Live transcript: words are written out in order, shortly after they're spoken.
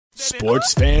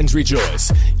Sports fans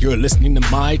rejoice. You're listening to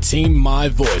My Team, My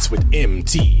Voice with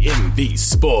MTMV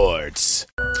Sports.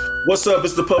 What's up?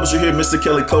 It's the publisher here, Mr.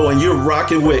 Kelly Cole, and you're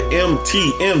rocking with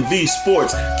MTMV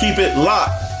Sports. Keep it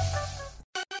locked.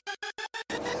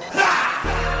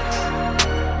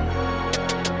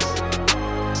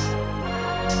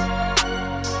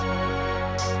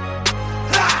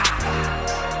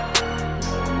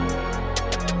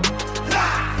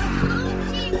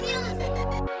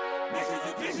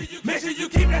 Make sure you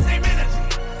keep that same energy.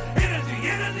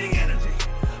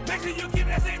 Make sure you keep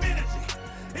that same energy.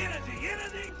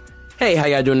 Hey, how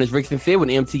y'all doing? It's Rick Sincere with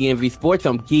MTMV Sports.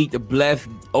 I'm geeked, blessed,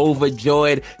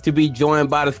 overjoyed to be joined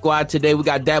by the squad today. We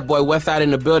got that boy Westside in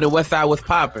the building. Westside, what's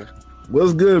popping?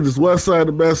 What's good? It's Westside,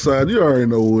 the best side. You already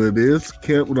know who it is.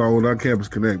 Not Campus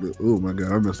Connected. Oh my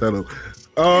God, I messed that up.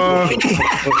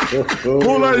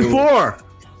 Pool 94.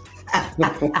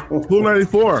 Pool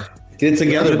 94. Get it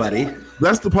together, buddy.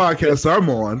 That's the podcast I'm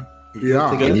on. Yeah.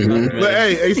 But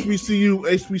hey,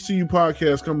 HBCU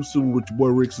podcast coming soon with your boy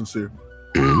Rick Sincere.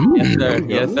 Yes, sir.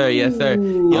 Yes, sir. Yes, sir.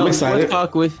 I'm excited.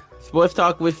 Sports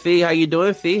Talk with C. How you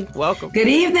doing, C? Welcome. Good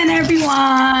evening,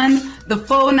 everyone. The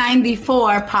Full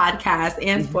 94 podcast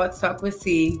and Sports Talk with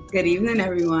C. Good evening,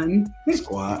 everyone.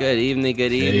 Squad. Good evening.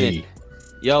 Good evening. Hey.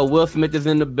 Yo, Will Smith is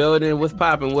in the building. What's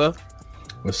popping, Will?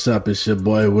 What's up? It's your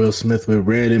boy Will Smith with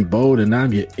Red and Bold, and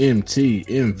I'm your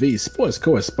MTMV sports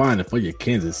correspondent for your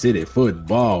Kansas City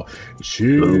football.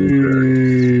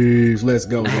 Jeez, let's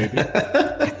go, baby.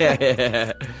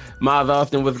 Miles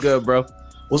Austin, what's good, bro?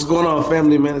 What's going on,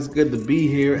 family, man? It's good to be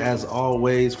here as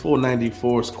always. Full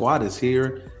 94 squad is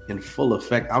here in full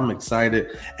effect. I'm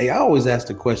excited. Hey, I always ask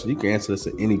the question. You can answer this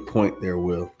at any point there,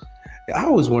 Will. I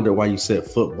always wonder why you said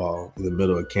football in the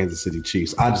middle of Kansas City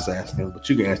Chiefs. I just asked him, but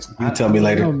you can answer. You tell me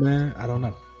later. I don't know, man. I don't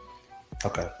know.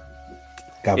 Okay.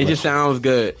 It just sounds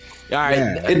good. All right.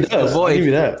 Yeah, it does. I'll give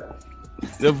you that.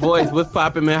 The voice, what's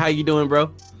popping, man? How you doing,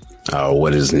 bro?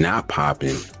 What is not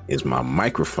popping is my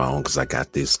microphone because I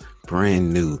got this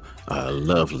brand new,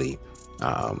 lovely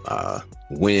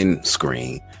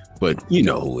windscreen. But you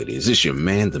know who it is. It's your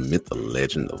man, the myth, the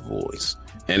legend, the voice.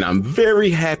 And I'm very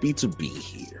happy to be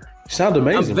here. Sound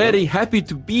amazing. I'm very happy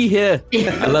to be here.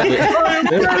 I love it.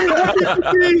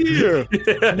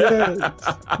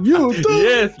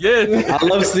 Yes. I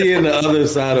love seeing the other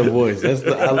side of voice.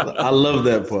 I love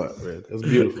that part, man. That's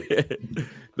beautiful.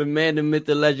 The man, the myth,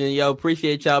 the legend. Yo,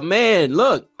 appreciate y'all. Man,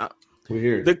 look. We're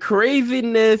here. The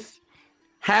craziness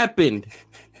happened.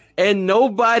 And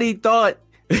nobody thought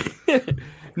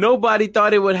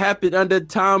it would happen under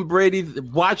Tom Brady's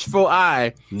watchful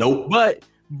eye. Nope.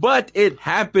 But it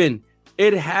happened.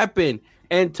 It happened.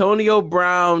 Antonio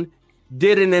Brown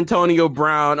did an Antonio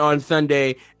Brown on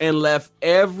Sunday and left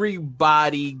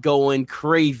everybody going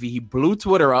crazy. He blew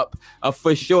Twitter up.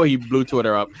 For sure he blew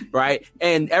Twitter up, right?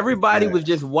 And everybody was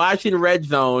just watching Red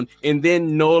Zone and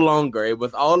then no longer. It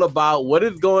was all about what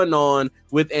is going on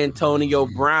with Antonio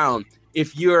Brown.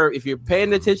 If you're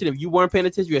paying attention, if you weren't paying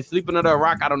attention, you're sleeping under a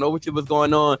rock. I don't know what was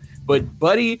going on, but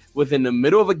Buddy was in the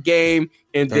middle of a game,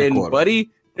 and then Buddy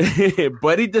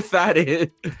decided,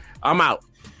 I'm out.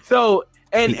 So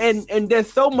and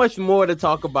there's so much more to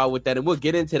talk about with that, and we'll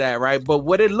get into that, right? But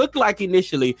what it looked like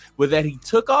initially was that he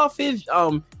took off his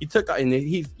and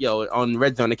he's on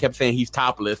Red Zone they kept saying he's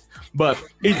topless, but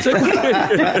he took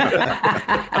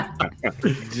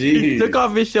he took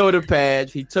off his shoulder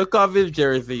pads, he took off his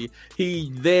jersey, he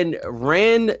then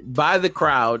ran by the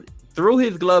crowd, threw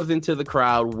his gloves into the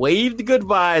crowd, waved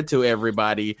goodbye to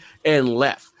everybody, and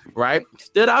left. Right?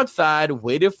 Stood outside,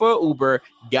 waited for an Uber,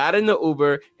 got in the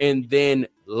Uber, and then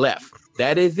left.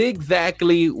 That is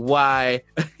exactly why.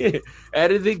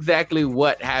 That is exactly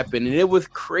what happened. And it was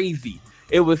crazy.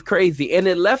 It was crazy. And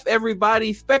it left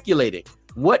everybody speculating.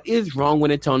 What is wrong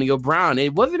with Antonio Brown?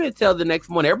 It wasn't until the next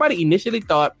morning. Everybody initially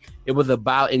thought it was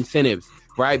about incentives,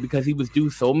 right? Because he was due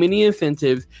so many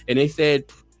incentives. And they said,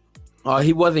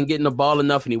 he wasn't getting the ball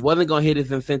enough, and he wasn't going to hit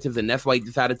his incentives, and that's why he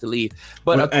decided to leave.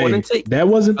 But according to that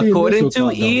wasn't the according to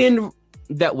thought, Ian,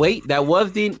 that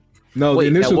was the no. The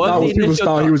initial thought was people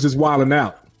thought he was just wilding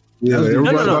out. Yeah,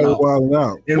 everybody was wilding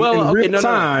out. In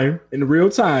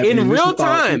real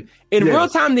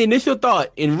time, the initial thought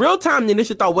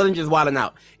wasn't just wilding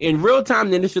out. In real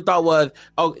time, the initial thought was,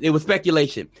 it was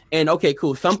speculation. And okay,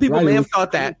 cool. Some people may have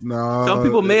thought that. Some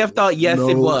people may have thought, yes,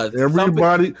 it was.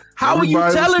 How are you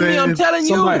telling me? I'm telling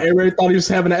you. Everybody thought he was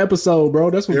having an episode, bro.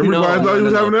 That's what everybody thought he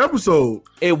was having an episode.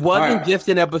 It wasn't just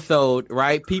an episode,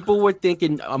 right? People were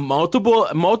thinking multiple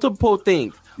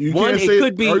things. You One, can't it say,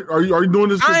 could be. Are you doing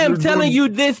this? I am telling you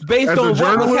this based on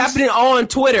what was happening on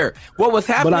Twitter. What was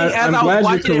happening as I was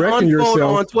watching it unfold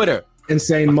on Twitter. and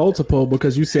saying multiple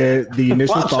because you said the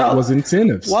initial thought was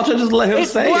incentives. Why don't you just let him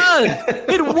say it?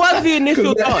 It was the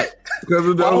initial thought. That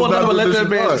was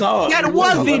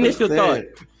the initial thought.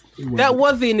 That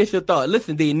was the initial thought.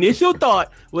 Listen, the initial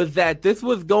thought was that this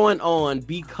was going on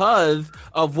because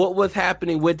of what was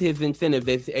happening with his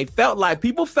incentives.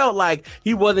 People felt like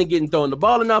he wasn't getting thrown the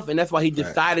ball enough, and that's why he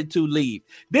decided to leave.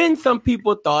 Then some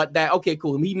people thought that, okay,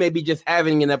 cool, he may be just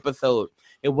having an episode.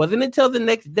 It wasn't until the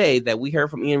next day that we heard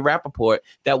from Ian Rappaport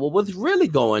that what was really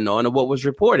going on, and what was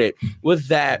reported, was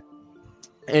that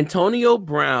Antonio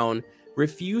Brown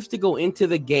refused to go into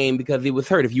the game because he was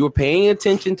hurt. If you were paying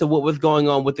attention to what was going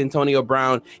on with Antonio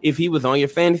Brown, if he was on your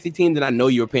fantasy team, then I know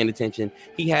you were paying attention.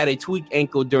 He had a tweaked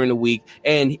ankle during the week,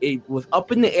 and it was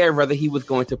up in the air whether he was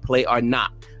going to play or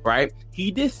not, right?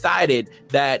 He decided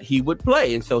that he would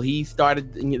play, and so he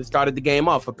started the game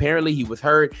off. Apparently, he was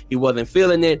hurt. He wasn't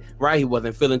feeling it, right? He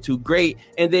wasn't feeling too great,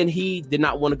 and then he did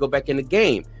not want to go back in the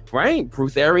game. Right?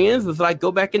 Bruce Arians was like,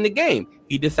 go back in the game.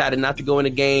 He decided not to go in the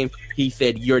game. He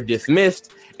said, you're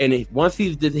dismissed. And he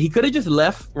could have just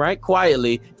left, right?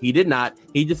 Quietly. He did not.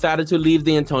 He decided to leave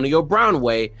the Antonio Brown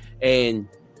way and,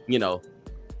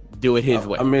 do it his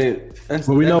way. I mean,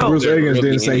 we know Bruce Arians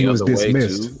didn't say he was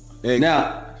dismissed.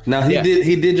 Now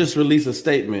he did just release a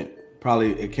statement.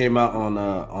 Probably it came out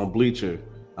on Bleacher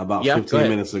about 15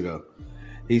 minutes ago.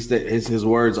 He said his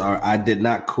words are, I did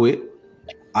not quit.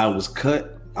 I was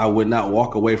cut. I would not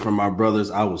walk away from my brothers.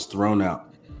 I was thrown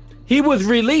out. He was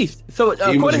released. So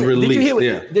he was released.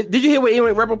 Did you hear what Ian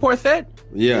Rappaport said?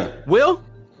 Yeah. Will?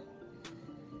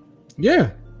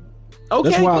 Yeah.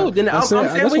 Okay. That's why, cool. Then I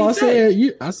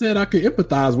said I could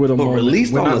empathize with him. But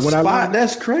released on the spot.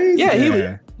 That's crazy.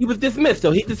 Yeah, he was dismissed.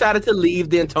 So he decided to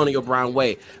leave the Antonio Brown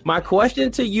way. My question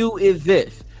to you is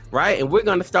this, right? And we're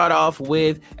going to start off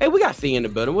with. Hey, we got C in the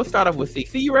building. We'll start off with C.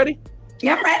 C, you ready?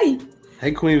 Yeah, I'm ready.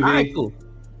 Hey, Queen V. All right, cool.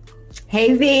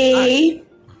 Hey, V. Hi.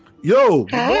 Yo,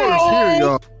 hi. Here,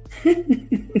 y'all.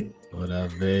 What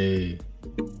up, V?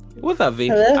 What's up, V?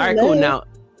 Hello, all right, cool. Now,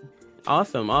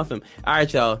 awesome. All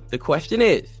right, y'all. The question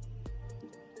is,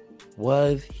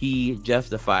 was he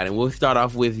justified? And we'll start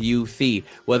off with you, C.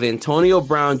 Was Antonio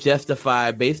Brown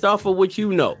justified based off of what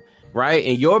you know, right?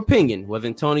 In your opinion, was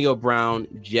Antonio Brown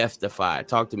justified?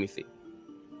 Talk to me, C.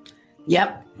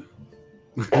 Yep.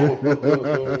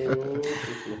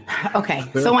 Okay,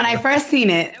 so when I first seen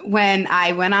it, when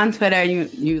I went on Twitter,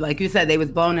 you like you said, they was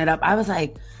blowing it up. I was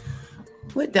like,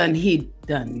 what done he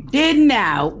done did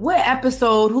now? What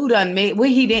episode? Who done made what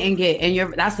he didn't get?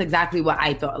 And that's exactly what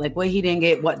I thought. Like what he didn't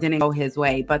get, what didn't go his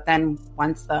way. But then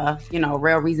once the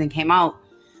real reason came out,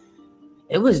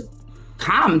 it was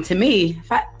calm to me.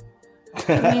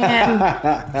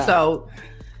 So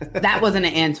that wasn't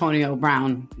an Antonio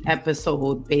Brown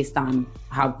episode based on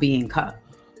how being cut.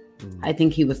 I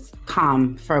think he was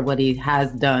calm for what he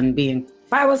has done.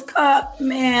 If I was cut,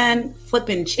 man,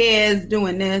 flipping chairs,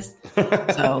 doing this.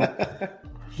 So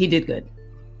he did good.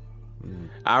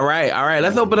 All right.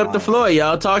 Let's open up the floor,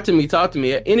 y'all. Talk to me.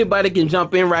 Anybody can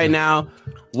jump in right now.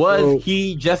 Was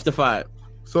he justified?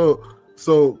 So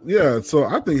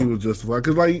I think he was justified.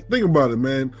 Because, think about it,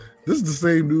 man. This is the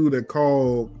same dude that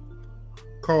called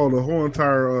the whole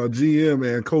entire GM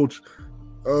and coach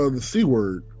the C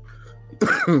word.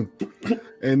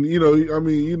 And you're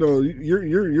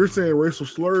saying racial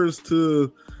slurs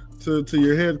to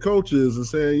your head coaches and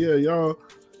saying,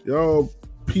 y'all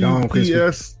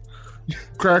PS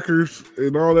crackers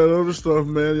and all that other stuff,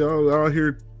 man. Y'all out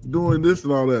here doing this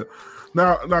and all that.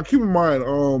 Now keep in mind,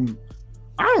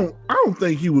 I don't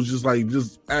think he was just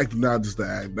acting out just to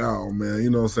act out, man. You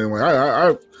know what I'm saying?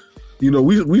 Like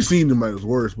we seen him at his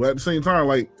worst, but at the same time,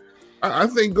 I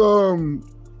think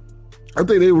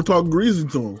they were talking greasy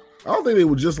to him. I don't think they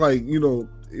were just it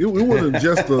wasn't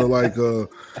just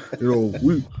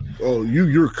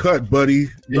you're cut, buddy.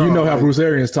 Yeah, you know how Bruce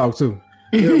Arians talk too.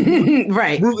 Yeah,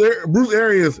 right. Bruce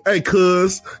Arians, hey,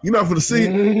 cuz, you're not for the see.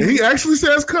 And he actually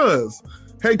says cuz.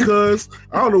 Hey, cuz,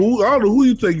 I don't know who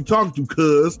you think you talking to,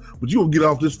 cuz, but you gonna get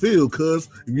off this field, cuz,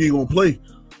 if you ain't gonna play.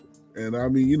 And I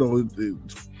mean,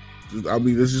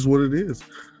 that's just what it is.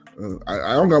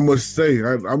 I don't got much to say.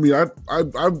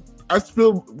 I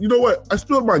spilled, I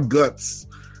spilled my guts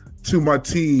to my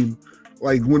team,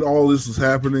 when all this was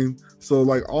happening. So,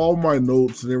 all my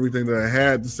notes and everything that I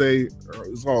had to say,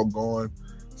 it's all gone.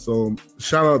 So,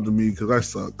 shout out to me because I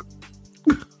suck.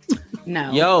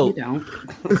 No, you don't.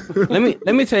 let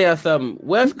me tell y'all something.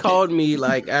 Wes called me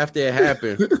after it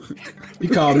happened. He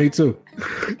called me too,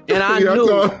 and I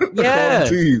knew.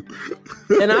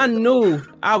 And I knew.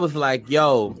 I was like,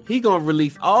 "Yo, he gonna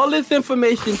release all this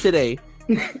information today,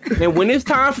 And when it's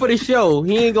time for the show,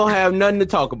 he ain't gonna have nothing to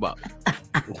talk about.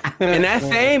 And that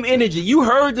same energy, you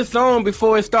heard the song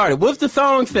before it started. What's the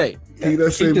song say? Keep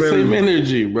that Keep the same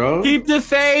energy, bro. Keep the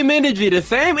same energy. The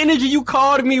same energy you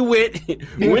called me with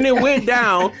when it went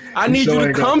down. I need you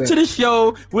to come to the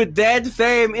show with that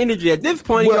same energy. At this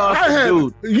point, Well, y'all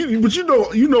dude. but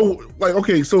you know, like,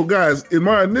 okay, so guys, in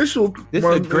my initial,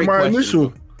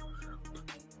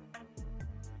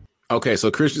 Okay,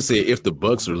 so Christian said if the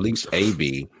Bucks released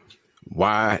AB,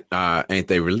 why ain't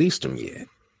they released him yet?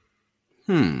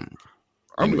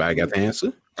 Anybody got the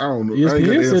answer? I don't know.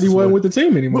 ESPN said he wasn't with the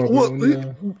team anymore.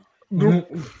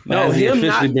 No,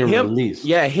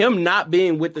 him not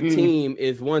being with the team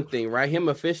is one thing, right? Him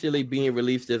officially being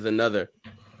released is another.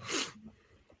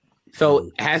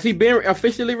 So has he been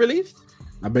officially released?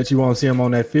 I bet you won't see him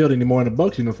on that field anymore in the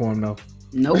Bucks uniform, though.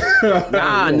 Nope.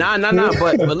 Nah.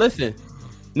 But listen,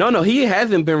 no, he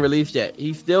hasn't been released yet.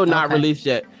 He's still not released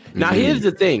yet. Now here's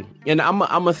the thing, and I'm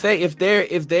gonna say if there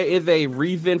is a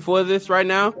reason for this right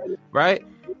now, right?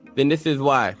 Then this is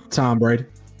why. Tom Brady.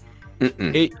 I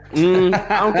don't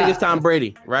think it's Tom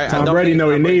Brady, right? Tom Brady know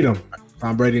he need him.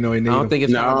 Tom Brady know he need him. I don't think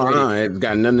it's Tom Brady. No, it's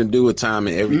got nothing to do with Tom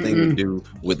and everything to do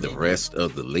with the rest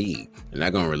of the league. They're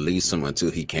not gonna release him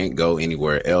until he can't go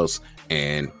anywhere else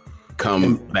and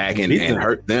come back and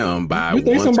hurt them by you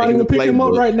think somebody will pick him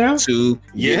up right now to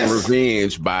get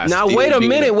revenge by now wait a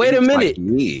minute like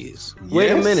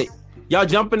wait a minute. Y'all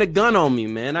jumping the gun on me,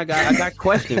 man. I got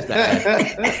questions to ask.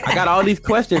 I got all these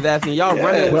questions asking y'all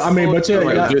running. Well, I mean, but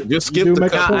just skip the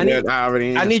couple I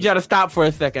need y'all to stop for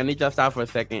a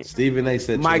second. Stephen A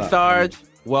said Mike Sarge,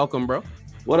 welcome, bro.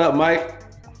 What up, Mike?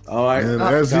 All right. And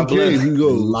as he came, he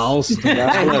goes. Lost. To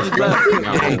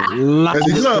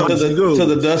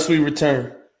the dust we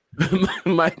return.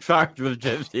 Mike Sarge was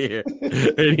just here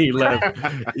and he left.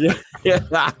 All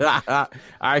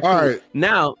right, cool. All right.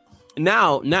 Now.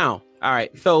 All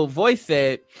right. So Voice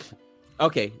said,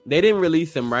 okay, they didn't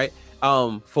release him, right?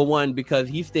 For one, because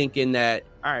he's thinking that,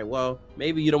 all right, well,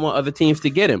 maybe you don't want other teams to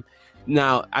get him.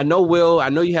 Now, I know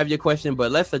you have your question,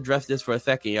 but let's address this for a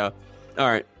second, y'all. All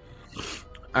right.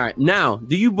 Now,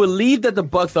 do you believe that the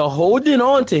Bucks are holding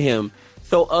on to him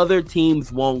so other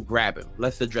teams won't grab him?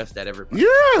 Let's address that, everybody. Yeah,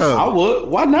 I would.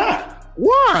 Why not?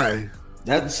 Why?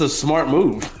 That's a smart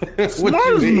move.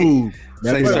 Smartest move.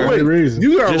 Say, sir, wait, reason.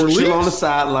 You got just released? Chill on the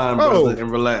sideline, brother,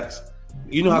 and relax.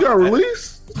 You know how got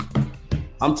released?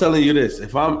 I'm telling you this: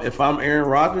 if I'm Aaron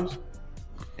Rodgers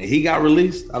and he got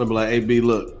released, I'd be like, "AB,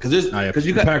 look," because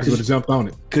you got Packers would have jumped on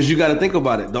it. Because you got to think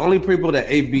about it. The only people that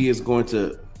AB is going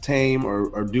to tame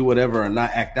or do whatever and not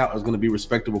act out is going to be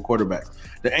respectable quarterbacks.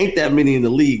 There ain't that many in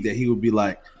the league that he would be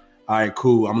like, "All right,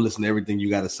 cool, I'm listening to everything you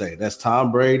got to say." That's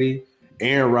Tom Brady,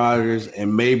 Aaron Rodgers,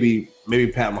 and maybe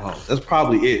Pat Mahomes. That's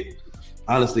probably it.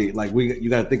 Honestly, like you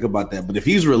got to think about that. But if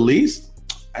he's released,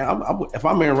 if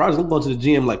I'm Aaron Rodgers, I'm going to the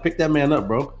GM like, pick that man up,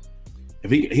 bro.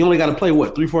 If he only got to play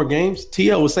 3-4 games.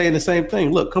 TL was saying the same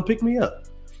thing. Look, come pick me up.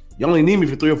 You only need me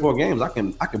for 3 or 4 games. I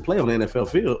can play on the NFL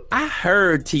field. I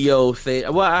heard T.O. say.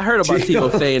 Well, I heard about T.O.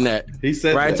 saying that. He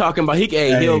said right, that. talking about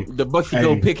the Bucks will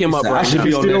go pick him up. I should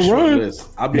be on that short list.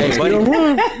 I'll be still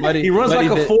run. He runs like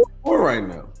a 4-4 right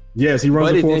now. Yes, he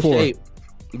runs a 4-4.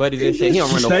 But he's in shape. He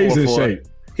don't run no 4-4. Stays in shape.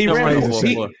 He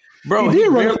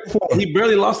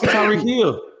barely lost to Tyreek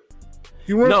Hill.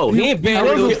 He ain't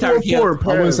barely lose Tyreek Hill. I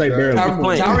wouldn't say barely.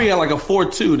 Tyreek had like a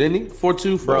 4-2, didn't he?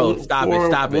 4-2. Bro, stop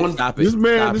it. This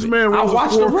man runs a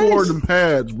 4-4 in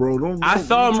pads, bro. I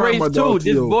saw him race too.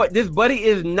 This buddy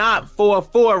is not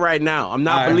 4-4 right now. I'm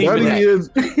not believing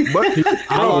that.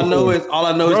 All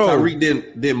I know is Tyreek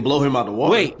didn't blow him out the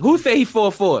water. Wait, who say he's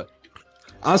 4-4?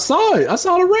 I saw it. I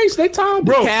saw the race. They timed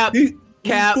bro. Cap.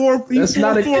 That's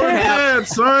not a cap,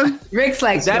 son. Rick's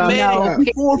like that man.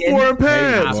 4-4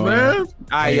 pads, man. All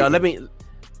right, yo. Let me.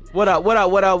 What up? Yo,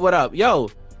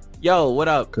 what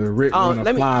up? Cause Rick won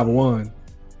a 5-1.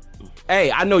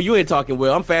 Hey, I know you ain't talking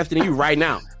well. I'm faster than you right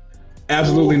now.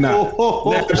 Absolutely not.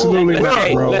 Absolutely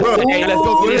not, bro. Let's go get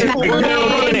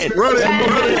it. Let's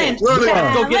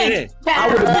go get it in. I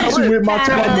would have beat you with my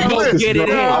torn meniscus,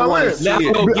 bro. Let's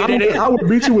go get it in. I would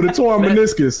beat you with a torn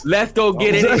meniscus. Let's go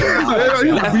get it in.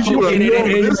 Let's go get it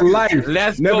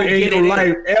in. Never in your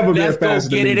life ever been faster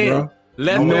than me, bro.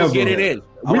 Let's go get it in.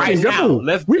 We can go.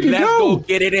 Let's go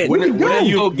get it in. When are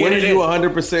you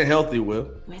 100% healthy,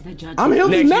 Will? I'm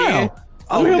healthy now.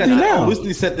 I'm healthy now.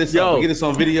 We set this up. We get this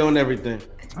on video and everything.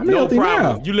 I'm healthy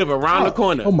now. You live around the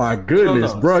corner. Oh my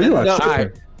goodness, bro! You are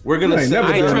tripping. We're gonna.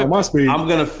 I'm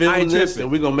gonna film this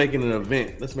and we're gonna make it an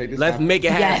event. Let's make this. Let's make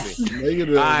it happen. Yes. Make it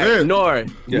an event.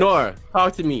 Nora,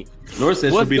 talk to me. Nora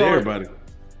said she'll beat everybody.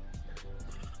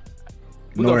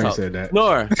 Nora said that.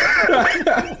 Nora.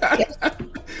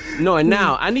 Nora,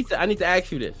 now I need to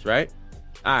ask you this, right?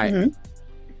 All right.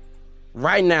 Mm-hmm.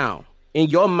 Right now, in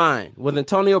your mind, was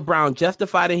Antonio Brown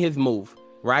justified in his move,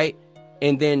 right?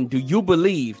 And then do you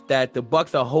believe that the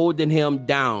Bucks are holding him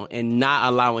down and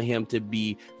not allowing him to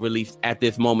be released at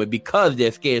this moment because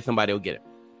they're scared somebody will get him?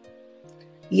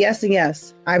 Yes and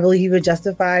yes. I believe he was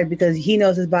justified because he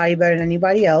knows his body better than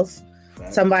anybody else.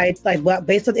 Somebody,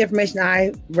 based on the information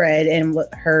I read and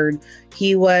heard,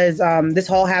 he was, this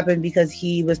all happened because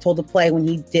he was told to play when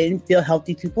he didn't feel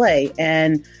healthy to play.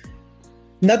 And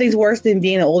nothing's worse than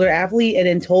being an older athlete and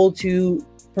then told to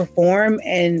perform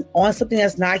and on something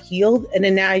that's not healed, and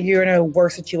then now you're in a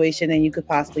worse situation than you could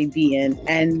possibly be in,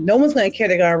 and no one's going to care.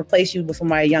 They're going to replace you with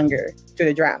somebody younger through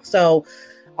the draft. So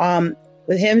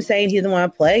with him saying he doesn't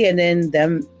want to play, and then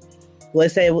them,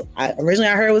 let's say originally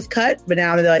I heard it was cut, but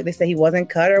now they say he wasn't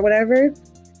cut or whatever.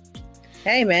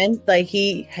 Hey man,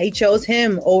 he chose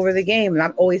him over the game, and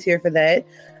I'm always here for that.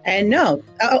 And no,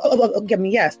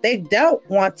 yes, they don't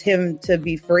want him to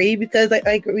be free because,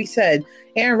 like we said,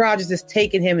 Aaron Rodgers is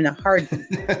taking him in a heartbeat.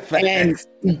 And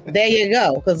there you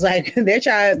go, because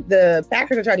the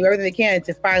Packers are trying to do everything they can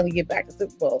to finally get back to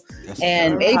Super Bowl.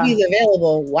 And AB is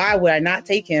available. Why would I not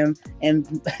take him?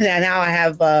 And now I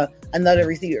have another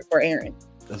receiver for Aaron.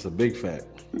 That's a big fact.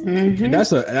 Mm-hmm. And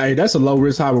that's a low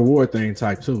risk, high reward thing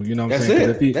type too. You know what I'm saying?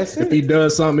 If he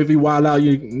does something, if he wild out,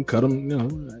 you can cut him. You know,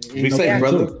 be safe,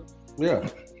 brother. Yeah,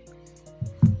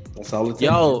 that's all it takes.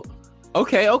 Yo,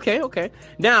 okay.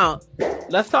 Now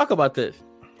let's talk about this.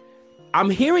 I'm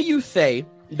hearing you say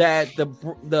that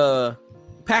the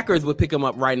Packers would pick him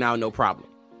up right now, no problem.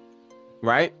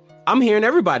 Right? I'm hearing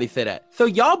everybody say that. So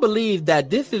y'all believe that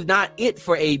this is not it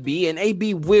for AB, and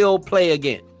AB will play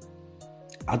again?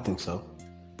 I think so.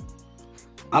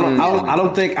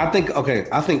 I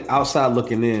think outside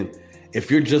looking in, if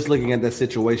you're just looking at that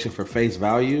situation for face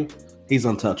value, he's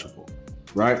untouchable,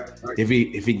 right? If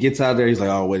he gets out there, he's like,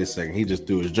 oh, wait a second, he just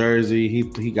threw his jersey.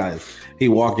 He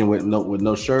walking with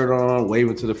no shirt on,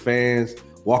 waving to the fans,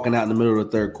 walking out in the middle of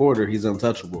the third quarter, he's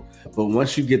untouchable. But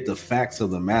once you get the facts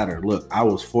of the matter, look, I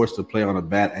was forced to play on a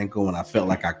bad ankle when I felt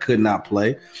like I could not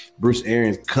play. Bruce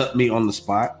Arians cut me on the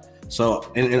spot.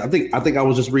 So, and I think I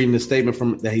was just reading the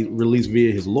statement that he released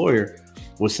via his lawyer,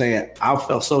 was saying, I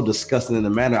felt so disgusted in the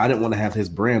manner. I didn't want to have his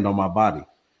brand on my body.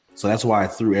 So that's why I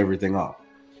threw everything off.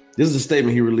 This is a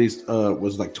statement he released,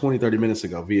 was like 20, 30 minutes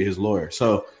ago via his lawyer.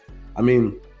 So, I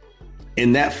mean,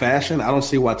 in that fashion, I don't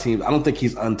see why teams, I don't think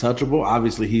he's untouchable.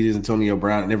 Obviously, he is Antonio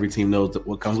Brown, and every team knows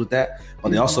what comes with that.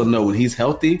 But they also know when he's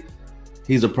healthy,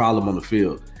 he's a problem on the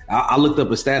field. I looked up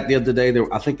a stat the other day.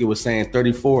 I think it was saying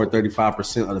 34 or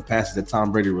 35% of the passes that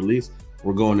Tom Brady released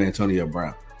were going to Antonio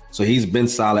Brown. So he's been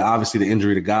solid. Obviously, the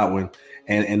injury to Godwin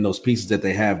and those pieces that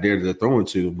they have there that they're throwing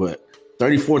to, but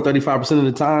 34, 35% of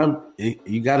the time,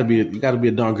 you got to be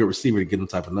a darn good receiver to get them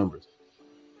type of numbers.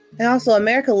 And also,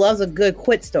 America loves a good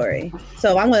quit story.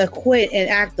 So if I'm going to quit and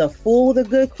act a fool with a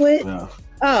good quit, yeah.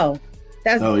 Someone's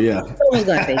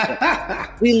going to take it.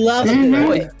 We love a good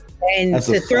quit. And that's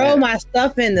to throw my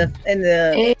stuff to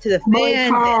the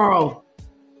fans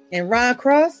and Ron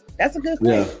Cross, that's a good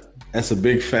quit. Yeah, that's a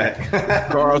big fact.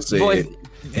 Carl said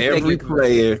every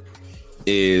player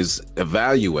is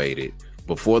evaluated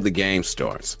before the game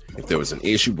starts. If there was an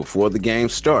issue before the game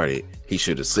started, he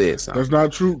should have said something. That's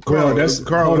not true, Carl. That's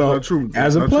not true.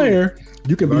 As a player,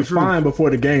 you can be fine before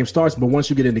the game starts, but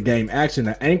once you get into game action,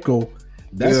 the ankle.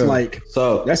 That's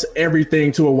that's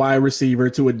everything to a wide receiver,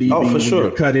 to a DB. Oh, for sure.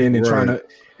 You're cut in and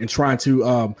trying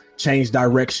to change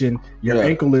direction. Your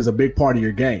ankle is a big part of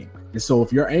your game, and so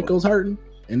if your ankle's hurting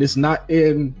and it's not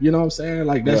in, you know what I'm saying,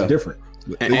 like that's different.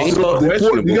 You got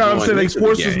what I'm saying? They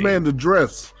forced this man to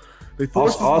dress. They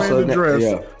forced this man to dress.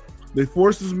 Yeah. They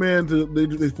forced this man to.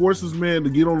 They forced this man to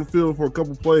get on the field for a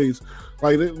couple plays.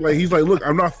 Like he's like, look,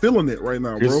 I'm not feeling it right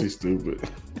now, bro. He's stupid,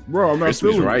 bro. I'm not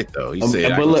feeling it. Right though. He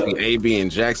said, I can see AB in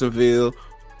Jacksonville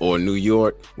or New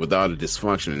York with all the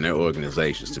dysfunction in their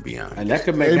organizations. To be honest, and that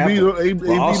could make AB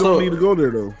don't need to go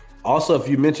there though. Also, if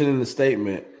you mentioned in the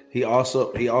statement, he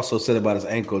also said about his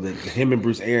ankle that him and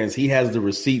Bruce Arians, he has the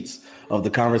receipts of the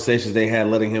conversations they had,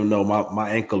 letting him know my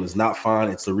ankle is not fine.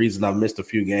 It's the reason I've missed a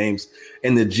few games.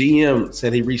 And the GM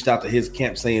said he reached out to his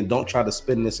camp saying, "Don't try to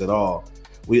spin this at all.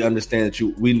 We understand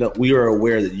that we are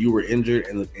aware that you were injured,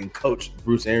 and Coach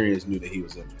Bruce Arians knew that he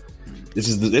was injured." This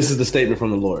is the statement from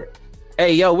the Lord.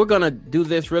 Hey, yo, we're gonna do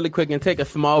this really quick and take a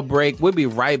small break. We'll be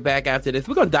right back after this.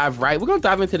 We're gonna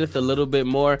dive into this a little bit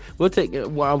more. We'll take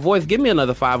voice. Give me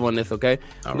another 5 on this, okay?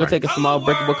 We're gonna take a small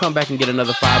break. We'll come back and get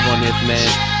another 5 on this, man.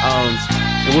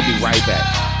 And we'll be right back.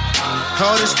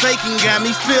 All this faking got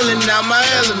me feeling out my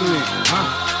element.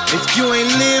 If you ain't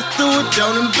lived through it,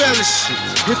 don't embellish it.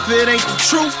 If it ain't the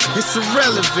truth, it's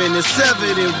irrelevant. It's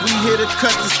evident we here to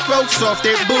cut the spokes off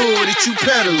that bull that you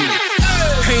peddling.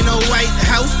 Ain't no White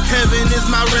House, heaven is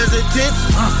my residence.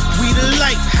 We the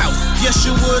lighthouse,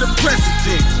 Yeshua the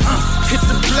president. Hit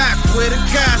the block where the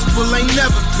gospel ain't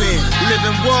never been.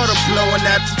 Living water blowing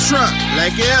out the trunk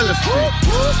like an elephant.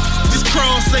 This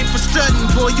cross ain't for stunting,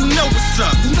 boy, you know what's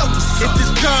up. If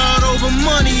this God over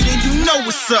money, then you know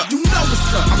what's up.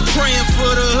 I'm praying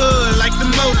for the hood like the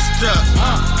motor stuff.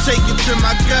 Take it to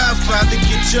my Godfather,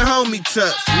 get your homie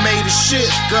touch. Made a shit,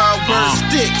 God word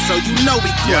stick, so you know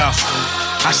we clutch.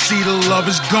 I see the love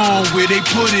is gone where they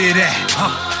put it at.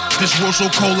 This world so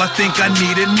cold, I think I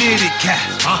need a knitted cap.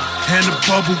 And a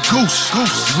bubble goose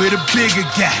with a bigger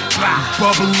gap.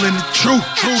 Bubble in the truth,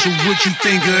 so what you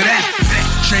think of that?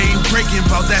 Chain breaking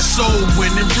about that soul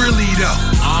winning really though.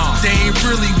 They ain't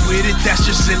really with it, that's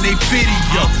just in they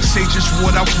video. Say just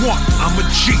what I want, I'm a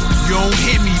G, you don't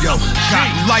hit me though. Got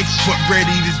life but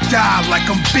ready to die like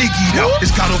I'm Biggie though.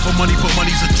 It's got over money, but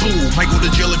money's a tool. Might go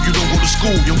to jail if you don't go to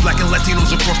school. Young black and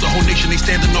Latinos across the whole nation, they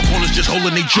stand in no corners just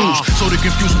holding their jewels. So they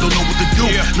confused and don't know what to do.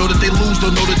 Know that they lose,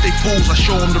 don't know that they fools. I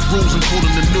show them the rules and quote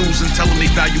them the news and tell them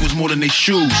they value is more than they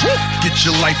shoes. Get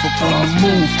your life up on the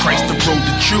move, Christ the road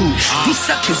to choose. These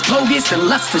suckers bogus and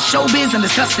lust for showbiz and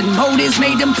disgusting motives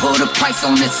made them put a price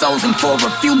on their souls, and for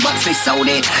a few bucks they sold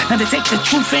it. Now they take the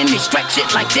truth and they stretch it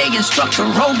like they instruct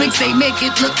aerobics. They make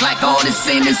it look like all this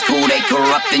sin is cool, they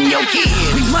corrupting your kids.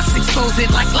 We must expose it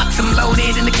like locks I'm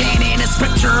loaded in the cannon. The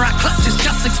scripture I clutch is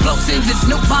just explosive. It's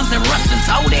no bombs and Russians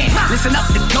holding. Listen up,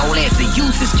 the goal is to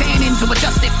use this cannon to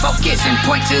adjust their focus and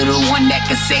point to the one that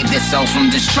can save their soul from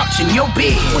destruction. Yo,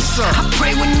 bitch. What's up? I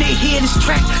pray when they hear this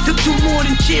track, they'll do more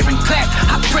than cheer and clap.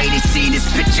 I pray they see this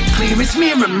picture clear as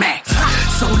Miramax.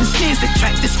 So the sins that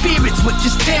track the spirits with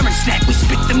just tear and snap. We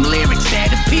spit them lyrics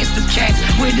that appears to cats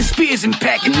where the spears and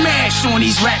pack and mash on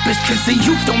these rappers, cause the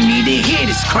youth don't need to hear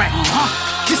this crap.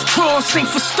 This cross ain't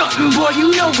for stunting, boy,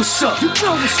 you know what's up.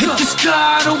 If this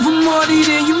God over money,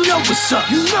 then you know what's up.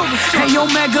 Hey,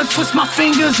 Omega, twist my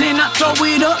fingers and I throw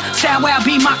it up. Style Wild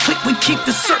be my clique, we keep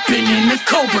the serpent in the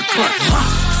Cobra Club.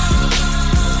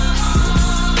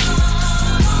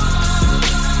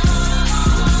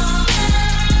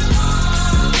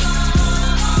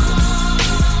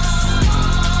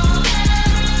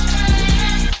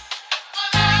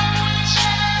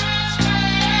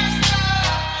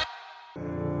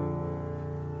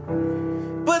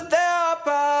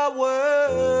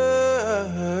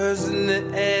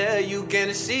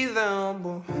 See them,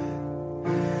 boy.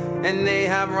 And they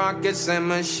have rockets and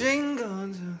machine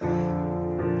guns,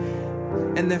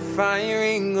 and they're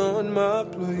firing on my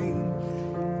plane.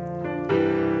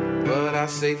 But I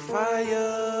say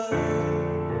fire,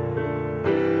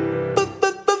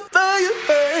 fire,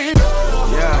 baby.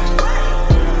 Yeah,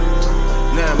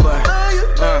 nothing but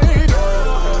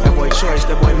that boy Choice,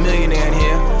 that boy Millionaire in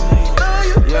here.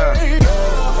 Yeah.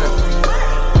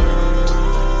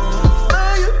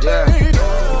 Yeah.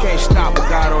 Can't stop what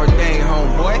God ordained,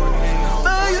 homeboy.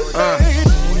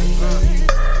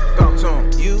 Talk to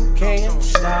him. You can't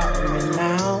stop me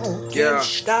now. Can't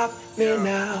stop me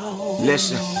now.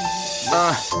 Listen.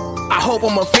 I hope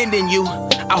I'm offending you.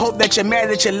 I hope that you're mad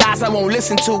at your lies I won't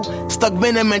listen to. Stuck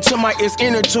venom into my ear's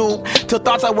inner tube. Till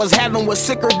thoughts I was having was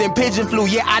sicker than pigeon flu.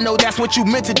 Yeah, I know that's what you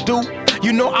meant to do.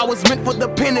 You know I was meant for the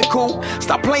pinnacle.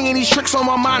 Stop playing these tricks on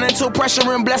my mind until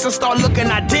pressure and blessings start looking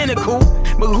identical.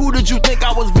 But who did you think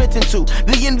I was venting to?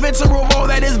 The inventor of all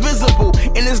that is visible.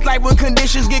 In this life when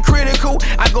conditions get critical,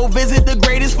 I go visit the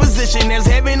greatest physician. There's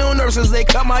heaven on earth since they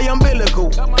cut my umbilical.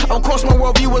 Of course my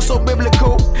worldview is so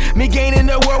biblical. Me gaining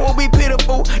the world will be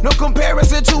pitiful. No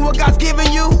comparison to what God's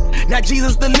given you. Now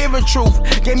Jesus delivered truth.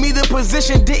 Gave me the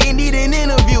position, didn't need an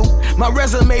interview. My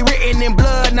resume written in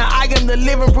blood. Now I am the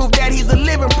living proof that he's the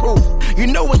living proof. You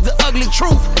know it's the ugly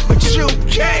truth, but you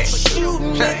can't shoot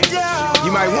me down.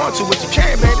 You might want to, but you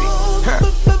can't, baby.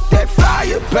 That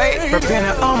fire, babe. Repent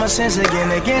of all my sins again,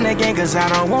 cause I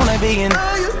don't wanna be in.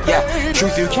 Yeah,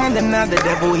 truth you can't deny. The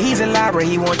devil, he's a liar,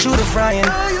 he wants you to fry in.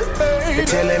 They're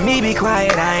telling me be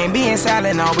quiet, I ain't being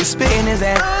silent, all we spitting is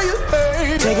that.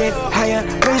 Take it higher,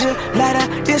 raise your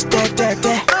lighter, this, that.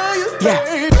 Yeah,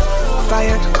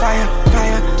 fire, fire,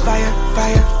 fire, fire,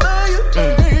 fire.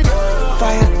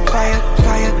 Fire, fire,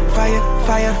 fire, fire,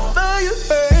 fire.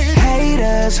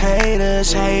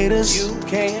 Haters. You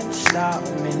can't stop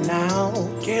me now.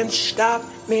 Can't stop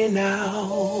me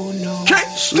now, no.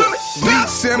 Can't stop it.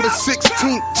 December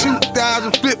 16th,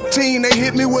 2015. They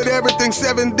hit me with everything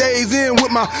 7 days in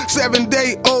with my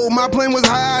 7-day-old. My plane was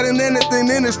higher than anything,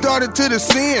 then it started to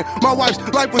descend. My wife's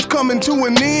life was coming to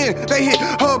an end. They hit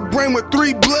her brain with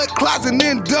 3 blood clots and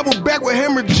then double back with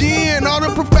hemorrhaging. All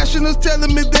the professionals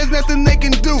telling me there's nothing they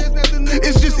can do.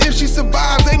 It's just if she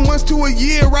survives 8 months to a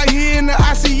year right here in the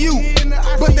ICU.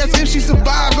 But that's if she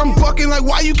survives. I'm bucking like,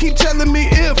 why you keep telling me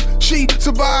if she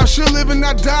survives? She'll live and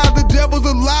not die. The devil's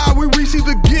a lie. We received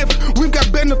a gift. We've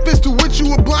got benefits to which you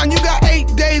were blind. You got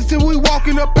 8 days till we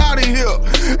walking up out of here.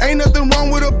 Ain't nothing wrong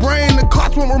with her brain. The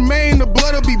clots won't remain. The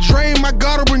blood will be drained. My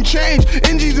God will bring change.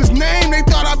 In Jesus' name, they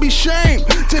thought I'd be shamed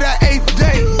to that 8th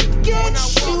day. When I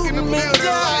walk in the building,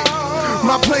 like,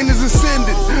 my plane is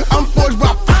ascended. I'm forged by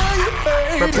fire.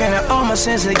 Repenting all my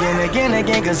sins again,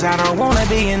 cause I don't wanna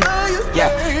be in.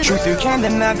 Yeah, truth you can't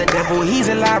deny, the devil, he's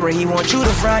a liar, he wants you to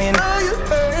fry in.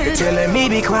 They're telling me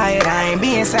be quiet, I ain't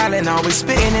being silent, always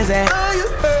spitting his ass.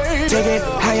 Take it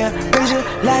higher, raise your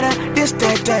lighter, this,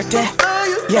 that.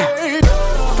 Yeah,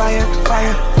 fire,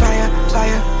 fire, fire,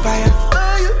 fire, fire.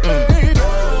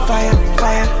 Fire,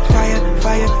 fire, fire,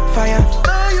 fire, fire.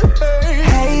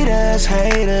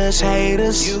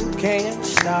 Haters, you can't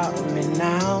stop me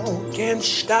now. Can't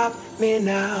stop me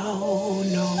now,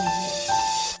 no.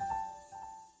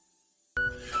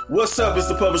 What's up? It's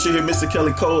the publisher here, Mr.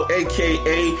 Kelly Cole,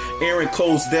 aka Aaron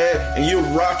Cole's dad, and you're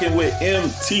rocking with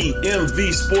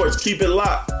MTMV Sports. Keep it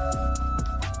locked.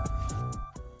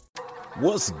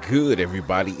 What's good,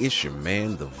 everybody? It's your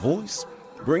man, The Voice,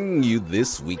 bringing you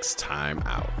this week's Time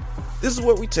Out. This is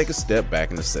where we take a step back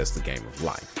and assess the game of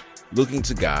life, looking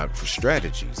to God for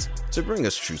strategies to bring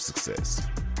us true success.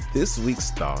 This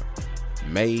week's thought,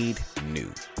 made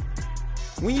new.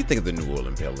 When you think of the New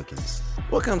Orleans Pelicans,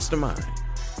 what comes to mind?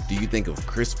 Do you think of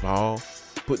Chris Paul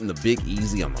putting the Big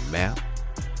Easy on the map?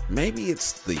 Maybe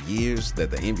it's the years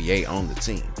that the NBA owned the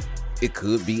team. It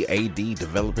could be AD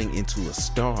developing into a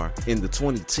star in the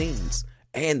 2010s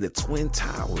and the Twin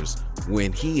Towers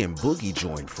when he and Boogie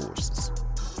joined forces.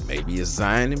 Maybe it's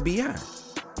Zion and beyond.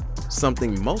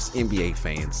 Something most NBA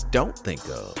fans don't think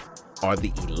of are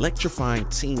the electrifying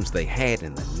teams they had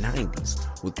in the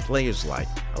 90s with players like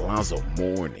Alonzo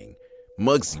Mourning,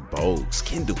 Muggsy Bogues,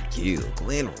 Kendall Gill,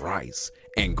 Glenn Rice,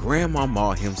 and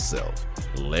Grandmama himself,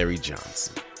 Larry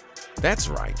Johnson. That's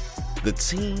right, the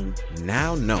team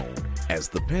now known as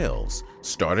the Pels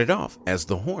started off as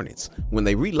the Hornets when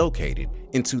they relocated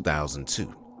in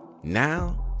 2002.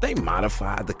 Now, they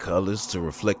modified the colors to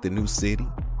reflect the new city,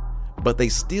 but they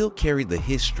still carry the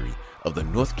history of the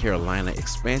North Carolina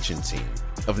expansion team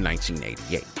of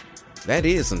 1988. That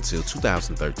is until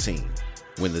 2013,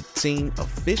 when the team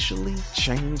officially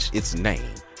changed its name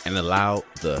and allowed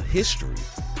the history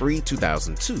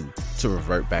pre-2002 to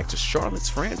revert back to Charlotte's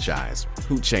franchise,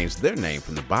 who changed their name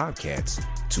from the Bobcats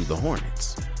to the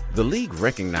Hornets. The league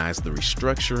recognized the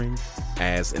restructuring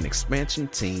as an expansion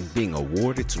team being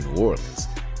awarded to New Orleans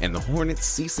and the Hornets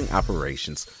ceasing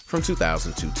operations from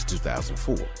 2002 to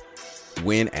 2004.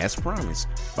 When, as promised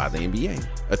by the NBA,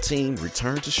 a team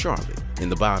returned to Charlotte in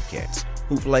the Bobcats,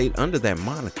 who played under that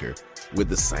moniker with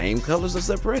the same colors as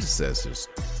their predecessors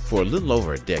for a little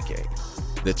over a decade.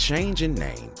 The change in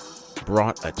name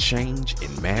brought a change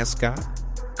in mascot,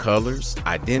 colors,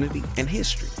 identity, and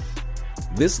history.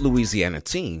 This Louisiana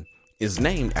team is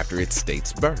named after its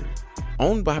state's bird,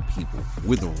 owned by people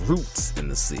with roots in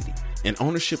the city, an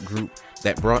ownership group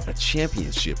that brought a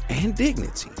championship and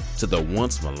dignity to the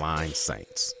once maligned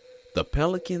Saints. The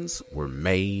Pelicans were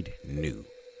made new.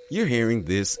 You're hearing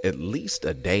this at least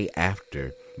a day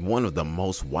after one of the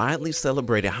most widely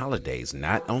celebrated holidays,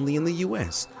 not only in the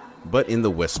US, but in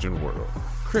the Western world,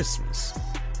 Christmas.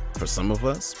 For some of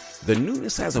us, the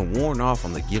newness hasn't worn off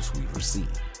on the gifts we've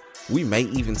received. We may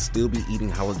even still be eating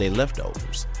holiday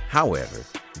leftovers. However,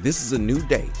 this is a new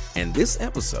day, and this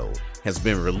episode has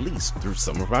been released through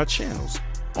some of our channels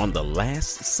on the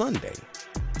last Sunday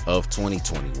of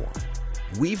 2021.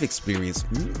 We've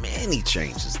experienced many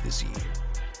changes this year.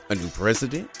 A new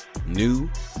president, new,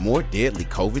 more deadly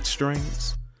COVID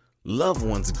strains, loved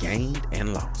ones gained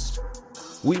and lost.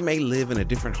 We may live in a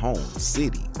different home,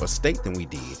 city, or state than we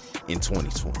did in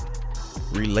 2020.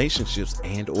 Relationships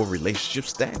and or relationship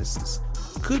statuses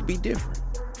could be different.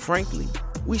 Frankly,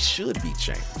 we should be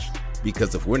changed,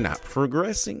 because if we're not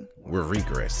progressing, we're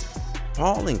regressing.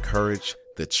 Paul encouraged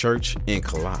the church in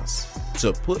Colossae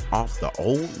to put off the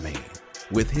old man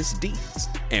with his deeds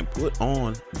and put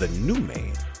on the new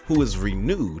man who is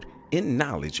renewed in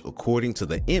knowledge according to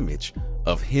the image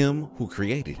of him who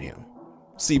created him.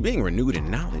 See, being renewed in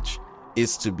knowledge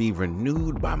is to be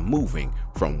renewed by moving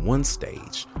from one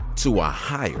stage to a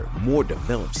higher, more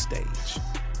developed stage,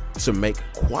 to make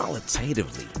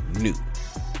qualitatively new.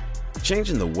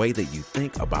 Changing the way that you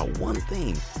think about one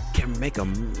thing can make a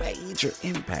major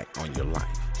impact on your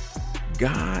life.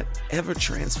 God ever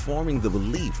transforming the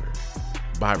believer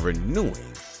by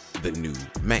renewing the new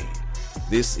man.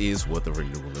 This is what the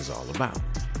renewal is all about.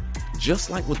 Just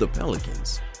like with the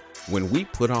Pelicans, when we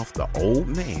put off the old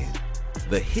man,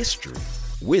 the history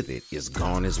with it is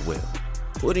gone as well.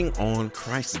 Putting on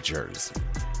Christ's jersey,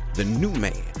 the new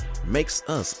man makes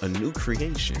us a new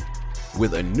creation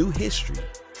with a new history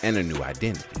and a new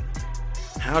identity.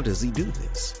 How does he do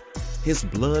this? His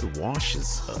blood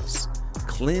washes us,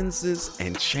 cleanses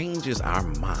and changes our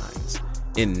minds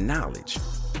in knowledge,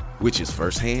 which is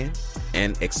firsthand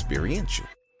and experiential.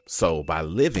 So by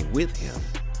living with him,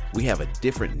 we have a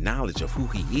different knowledge of who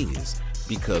he is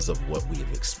because of what we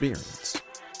have experienced.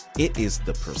 It is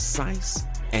the precise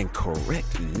and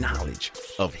correct knowledge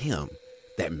of him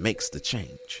that makes the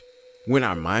change. When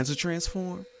our minds are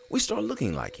transformed, we start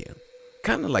looking like him.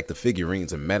 Kind of like the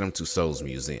figurines in Madame Tussauds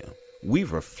Museum. We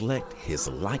reflect his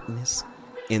likeness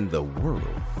in the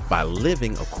world by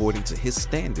living according to his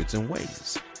standards and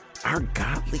ways. Our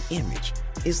godly image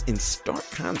is in stark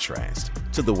contrast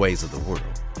to the ways of the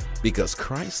world because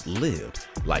Christ lived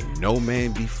like no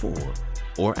man before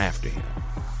or after him.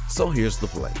 So here's the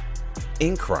play.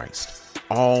 In Christ,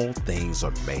 all things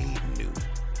are made new.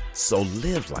 So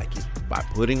live like it by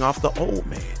putting off the old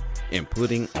man and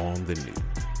putting on the new.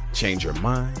 Change your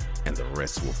mind and the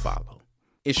rest will follow.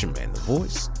 It's your man, The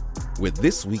Voice, with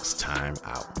this week's Time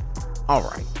Out. All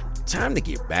right, time to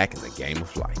get back in the game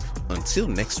of life. Until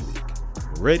next week,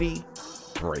 ready,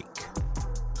 break.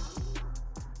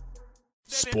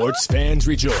 Sports fans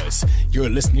rejoice. You're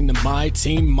listening to My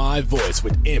Team, My Voice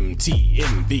with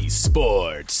MTMV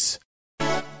Sports.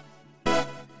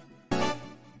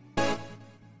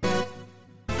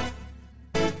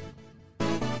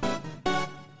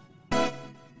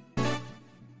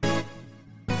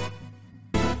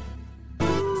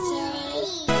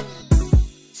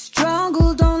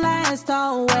 Struggle don't last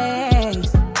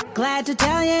always. Glad to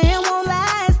tell you it won't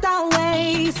last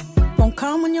always. Won't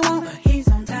come when you want, but he's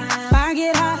on time. Fire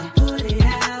get hot, put it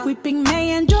out. Weeping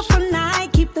may endure for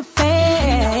night, keep the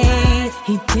faith.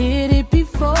 He did it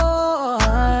before,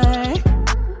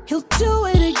 he'll do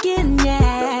it again,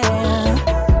 yeah.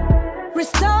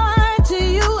 Restore to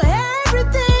you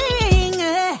everything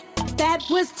that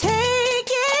was taken.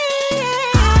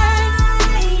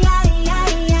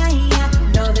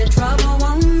 Know that trouble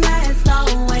won't last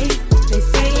always. They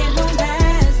say it won't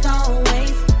last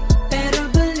always. Better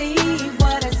believe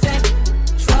what I said.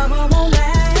 Trouble won't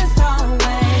last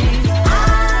always.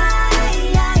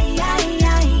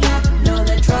 Know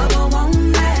that trouble won't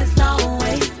last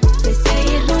always. They say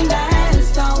it won't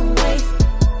last always.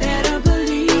 Better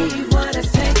believe what I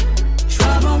say.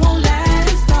 Trouble won't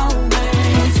last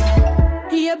always.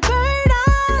 You better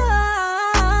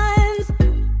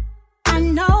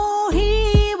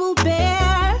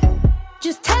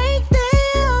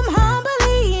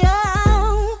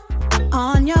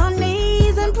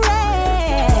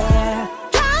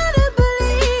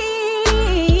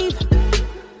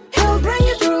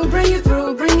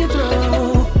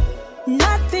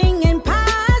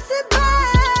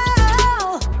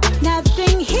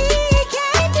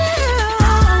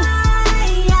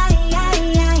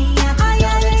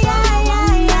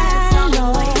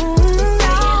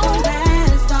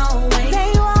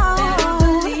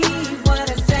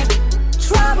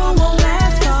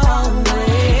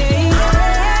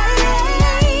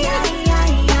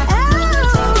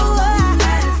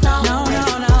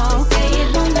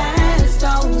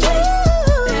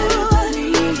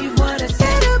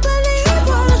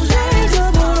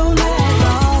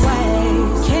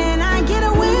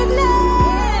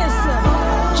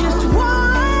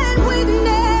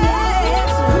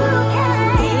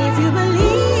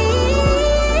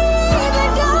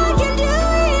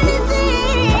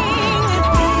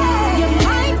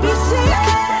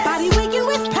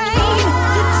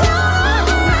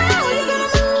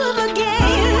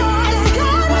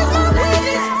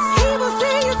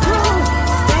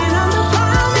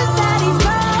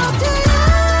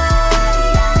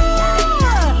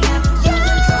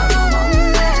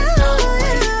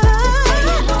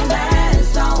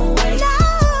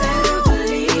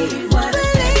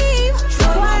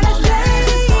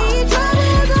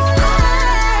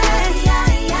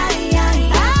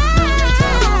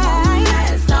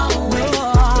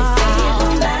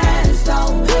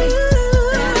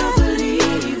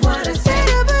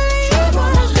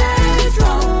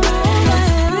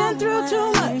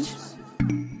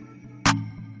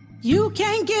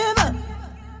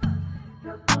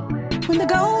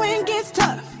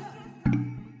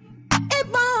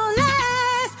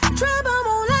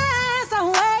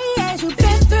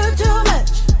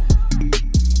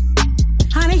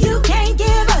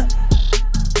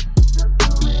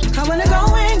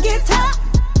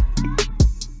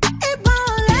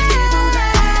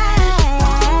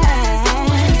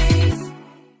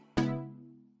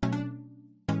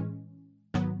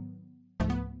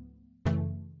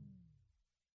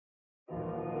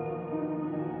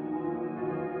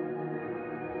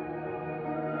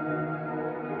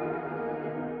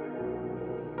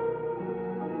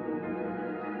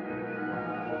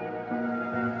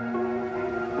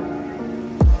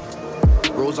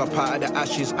rose up out of the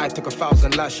ashes. I took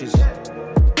 1,000 lashes.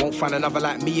 Won't find another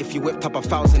like me if you whipped up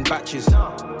 1,000 batches.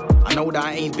 I know that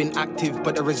I ain't been active,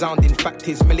 but the resounding fact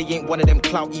is Millie ain't one of them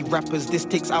clouty rappers. This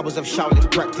takes hours of Shaolin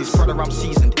practice. Brother, I'm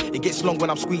seasoned. It gets long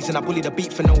when I'm squeezing. I bully the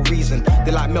beat for no reason.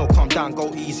 They like, Mel, calm down,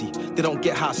 go easy. They don't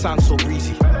get how it sounds so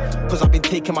breezy. Cause I've been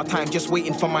taking my time, just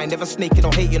waiting for mine. Never snaking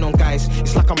or hating on guys.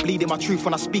 It's like I'm bleeding my truth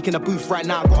when I speak in the booth. Right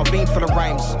now I got a vein full of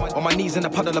rhymes. On my knees in a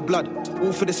puddle of blood.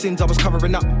 All for the sins I was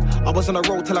covering up. I was on a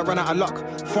road till I ran out of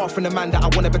luck. Far from the man that I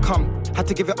wanna become. Had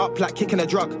to give it up like kicking a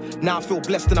drug. Now I feel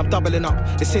blessed and I'm doubling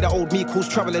up. They say that old me calls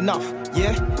trouble enough.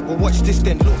 Yeah? Well watch this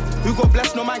then, look. Who got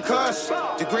blessed, no man curse.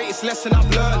 The greatest lesson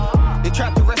I've learned. They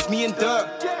tried to rest me in dirt,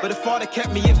 but the Father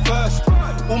kept me in first.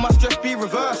 All my stress be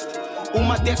reversed. All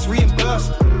my debts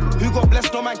reimbursed. Who got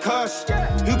blessed, no man curse.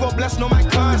 Who got blessed, no man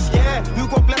curse. Yeah, who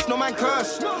got blessed, no man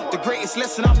curse. The greatest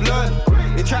lesson I've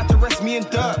learned. They tried to rest me in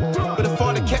dirt, but the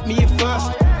Father kept me in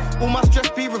first. All my stress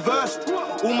be reversed.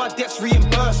 All my debts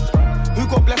reimbursed. Who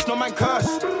got blessed, no man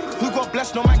curse. Who got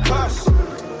blessed, no man curse.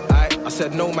 I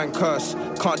said no man curse.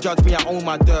 Can't judge me, I own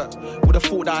my dirt. Would've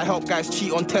thought that I help guys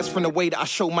cheat on tests from the way that I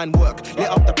show man work. Lit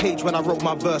up the page when I wrote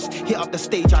my verse. Hit up the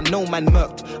stage, I know man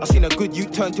murked. I seen a good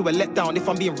youth turn to a letdown. If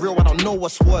I'm being real, I don't know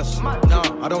what's worse.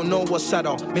 Nah, I don't know what's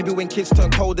sadder. Maybe when kids turn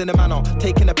cold in the manner.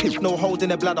 Taking a piss, no hold in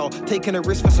the bladder. Taking a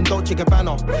risk for some Dolce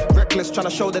Gabbana. Reckless, trying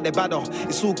to show that they're badder.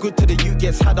 It's all good till the youth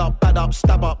gets had up, bad up,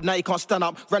 stab up. Now you can't stand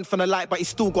up. Ran from the light, but he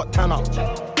still got tan up.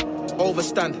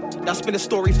 Overstand, that's been a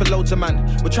story for loads of man.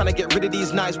 We're trying to get rid of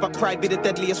these knives, but pride be the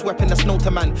deadliest weapon that's known to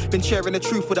man. Been sharing the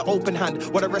truth with an open hand,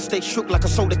 while the rest stay shook like a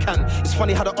soda can. It's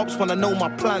funny how the ops wanna know my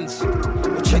plans.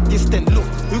 Well, check this then, look.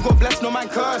 Who got blessed, no man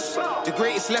curse. The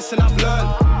greatest lesson I've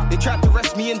learned. They tried to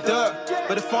rest me in dirt,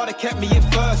 but the Father kept me in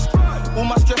first. All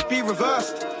my stress be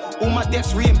reversed. All my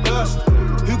debts reimbursed.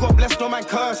 Who got blessed, no man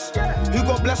curse. Who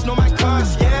got blessed, no man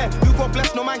curse. Yeah, who got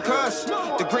blessed, no man curse.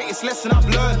 The greatest lesson I've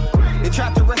learned. They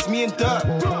tried to rest me in dirt,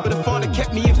 but the Father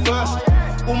kept me in first.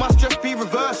 All my stress be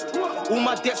reversed. All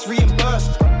my debts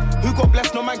reimbursed. Who got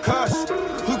blessed, no man curse.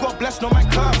 Who got blessed, no man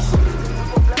curse.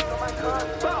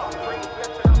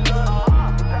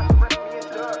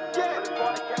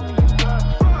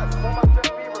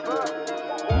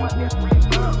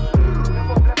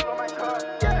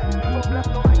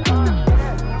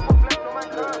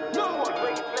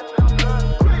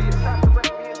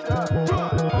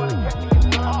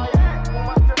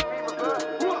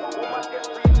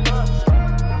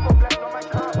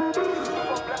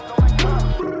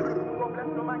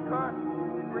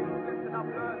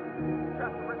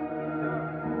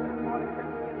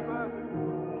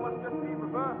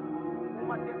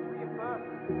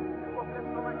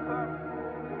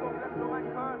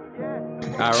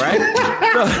 All right.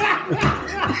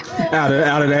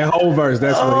 out of that whole verse,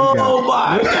 that's what he got. Oh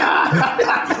my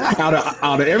God.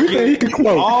 out of everything he can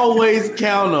quote. Always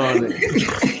count on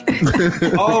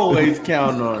it. Always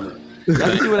count on it.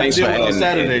 That's what I do on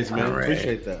Saturdays, man. Right.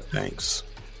 Appreciate that. Thanks.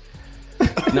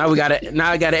 Now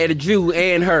I gotta edit Drew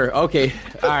and her. Okay.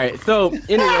 All right. So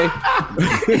anyway.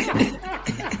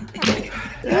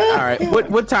 All right.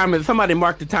 What time is? Somebody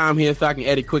mark the time here so I can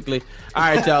edit quickly. All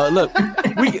right, y'all. Look,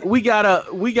 we got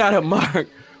a mark.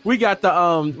 We got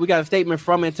a statement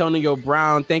from Antonio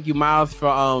Brown. Thank you, Miles,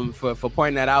 for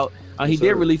pointing that out. He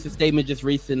did release a statement just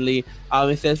recently.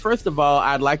 It says, first of all,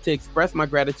 I'd like to express my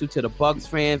gratitude to the Bucs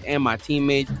fans and my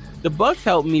teammates. The Bucs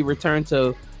helped me return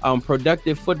to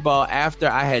productive football after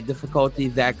I had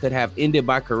difficulties that could have ended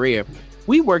my career.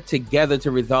 We worked together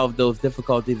to resolve those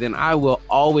difficulties, and I will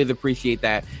always appreciate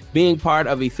that. Being part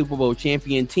of a Super Bowl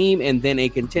champion team and then a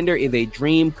contender is a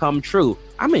dream come true.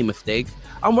 I made mistakes.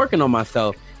 I'm working on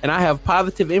myself, and I have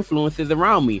positive influences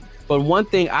around me. But one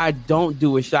thing I don't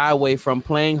do is shy away from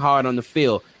playing hard on the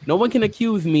field. No one can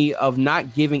accuse me of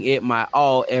not giving it my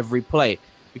all every play.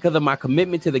 Because of my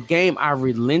commitment to the game, I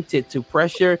relented to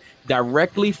pressure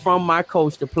directly from my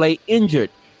coach to play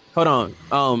injured. Hold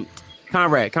on.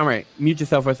 Conrad, mute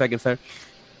yourself for a second, sir.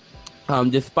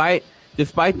 Despite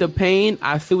the pain,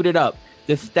 I suited up.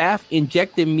 The staff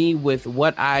injected me with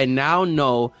what I now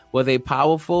know was a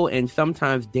powerful and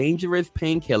sometimes dangerous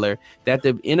painkiller that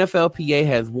the NFLPA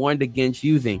has warned against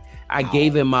using. I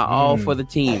gave it my all for the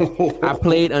team. I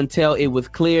played until it was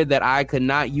clear that I could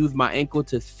not use my ankle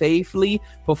to safely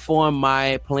perform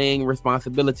my playing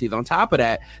responsibilities. On top of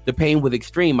that, the pain was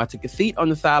extreme. I took a seat on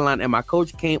the sideline and my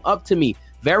coach came up to me,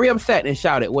 very upset, and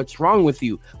shouted, "What's wrong with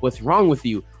you? What's wrong with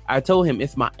you?" I told him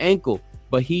it's my ankle,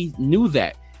 but he knew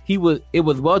that. It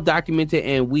was well documented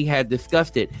and we had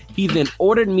discussed it. He then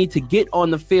ordered me to get on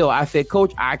the field. I said,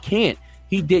 "Coach, I can't."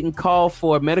 He didn't call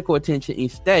for medical attention.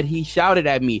 Instead, he shouted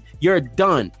at me, "You're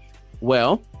done."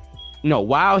 Well,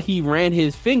 while he ran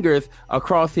his fingers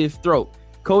across his throat.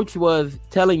 Coach was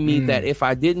telling me that if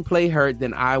I didn't play hurt,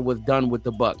 then I was done with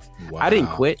the Bucks. Wow. I didn't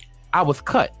quit. I was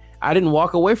cut. I didn't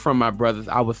walk away from my brothers.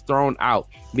 I was thrown out.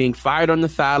 Being fired on the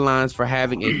sidelines for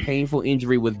having a painful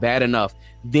injury was bad enough.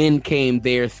 Then came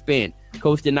their spin.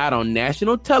 Coach denied on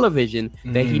national television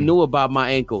that he knew about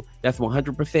my ankle. That's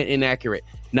 100% inaccurate.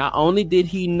 Not only did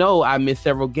he know I missed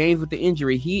several games with the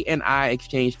injury, he and I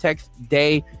exchanged texts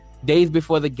days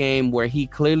before the game where he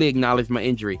clearly acknowledged my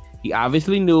injury. He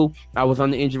obviously knew I was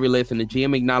on the injury list, and the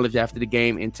GM acknowledged after the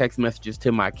game in text messages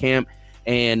to my camp.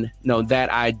 And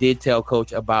that I did tell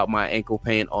Coach about my ankle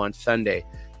pain on Sunday.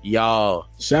 Y'all.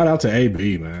 Shout out to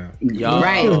AB, man. Y'all.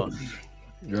 Right.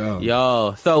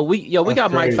 Yo. So we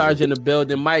got Mike Sarge in the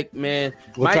building. Mike, man.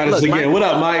 We'll try this again. What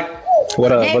up, Mike?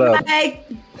 What up? Hey, What up? Mike.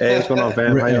 Hey, what's going on,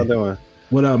 fam? How y'all doing?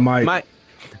 What up, Mike?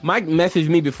 Mike messaged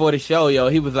me before the show, yo.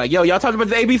 He was like, yo, y'all talked about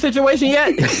the AB situation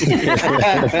yet?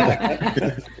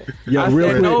 Yo,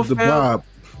 real quick, the Bob.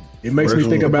 It makes me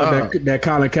think about that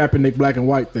Colin Kaepernick black and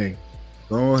white thing.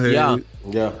 Go ahead.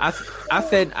 Yeah. I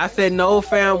said no,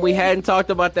 fam. We hadn't talked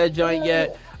about that joint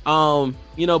yet.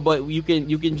 But you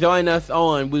can join us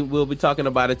on. We'll be talking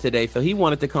about it today. So he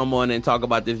wanted to come on and talk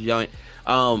about this joint.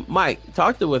 Mike,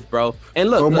 talk to us, bro. And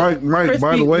look, Mike. Crispy,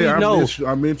 by the way,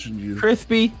 I mentioned you.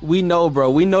 Crispy, we know,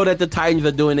 bro. We know that the Titans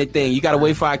are doing their thing. You got to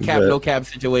wait for our cap, no cap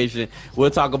situation.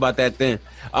 We'll talk about that then.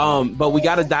 But we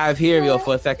got to dive here, yo,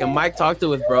 for a second. Mike, talk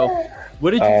to us, bro.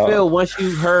 What did you feel once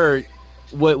you heard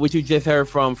what you just heard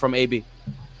from AB?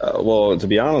 Well, to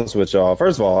be honest with y'all,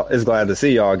 first of all, it's glad to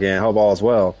see y'all again. Hope all is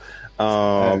well.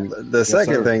 The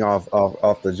second thing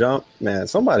off the jump, man,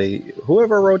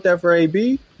 whoever wrote that for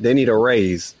AB, they need a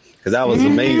raise because that was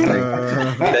amazing.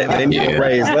 They need a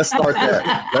raise. Let's start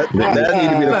that. That need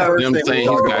to be the first thing. Saying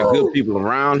he's got good people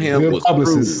around him.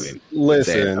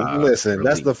 Listen.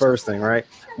 That's the first thing, right?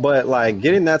 But like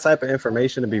getting that type of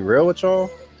information, to be real with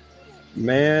y'all,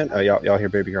 man, y'all hear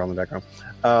baby girl in the background.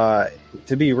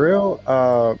 To be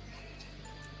real,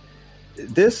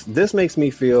 this makes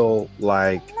me feel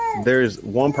like there's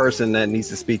one person that needs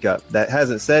to speak up that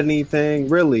hasn't said anything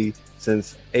really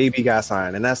since AB got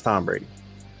signed, and that's Tom Brady.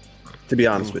 To be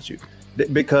honest with you,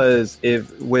 because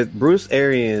with Bruce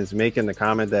Arians making the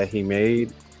comment that he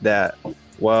made that,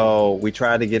 well, we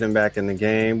tried to get him back in the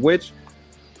game, which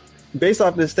based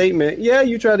off this statement, yeah,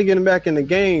 you tried to get him back in the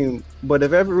game, but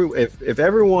if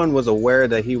everyone was aware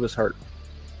that he was hurt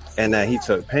and that he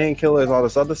took painkillers, all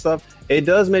this other stuff, it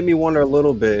does make me wonder a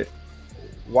little bit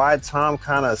why Tom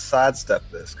kind of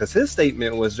sidestepped this, because his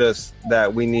statement was just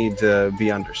that we need to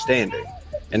be understanding,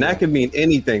 and that could mean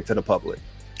anything to the public.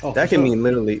 That can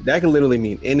literally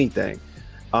mean anything.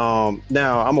 Now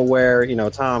I'm aware,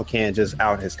 Tom can't just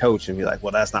out his coach and be like,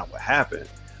 well, that's not what happened.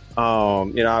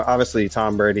 Obviously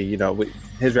Tom Brady, with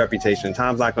his reputation,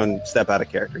 Tom's not going to step out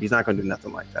of character. He's not going to do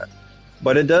nothing like that.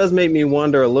 But it does make me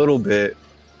wonder a little bit,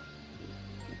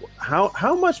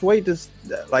 how much weight does,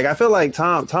 like, I feel like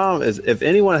Tom is, if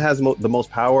anyone has the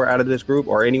most power out of this group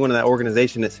or anyone in that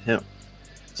organization, it's him.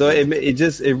 So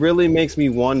it really makes me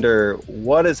wonder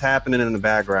what is happening in the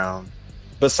background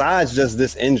besides just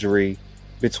this injury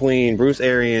between Bruce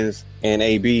Arians and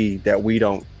AB that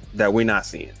we're not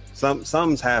seeing.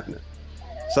 Something's happening.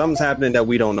 Something's happening that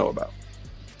we don't know about.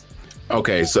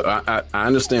 Okay, so I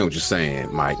understand what you're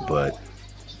saying, Mike, but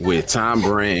with Tom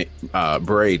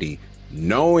Brady,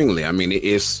 knowingly, I mean,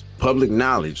 it's public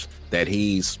knowledge that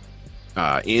he's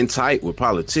in tight with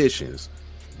politicians.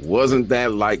 Wasn't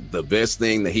that like the best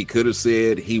thing that he could have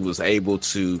said? He was able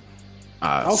to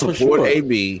support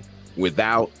AB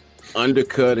without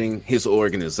undercutting his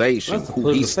organization, who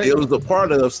he still is a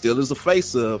part of, still is a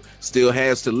face of, still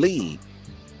has to lead.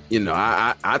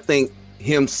 I think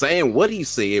him saying what he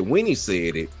said when he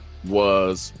said it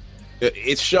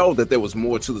showed that there was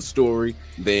more to the story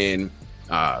than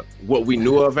what we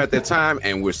knew of at that time,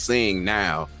 and we're seeing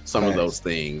now some of those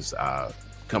things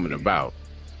coming about.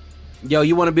 Yo,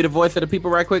 you want to be the voice of the people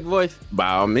right quick, voice? By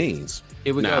all means.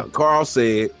 Here we go. Carl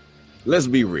said, let's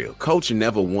be real. Coach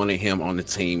never wanted him on the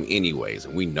team anyways,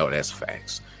 and we know that's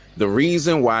facts. The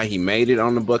reason why he made it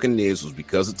on the Buccaneers was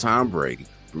because of Tom Brady.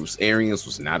 Bruce Arians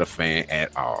was not a fan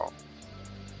at all.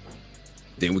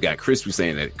 Then we got Crispy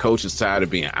saying that Coach is tired of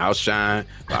being outshined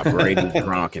by Brady,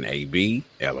 Gronk, and AB.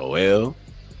 LOL.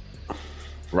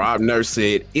 Rob Nurse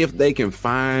said, if they can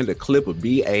find a clip of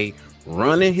B.A.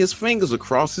 running his fingers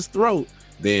across his throat,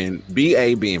 then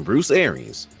B.A. being Bruce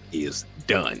Arians is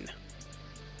done.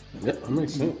 Yep, that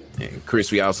makes sense. And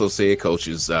Crispy also said Coach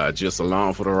is just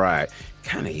along for the ride.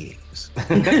 Kind of is.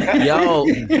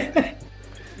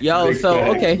 Yo, so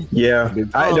okay. Yeah,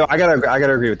 I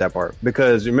gotta agree with that part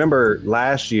because remember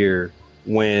last year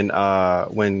when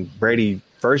Brady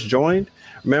first joined,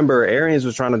 remember Arians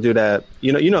was trying to do that.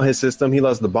 You know his system. He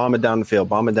loves to bomb it down the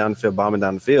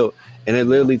field, and it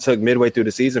literally took midway through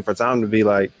the season for Tom to be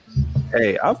like,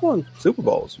 "Hey, I've won Super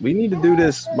Bowls. We need to do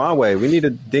this my way. We need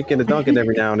to dink and a dunk it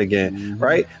every now and again,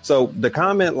 right?" So the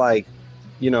comment like,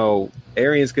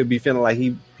 Arians could be feeling like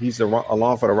he's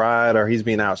along for the ride or he's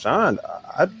being outshined.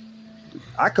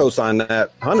 I co-sign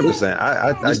that 100%.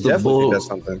 I definitely think that's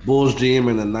something. Bulls GM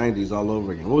in the 90s all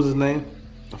over again. What was his name?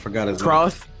 I forgot his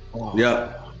Cross. name.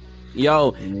 Yeah. Yo,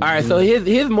 all right, so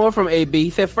here's more from AB. He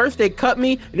said, first they cut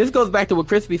me, and this goes back to what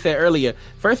Crispy said earlier.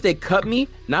 First they cut me,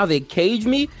 now they cage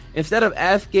me. Instead of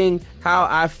asking how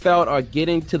I felt or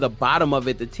getting to the bottom of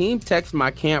it, the team texted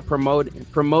my camp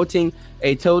promoting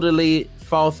a totally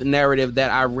false narrative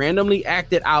that I randomly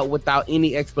acted out without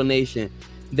any explanation.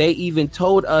 They even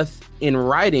told us in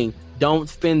writing, don't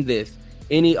spin this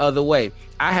any other way.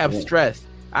 I have stress.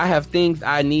 I have things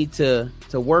I need to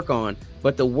work on.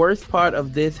 But the worst part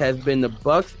of this has been the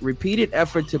Bucs' repeated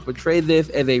effort to portray this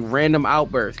as a random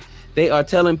outburst. They are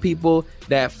telling people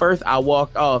that first I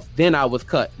walked off, then I was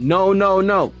cut.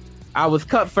 No. I was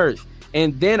cut first,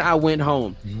 and then I went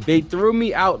home. They threw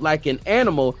me out like an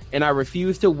animal, and I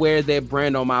refused to wear their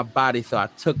brand on my body, so I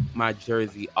took my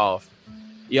jersey off.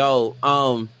 Yo,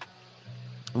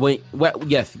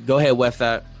 yes, go ahead,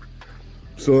 Westside.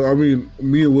 So I mean,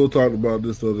 me and Will talked about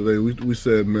this the other day. We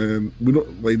said, man, we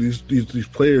don't like these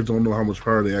players don't know how much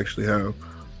power they actually have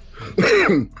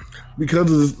because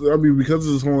of this. I mean, because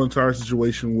of this whole entire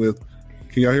situation with.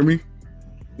 Can y'all hear me?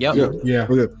 Yep. Yeah.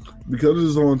 Okay. Because of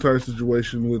this whole entire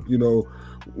situation with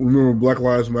remember Black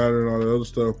Lives Matter and all that other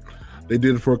stuff. They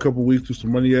did it for a couple of weeks, threw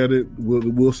some money at it.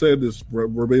 Will said this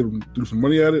verbatim, threw some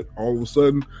money at it. All of a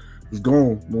sudden, it's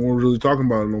gone. No one's really talking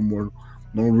about it no more.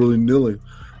 No one's really kneeling.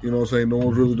 You know what I'm saying? No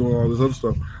one's really doing all this other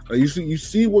stuff. You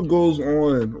see what goes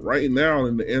on right now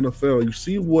in the NFL. You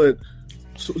see what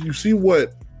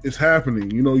is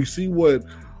happening. You see what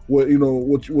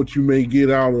you may get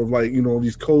out of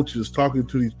these coaches talking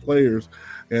to these players,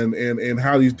 and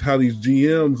how these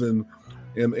GMs and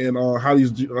how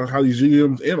these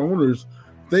GMs and owners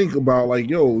think about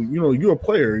you're a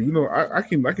player. I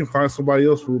can find somebody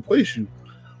else to replace you.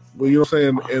 But you know what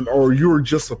I'm saying? Or you're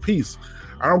just a piece.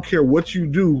 I don't care what you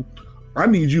do. I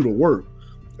need you to work.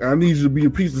 I need you to be a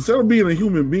piece. Instead of being a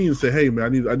human being and say, hey man, I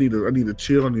need to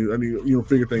chill. I need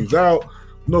figure things out.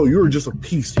 No, you're just a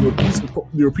piece.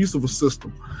 You're a piece of a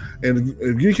system. And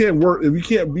if you can't work, if you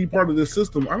can't be part of this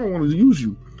system, I don't want to use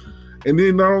you. And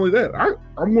then not only that,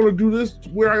 I'm going to do this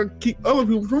where I keep other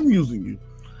people from using you.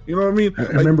 You know what I mean? I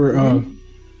remember.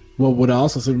 What I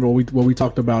also said, what we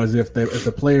talked about is if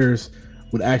the players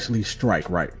would actually strike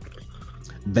right,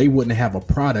 they wouldn't have a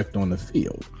product on the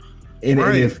field. And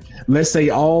if, let's say,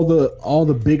 all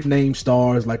the big name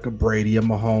stars like a Brady, a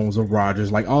Mahomes, a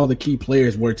Rodgers, like all the key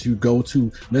players were to go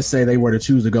to, let's say they were to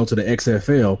choose to go to the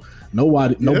XFL,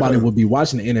 nobody would be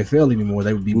watching the NFL anymore.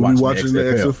 They would be watching the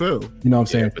XFL. You know what I'm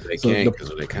saying? But they can't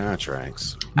because of their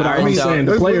contracts. But I'm saying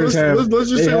the players have.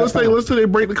 Let's say they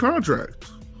break the contract.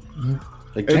 And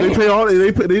they pay all.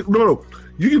 No.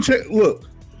 You can check. Look.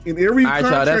 In every all right,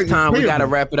 y'all, that's time. We got to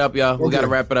wrap it up, y'all. Okay. We got to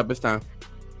wrap it up. It's time.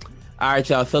 All right,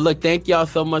 y'all. So, look, thank y'all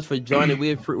so much for joining.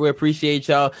 We appreciate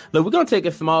y'all. Look, we're going to take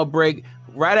a small break.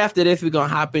 Right after this, we're going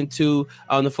to hop into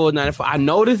the full 94. I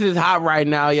know this is hot right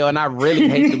now, yo, and I really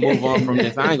hate to move on from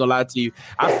this. I ain't going to lie to you.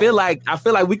 I feel like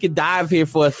we could dive here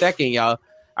for a second, y'all.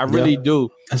 I really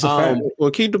do. That's a fact. Well,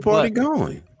 keep the party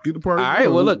going. Keep the party going. All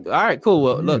right, well, look. All right, cool.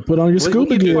 Well, look. Put on your scoop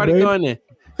again, keep the party going then.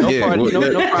 No party,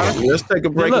 no problem. Let's take a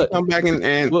break and come back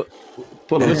and we'll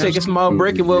take a small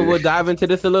break and we'll dive into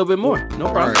this a little bit more.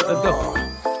 No problem. Right. Let's go.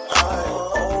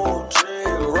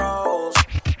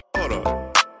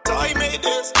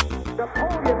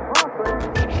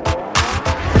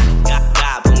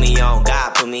 God put me on.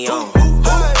 God put me on.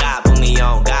 God put me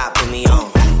on. God put me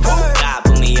on. God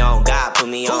put me on. God put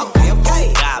me on.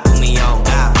 God put me on.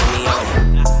 God put me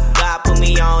on. God put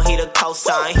me on. He the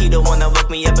cosign. He the one that woke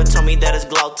me up and told me that it's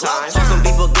glow time. Some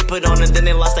people get put on and then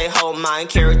they lost their whole mind.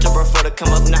 Character before to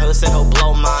come up now who said he'll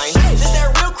blow mine. This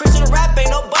that real Christian rap, ain't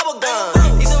no bubble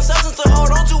gum. Need some substance to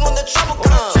hold on to when the trouble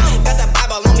comes. Got that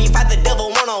Bible on me, fight the devil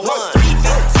one-on-one.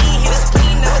 315, hit a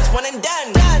spleen, now it's one and done.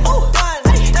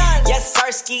 Yes,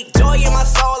 sir, ski joy in my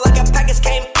soul like a package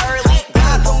came early.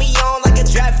 God put me on like a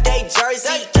draft day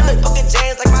jersey. In the book of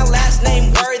James like my last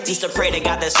name worthy. Used to pray to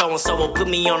God that so-and-so will put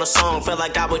me on a song. Felt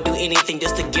like I would do anything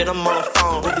just to get him on the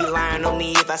phone. Would be lying on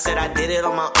me if I said I did it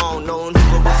on my own. No one who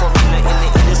go before me in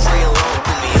the industry alone.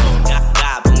 Put me on.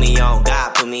 God put me me on,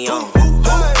 God put me on.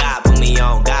 God put me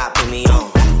on, God put me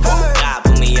on. God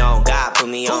put me on, God put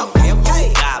me on.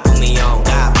 God put me on,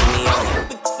 God put me on.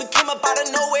 We came up out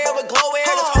of nowhere with glow hair.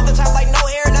 That's all the time like no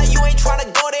hair. Now you ain't trying to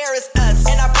go there, it's us.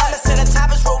 And I promise to the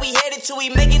top is where we headed to. We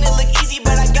making it look easy,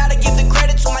 but I gotta give the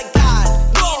credit to my God.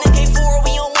 Me and the K4,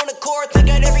 we on one accord. Think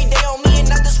that every day on me and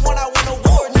not this one I win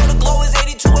award. Know the glow is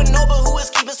 82 and no, but who is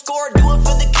keeping score? Do it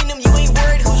for the kingdom, you ain't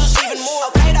worried who's receiving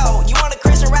more. Okay though, you want a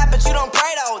Christian rap, but you don't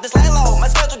pray though. This lay low, my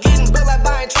schedule getting built like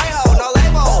buying Trejo. No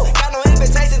label, got no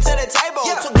invitation to the table.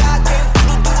 So God came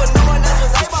through to do what no one else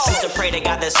was able. Used to pray they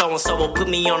got that so-and-so will put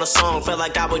me on a song. Felt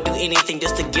like I would do anything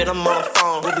just to get them on the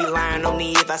phone. Would be lying on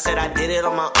me if I said I did it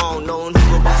on my own. No one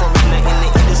who before me, not in the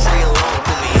industry alone.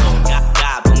 Put me on,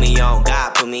 God put me on,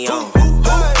 God put me on.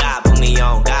 God put me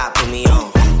on, God put me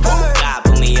on. God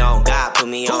put me on, God put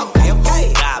me on.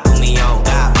 God put me on,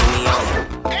 God put me on.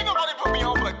 Ain't nobody put me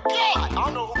on but God. I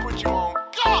don't know who put you on.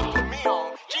 God put me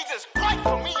on. Jesus Christ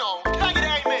put me on. Can I get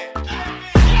an amen? Come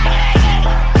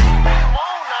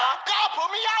on now. God put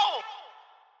me on.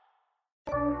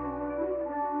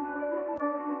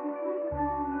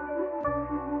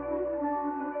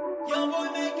 Young boy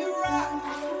make it rock.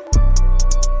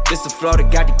 This the flow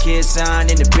that got the kids signed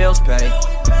and the bills paid.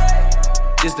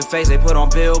 This the face they put on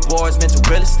billboards, mental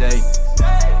real estate.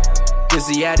 This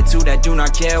the attitude that do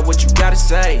not care what you gotta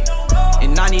say.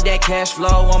 And I need that cash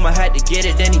flow, I'ma have to get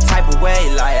it any type of way.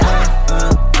 Like,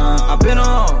 I've been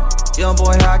on, young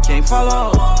boy, I can't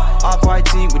follow. Off-white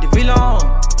tee with the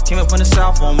V-long. Came up from the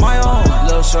south on my own.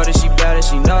 Little shorty, she better,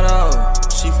 she know though.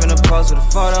 She finna pose with the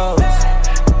photos.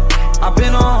 I've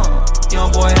been on,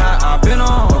 young boy, I've been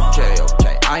on. Okay,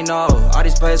 I know, all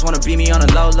these players wanna beat me on the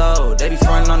low. They be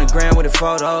frontin' on the gram with the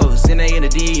photos. Then they in the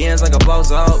DMs like a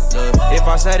bozo. Look, if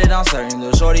I said it, I'm certain.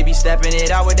 Little shorty be stepping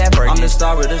it out with that Birkin. I'm the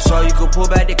star of the show, you could pull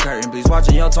back the curtain. Please watch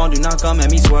your tone, do not come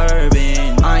at me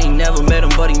swerving. I ain't never met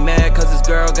him, but he mad cause this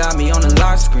girl got me on the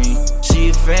lock screen. She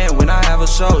a fan when I have a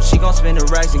show, she gon' spend the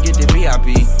racks and get the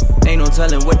VIP. Ain't no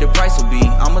telling what the price will be.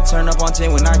 I'ma turn up on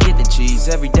 10 when I get the cheese.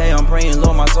 Every day I'm praying,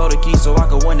 Lord, my soul to keep so I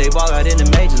could one day ball out in the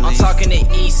major leagues. I'm talking the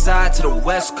east side to the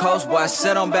west coast, boy, I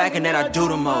sit on back and then I do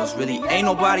the most. Really, ain't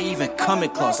nobody even coming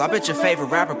close. I bet your favorite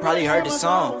rapper probably heard this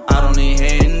song. I don't need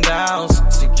hitting downs,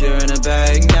 secure in the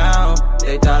bag now.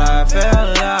 They thought I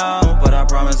fell out, but I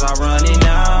promise I'll run it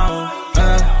now.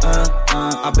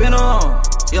 I've been on,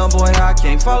 young boy, I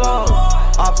can't follow.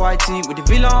 Off-white tee with the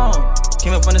V-long.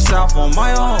 Came up from the south on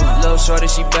my own. Little shorty,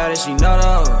 she better, she know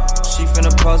though. She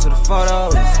finna pose with the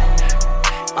photos.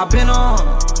 I've been on,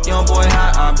 young boy,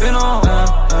 I've been on.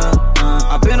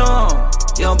 I've been on,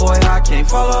 young boy, I can't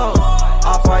follow.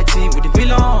 Off-white tee with the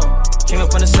V-long. Came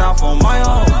up from the south on my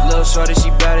own. Little shorty,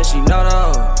 she better, she know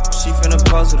though. She finna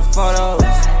pose with the photos.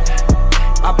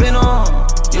 I've been on,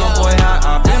 young boy,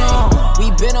 I've been on. We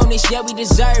been on this, yeah, we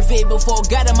deserve it. Before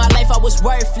God in my life, I was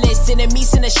worthless.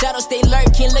 Enemies in the shadows, they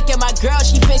lurking. Look at my girl,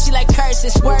 she fancy like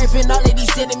curses. Swerving, all of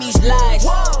these enemies lies.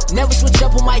 Never switch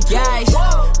up on my guys.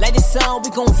 Like the sun, we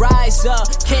gon' rise up.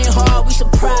 Came hard, we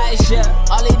surprise ya.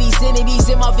 All of these entities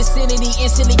in my vicinity,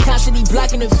 instantly, constantly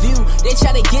blocking the view. They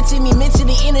try to get to me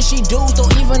mentally, industry dudes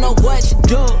don't even know what to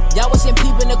do. Y'all wasn't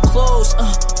peeping the clothes,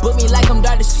 book me like I'm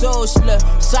Dr. Souls.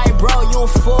 Sorry, bro, you a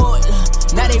fool.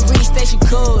 Now they reach station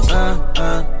codes.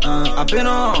 I've been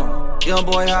on, young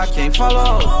boy, I can't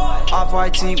follow.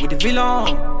 Off-white tee with the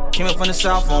V-long. Came up from the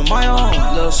south on my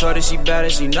own. Little shorty, she better,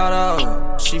 she know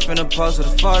though. She finna pose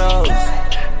with the photos.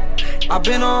 I've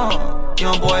been on,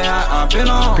 young boy, I've been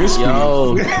on. Crispy.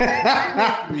 Yo.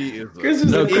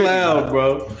 Crispy's a clown,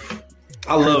 bro.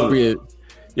 I love it.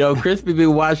 Yo, Crispy be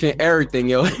watching everything,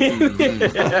 yo.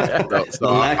 So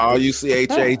all you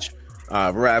CHH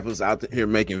rappers out here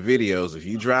making videos, if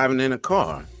you driving in a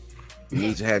car, you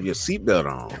need to have your seatbelt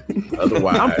on.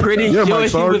 Otherwise, I'm pretty sure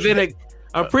she was in a.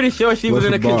 I'm pretty sure she was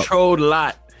in a controlled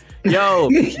lot. Yo,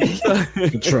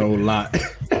 controlled lot.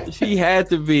 She had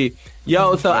to be.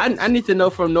 Yo, so I need to know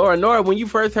from Nora. Nora, when you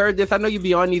first heard this, I know you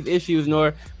be on these issues,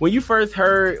 Nora. When you first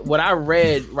heard what I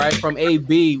read right from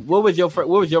AB, what was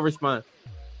your response?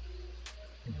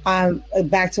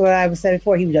 Back to what I said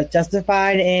before, he was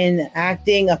justified in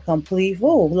acting a complete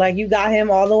fool. Like, you got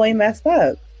him all the way messed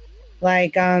up.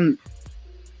 Like,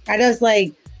 I just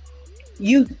like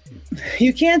you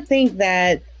can't think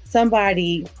that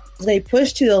somebody they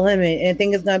push to the limit and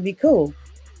think it's gonna be cool.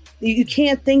 You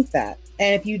can't think that.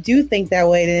 And if you do think that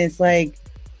way, then it's like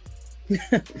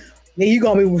you're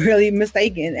gonna be really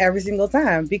mistaken every single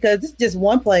time, because it's just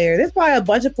one player. There's probably a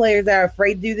bunch of players that are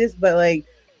afraid to do this, but like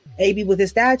AB with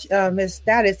his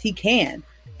status, he can.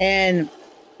 And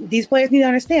these players need to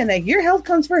understand that your health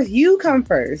comes first. You come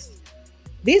first.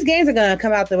 these games are gonna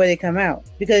come out the way they come out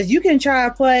because you can try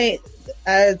to play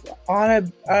as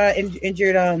on a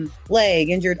injured leg,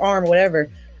 injured arm, or whatever.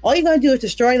 All you're gonna do is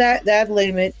destroy that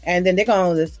ligament, and then they're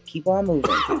gonna just keep on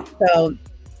moving. So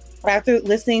after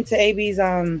listening to AB's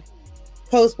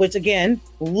post, which again,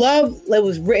 it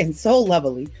was written so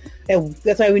lovely, and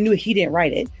that's why we knew he didn't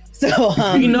write it. So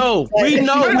we know. We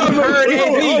heard it.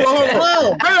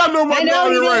 I know my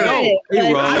dog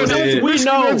right. We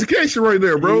know education right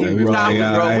there, bro. We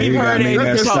heard it.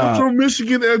 That's Central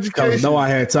Michigan education. No, I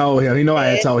had told him. I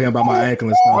had told him about my ankle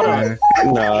and stuff, man.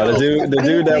 No, the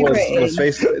dude that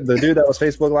was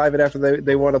Facebook Live it after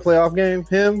they won a playoff game.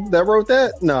 Him that wrote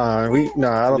that? I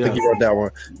don't think he wrote that one.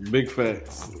 Big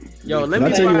facts. Yo, let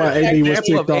me tell you why AB was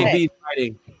ticked off.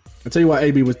 Writing. I'll tell you why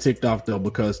AB was ticked off though,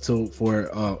 because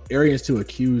for Arians to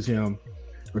accuse him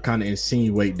or kind of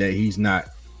insinuate that he's not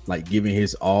like giving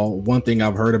his all. One thing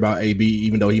I've heard about AB,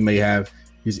 even though he may have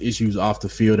his issues off the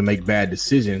field and make bad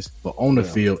decisions, but on the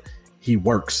field he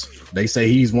works. They say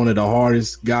he's one of the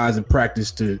hardest guys in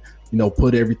practice to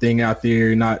put everything out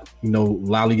there, not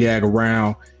lollygag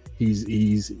around.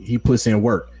 He puts in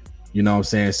work. You know what I'm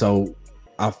saying? So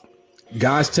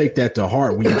guys take that to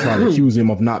heart when you try to accuse him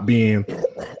of not being,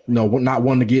 not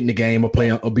wanting to get in the game or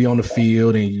play or be on the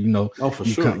field, and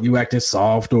you acting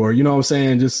soft, or you know what I'm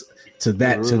saying, just to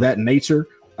that nature.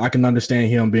 I can understand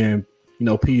him being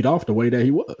peed off the way that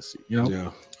he was.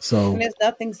 So and there's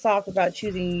nothing soft about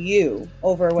choosing you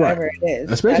over whatever it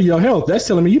is, especially your health. That's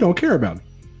telling me you don't care about him.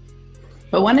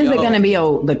 But when is it going to be?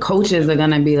 The coaches are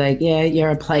going to be like, yeah, you're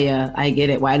a player. I get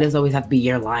it. Why does it always have to be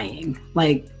you're lying?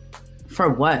 Like, for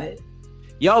what?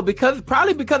 Yo,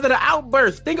 probably because of the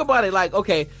outburst. Think about it. Like,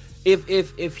 okay,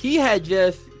 if he had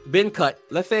just been cut,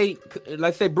 let's say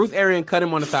Bruce Arians cut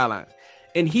him on the sideline,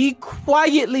 and he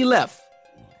quietly left,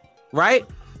 right?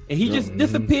 And he just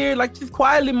disappeared, like just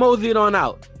quietly moseyed on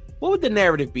out. What would the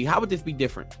narrative be? How would this be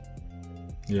different?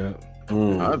 Yeah.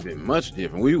 It'd been much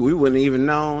different. We wouldn't even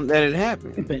known that it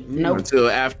happened until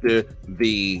after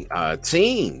the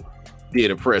team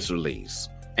did a press release.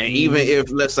 And even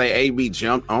if, let's say, AB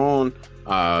jumped on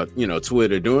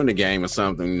Twitter during the game or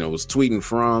something, was tweeting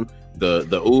from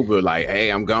the Uber like, hey,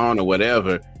 I'm gone or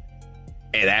whatever,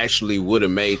 it actually would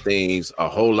have made things a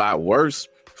whole lot worse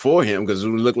for him, because it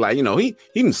would look like, he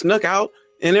done snuck out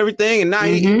and everything, and now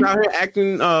he's out here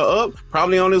acting up,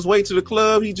 probably on his way to the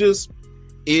club. He just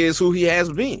is who he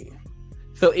has been.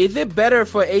 So is it better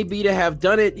for AB to have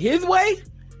done it his way,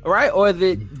 right? Or is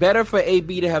it better for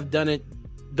AB to have done it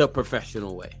the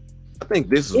professional way? I think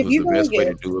this was the best way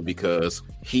to do it, because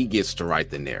he gets to write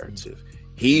the narrative.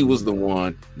 He was the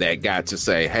one that got to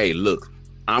say, hey, look,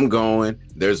 I'm going.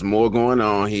 There's more going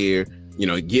on here,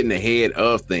 getting ahead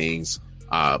of things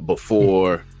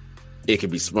before it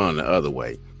could be spun the other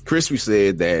way. Crispy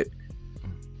said that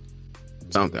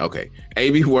something. Okay.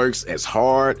 AB works as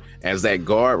hard as that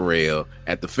guardrail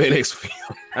at the FedEx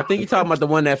Field. I think you're talking about the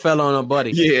one that fell on a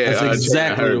buddy. Yeah. That's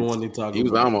exactly the one they talking about. He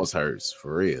was almost hurt,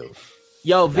 for real.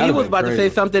 Yo, V was about to say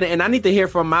something, and I need to hear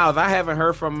from Miles. I haven't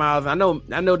heard from Miles. I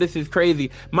know this is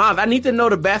crazy. Miles, I need to know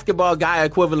the basketball guy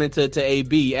equivalent to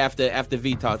AB after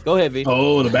V talks. Go ahead, V.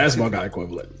 Oh, the basketball guy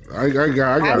equivalent. I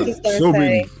got so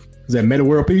many. Is that Meta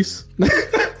World Peace?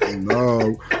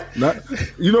 No, not.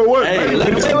 You know what? Hey,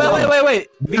 wait.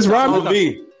 Dennis Rodman.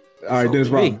 V. All right, Dennis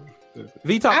Rodman.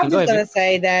 V talking. I'm just gonna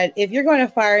say that if you're going to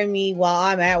fire me while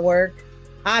I'm at work,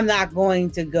 I'm not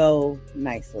going to go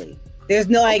nicely. There's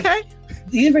no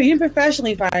you didn't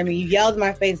professionally fire me. You yelled in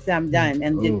my face and said I'm done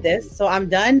and did this. So I'm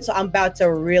done. So I'm about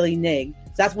to really nig.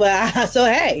 So that's what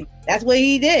hey, that's what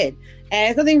he did. And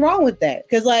there's nothing wrong with that.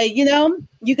 Cause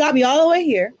you got me all the way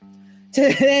here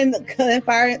to then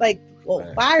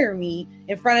fire me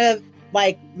in front of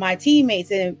my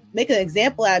teammates and make an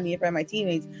example out of me in front of my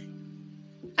teammates.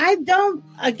 I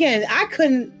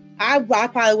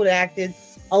probably would have acted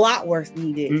a lot worse than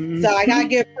he did. Mm-hmm. So I gotta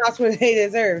give props what they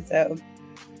deserve. So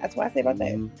that's what I say about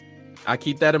that. I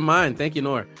keep that in mind. Thank you,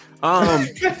 Nora.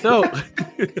 So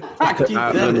I keep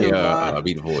that in mind.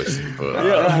 Be the voice.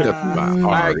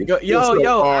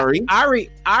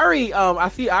 Ari. I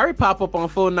see Ari pop up on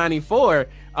Full 94.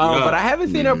 But I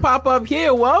haven't seen her pop up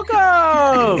here.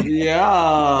 Welcome.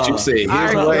 Yeah. She said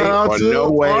his way or no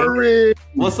way. Ari.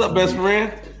 What's up, best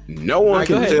friend? No one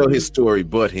can tell his story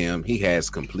but him. He has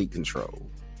complete control.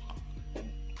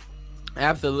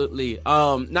 Absolutely.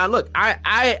 Now look,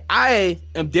 I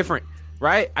am different,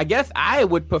 right? I guess I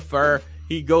would prefer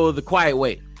he go the quiet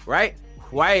way, right?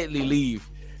 Quietly leave.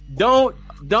 Don't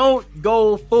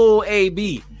go full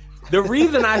AB. The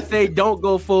reason I say don't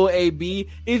go full AB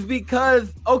is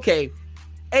because, okay,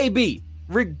 AB,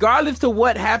 regardless to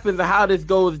what happens or how this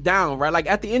goes down, right? Like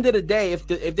at the end of the day, if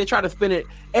they try to spin it,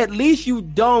 at least you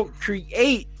don't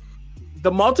create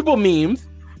the multiple memes,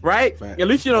 right? At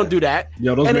least you don't do that.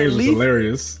 Yo, those memes was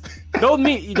hilarious. Those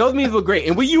memes were great,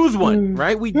 and we use one,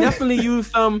 right? We definitely use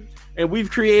some, and we've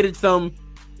created some.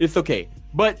 It's okay,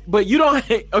 but you don't.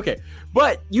 Okay,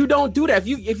 but you don't do that.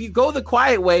 If you go the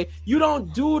quiet way, you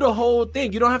don't do the whole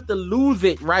thing. You don't have to lose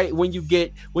it, right? When you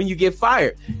get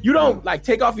fired, you don't like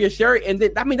take off your shirt, and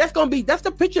then that's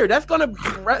the picture. That's gonna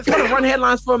run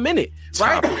headlines for a minute,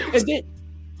 right? And then.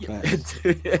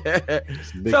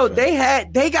 So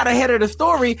they got ahead of the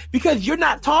story because you're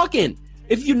not talking.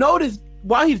 If you notice,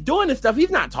 while he's doing this stuff, he's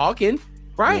not talking,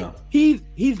 right? Yeah.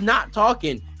 He's not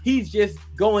talking. He's just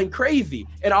going crazy,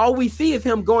 and all we see is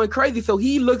him going crazy. So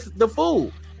he looks the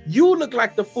fool. You look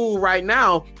like the fool right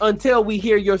now until we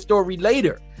hear your story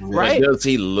later, right? Does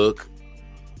he look?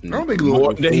 I don't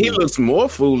think he looks more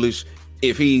foolish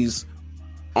if he's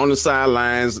on the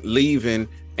sidelines, leaving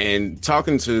and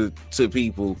talking to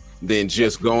people than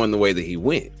just going the way that he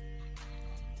went.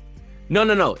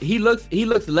 No. He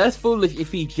looks less foolish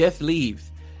if he just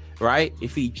leaves, right?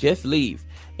 If he just leaves.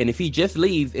 And if he just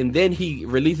leaves and then he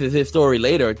releases his story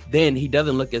later, then he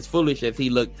doesn't look as foolish as he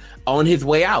looked on his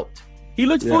way out. He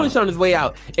looked foolish on his way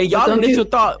out. And y'all initial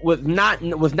thought was not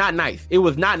nice. It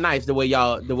was not nice the way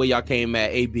y'all came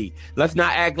at AB. Let's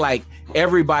not act like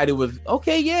everybody was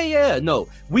okay. Yeah. No,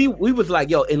 we was like,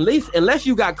 yo, unless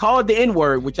you got called the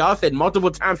N-word, which y'all said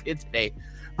multiple times here today.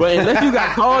 But unless you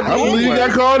got called the N-word. I believe you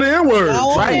got called the N-word.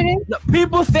 Right?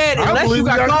 People said unless you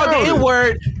got called the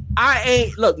N-word, I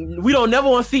ain't. Look, we don't never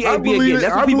want to see AB again.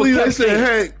 That's what people kept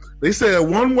saying. They said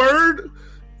one word.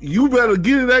 You better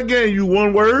get in that game. You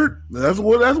one word. That's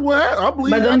what I believe.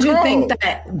 But don't you think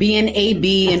that being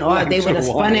AB and all, they would have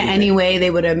spun it anyway? They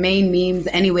would have made memes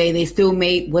anyway. They still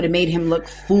would have made him look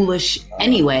foolish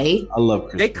anyway. I love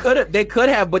Chris. They could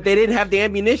have, but they didn't have the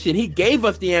ammunition. He gave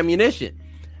us the ammunition.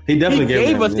 He definitely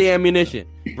gave us the ammunition,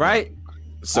 right?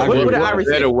 So what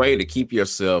better way to keep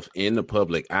yourself in the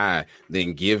public eye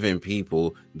than giving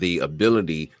people the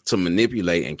ability to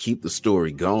manipulate and keep the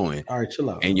story going? All right, chill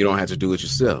out. And you don't have to do it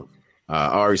yourself.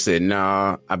 Ari said,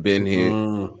 nah, I've been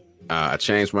here. I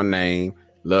changed my name.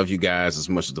 Love you guys as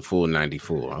much as the full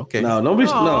 94. Okay. No,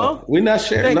 we're not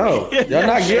sharing. No, y'all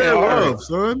not getting Ari,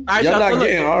 son. Y'all not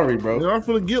getting Ari, bro. Y'all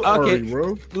finna get Ari,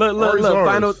 bro.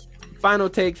 Look. Final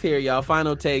takes here, y'all.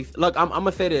 Final takes. Look, I'm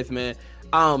gonna say this, man.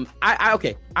 I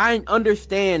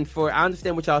understand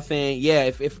what y'all saying. Yeah,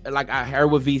 if like I heard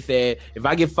what V said, if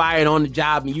I get fired on the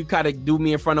job and you kind of do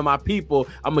me in front of my people,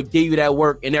 I'm gonna give you that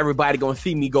work and everybody gonna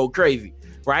see me go crazy,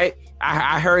 right?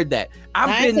 I heard that.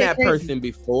 I've been that person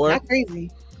before. Not crazy.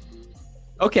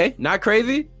 Okay, not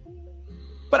crazy.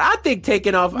 But I think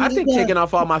taking off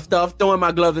all my stuff, throwing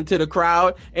my gloves into the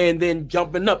crowd, and then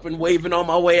jumping up and waving on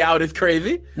my way out is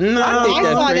crazy. No, I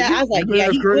saw that. I was like, yeah,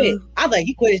 he quit. I was like,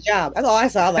 he quit his job. That's all I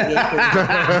saw. I was like,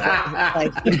 yeah,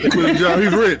 he quit his job.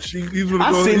 He's rich.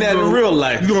 I've seen that in real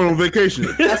life. He's going on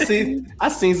vacation. I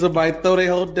seen somebody throw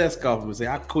their whole desk off and say,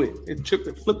 I quit. It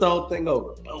flipped the whole thing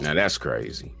over. Now that's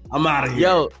crazy. I'm out of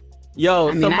here. Yo,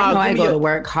 I mean, I know I go to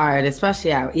work hard,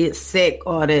 especially I get sick,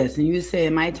 all this. And you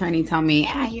said, my attorney tell me,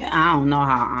 I don't know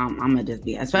how I'm going to just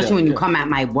be, especially when you come at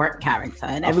my work character.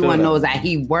 And everyone knows that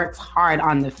he works hard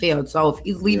on the field. So if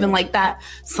he's leaving like that,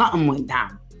 something went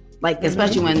down. Like,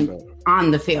 especially when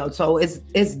on the field. So it's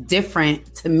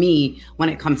different to me when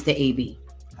it comes to AB.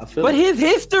 But his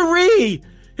history.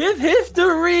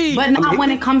 But not when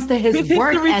it comes to his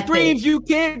work history ethic. Screams you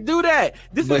can't do that.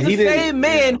 This is the same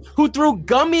man who threw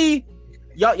gummy.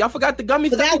 Y'all forgot the gummy.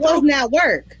 But that wasn't at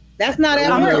work. That's not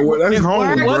at work. That's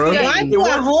home, bro. Why you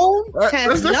at home?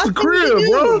 That's the crib,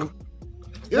 bro.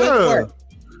 Yeah.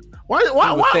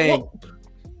 Why?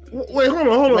 Wait, hold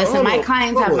on. Listen, my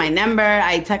clients have my number.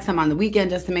 I text them on the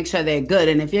weekend just to make sure they're good.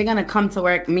 And if you're gonna come to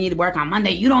work on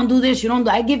Monday, you don't do this, you don't do.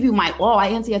 I give you my all. I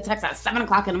answer your text at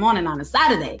 7:00 in the morning on a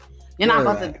Saturday. You're not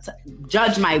about to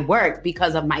judge my work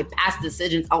because of my past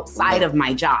decisions outside of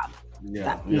my job.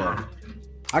 Yeah.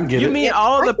 I get it. You mean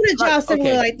all the job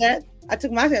similar like that? I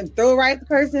took my time, throw right the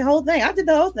person, whole thing. I did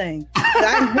the whole thing.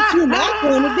 What you're not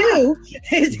going to do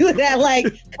is do that, like,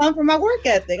 come from my work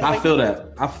ethic. I feel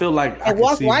that. I feel like I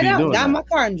walked right out, got in my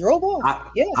car, and drove off.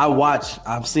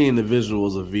 I'm seeing the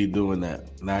visuals of V doing that,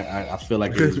 and I feel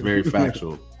like it was very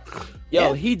factual.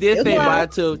 Yo, he did say bye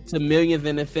to millions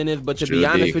in incentives, but to be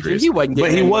honest with you, he wasn't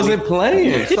getting But he wasn't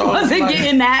playing. He wasn't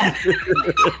getting that.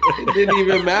 It didn't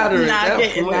even matter. Not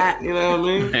getting that. You know what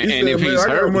I mean? And if he's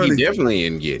hurt, he definitely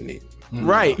ain't getting it.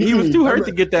 Right. He was too hurt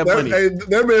to get that money.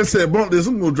 That man said, bump this,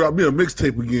 I'm going to drop me a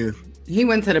mixtape again. He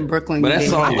went to the Brooklyn. But that game.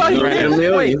 song I thought he was made trash. a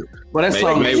million. But that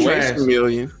song was trash.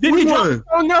 Did he drop the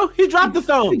song? No, he dropped the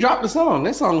song. He dropped the song.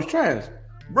 That song was trash.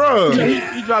 Bro,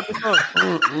 he dropped the song.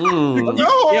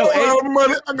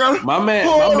 My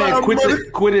man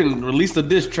quit and released a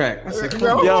diss track. I said,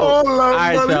 come on.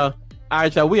 All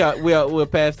right, y'all. We're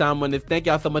past time on this. Thank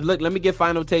y'all so much. Look, let me get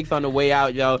final takes on the way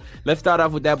out, y'all. Let's start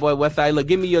off with that boy Westside. Look,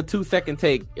 give me your 2-second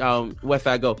take.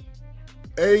 Westside, go.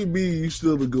 AB, you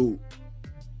still the GOAT.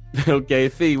 Okay,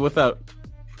 C, what's up?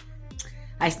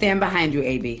 I stand behind you,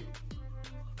 AB.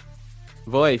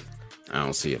 Voice. I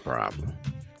don't see a problem.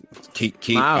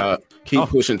 Keep Wow.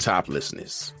 pushing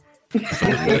toplessness.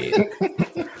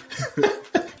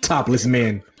 Topless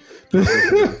men.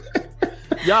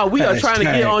 Y'all, we are trying to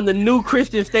get on the new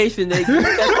Christian station. They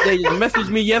messaged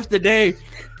me yesterday.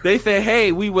 They said,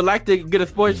 hey, we would like to get a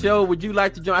sports show. Would you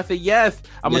like to join? I said, yes.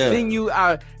 I'm going to send you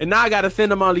out. And now I got to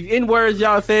send them all these N-words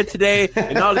y'all said today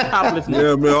and all this toplessness.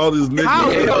 Yeah, man, all these niggas. How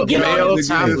we gonna get on this?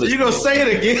 You gonna say it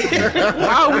again?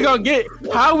 How we gonna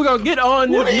get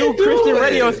on this new Christian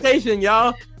radio station,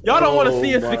 y'all? Y'all don't want to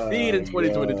see us succeed in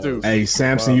 2022. Hey,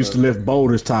 Samson used to lift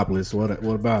boulders topless. What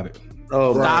about it?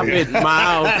 Oh, stop it,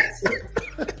 Miles.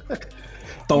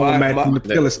 Throw them at the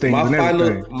Philistines and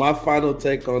everything. My final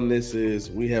take on this is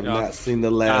we have not seen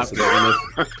the last of the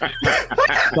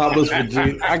Topless for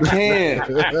G. I can't.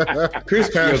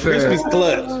 Crispy's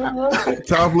clutch.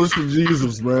 Topless for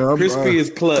Jesus, man. Crispy is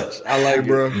clutch. I like,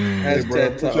 bro. Hey,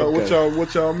 bro.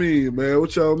 What y'all mean, man?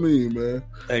 What y'all mean, man?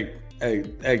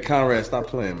 Hey, Conrad, stop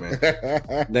playing, man.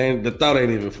 The thought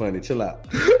ain't even funny. Chill out.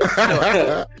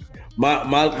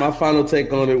 My final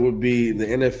take on it would be the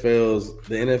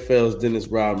NFL's Dennis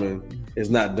Rodman is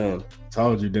not done.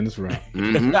 Told you, Dennis Rodman.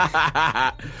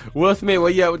 Mm-hmm. Will Smith, where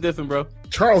you at with this one, bro?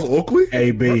 Charles Oakley?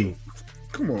 AB.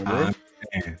 Come on, bro.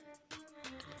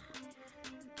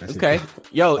 Okay.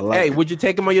 Yo, hey, would you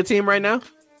take him on your team right now?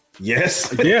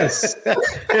 Yes. Yes.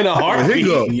 In a heartbeat.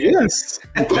 Yes.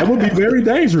 That would be very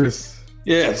dangerous.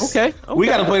 Yes. Okay. We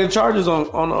got to play the Chargers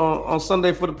on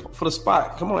Sunday for the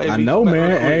spot. Come on, AB. I know,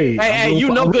 man. Hey, you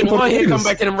know good boy he'll come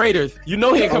back to them Raiders. You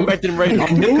know he'll come back to them Raiders.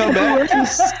 He'll come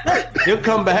back. He'll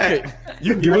come back.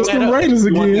 You give us the Raiders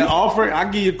again. Offer,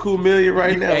 I'll give you a cool million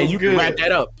right now. Hey, you can wrap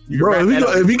that up. Bro,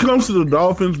 if he comes to the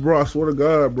Dolphins, bro, I swear to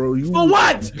God, bro. For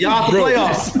what? Y'all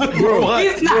playoffs. Bro,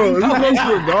 if he comes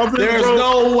to the Dolphins, there's bro,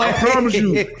 no way. I promise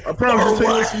you, take us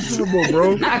to the Super Bowl,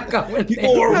 bro. Not going there.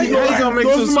 Or we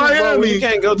go to Miami. You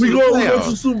can't go to we the go playoffs. to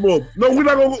the Super Bowl. No, we're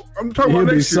not going to. I'm talking He'll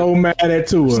about be next year. so mad at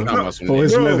Tua for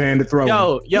his left-handed throw.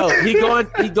 Yo, he going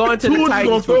to the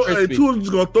Titans for Crispy. Tua's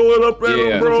just going to throw it up at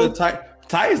him, bro.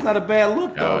 Titans not a bad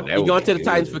look, though. He going to the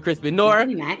Titans for Crispy. Nora,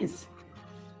 Nice.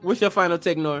 what's your final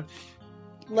take, Nora?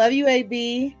 Love you,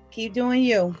 AB. Keep doing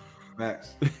you.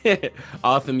 Max.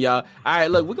 Awesome, y'all. All right,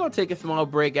 look, we're going to take a small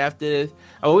break after this.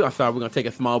 Oh, I'm sorry, we're going to take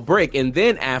a small break. And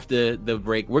then after the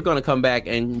break, we're going to come back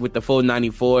and with the full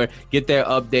 94, get their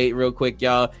update real quick,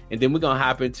 y'all. And then we're going to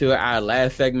hop into our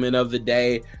last segment of the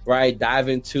day, right? Dive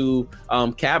into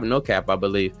no cap, I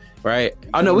believe. Right?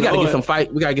 Oh no, we gotta get some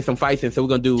fight. We gotta get some fights in. So we're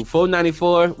gonna do full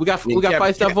 94. We got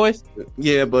fight stuff, voice.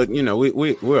 Yeah, but we're over.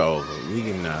 We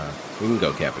can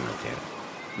go cap and no cap.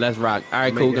 Let's rock. All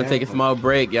right, cool. We're gonna take a small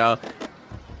break, y'all.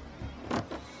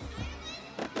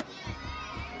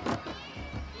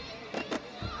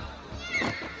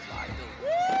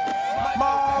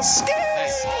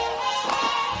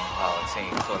 Whole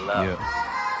team pull up.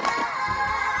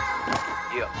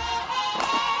 Yeah.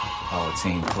 Whole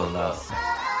team pull up.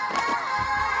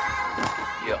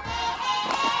 Yeah.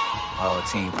 Whole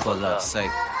team pull up. Say.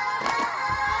 And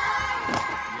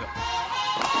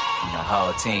the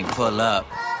whole team pull up.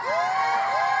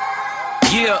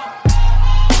 Yeah.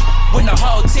 When the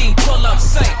whole team pull up,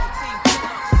 say.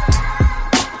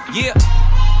 Yeah.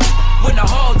 When the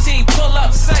whole team pull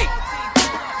up, say.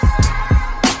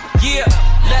 Yeah.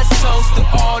 Let's toast to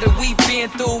all that we've been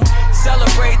through.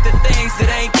 Celebrate the things that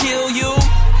ain't kill you.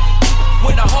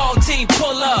 When the whole team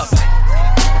pull up.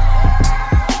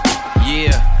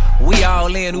 Yeah, we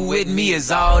all in. Who with me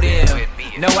is all them.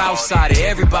 No outsider,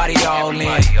 everybody all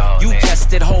in. You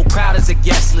guessed it, whole crowd is a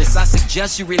guest list. I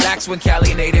suggest you relax when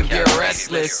Cali native get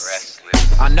restless.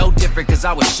 I know different cause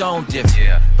I was shown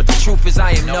different. But the truth is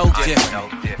I am no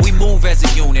different. We move as a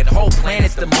unit, whole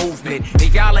planet's the movement.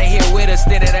 If y'all ain't here with us,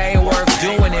 then it ain't worth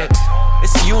doing it.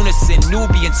 It's unison,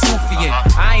 Nubian, Sufian.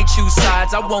 I ain't choose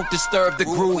sides, I won't disturb the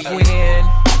groove when.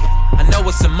 I know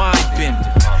it's a mind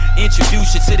bender.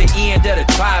 Introduce you to the end of the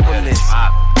tribalist.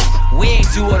 We ain't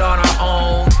do it on our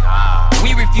own.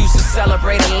 We refuse to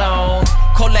celebrate alone.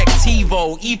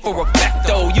 Collectivo, E for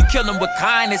effecto. You kill them with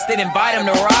kindness, then invite them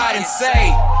to ride and say,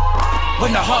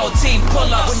 when the whole team pull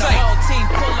up, say,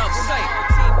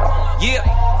 yeah.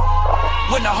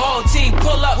 When the whole team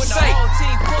pull up, say,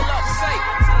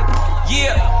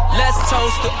 yeah. Let's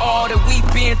toast to all that we've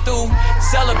been through.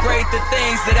 Celebrate the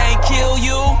things that ain't kill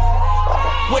you.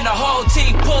 When the whole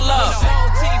team pull up,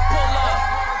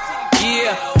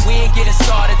 yeah. We ain't getting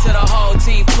started till the whole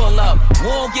team pull up. We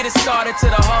won't get it started till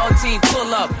the whole team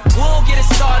pull up. We won't get it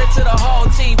started till the whole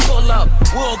team pull up.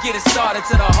 We won't get it started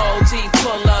till the whole team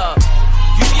pull up.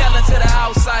 You yelling to the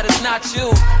outsiders, not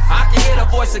you. I can hear the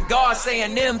voice of God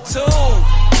saying them too.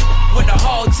 When the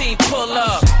whole team pull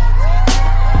up.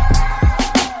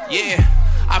 Yeah,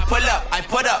 I pull up, I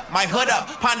put up my hood up,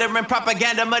 pondering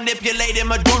propaganda, manipulating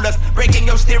medullas, breaking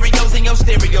your stereos and your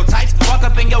stereotypes. Walk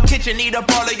up in your kitchen, eat up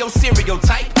all of your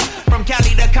stereotype. From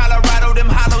Cali to Colorado, them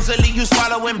hollows will leave you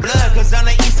swallowing blood. Cause on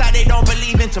the east side they don't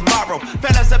believe in tomorrow.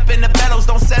 Fellas up in the bellows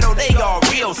don't settle, they all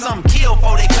real. Some kill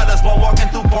for they colors while walking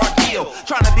through Park Hill.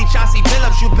 Trying to be Chauncey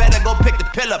Billups, you better go pick the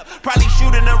pill up. Probably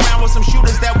shooting around with some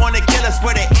shooters that wanna kill us.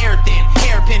 Where the air thin,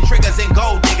 hairpin triggers and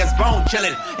gold diggers, bone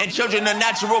chilling. And children are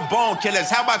natural bone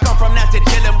killers. How I come from that to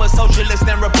chilling with socialists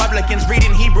and Republicans,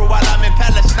 reading Hebrew while I'm in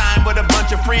Palestine with a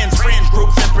bunch of friends, fringe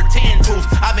groups and pretend tools.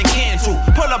 I've been getting to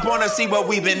pull up on us, see what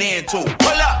we've been into.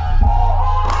 Pull up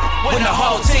when the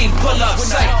whole team pull up,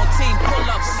 say,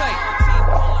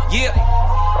 yeah.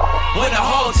 When the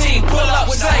whole team pull up,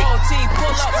 say,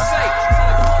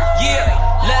 yeah.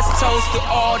 Let's toast to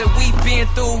all that we've been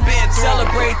through.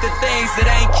 Celebrate the things that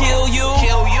ain't kill you.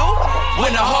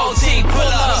 When the whole team pull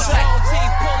up,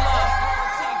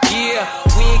 yeah.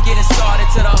 We ain't getting started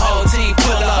till the whole team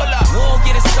pull up. We won't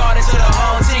get it started till the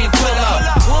whole team pull up.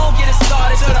 We won't get it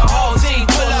started till the whole team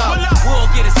pull up. We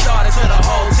won't get it started till the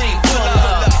whole team pull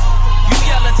up. You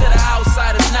yelling to the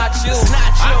outsiders, not you.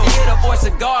 I can hear the voice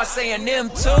of God saying them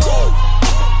too.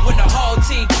 When the whole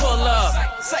team pull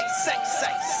up, say.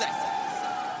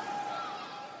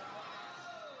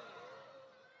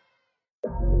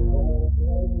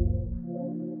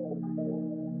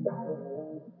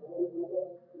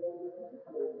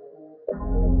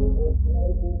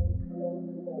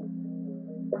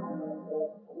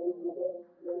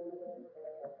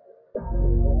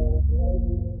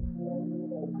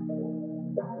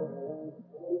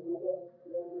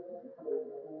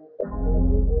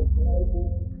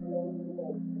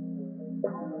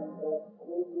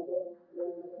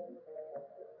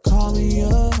 Call me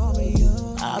up,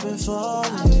 I've been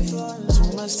falling.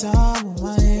 Too much time on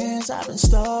my hands, I've been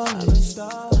stalling.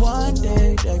 One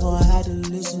day they gon' have to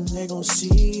listen, they gon'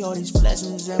 see all these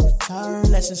blessings and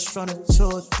return lessons from the 2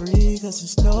 or 3. Cause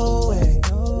there's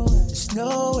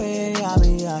no way I'll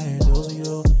be out here losing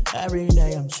you. Every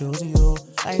day I'm choosing you.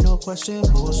 Ain't no question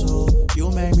who's who.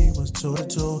 You made me was 2 to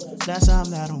 2. Last time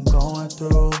that I'm going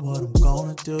through, what I'm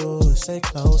gonna do is stay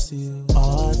close to you.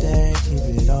 All day, keep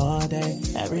it all day.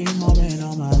 Every moment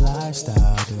on my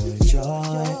lifestyle, do it your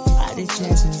way. I did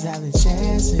chances, have the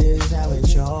chances, have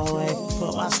it your way.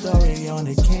 Put my story on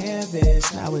the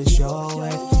canvas, now it's your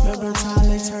way. Remember the time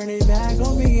they turned it back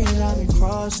on me and I been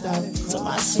crossed out. So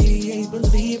my city ain't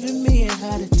believing me and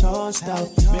had it tossed out.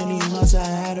 Many months I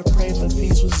had to pray for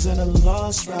peace, was in a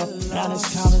lost route. Now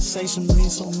this conversation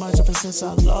means so much ever since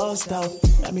I lost out.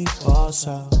 Let me boss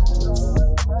out.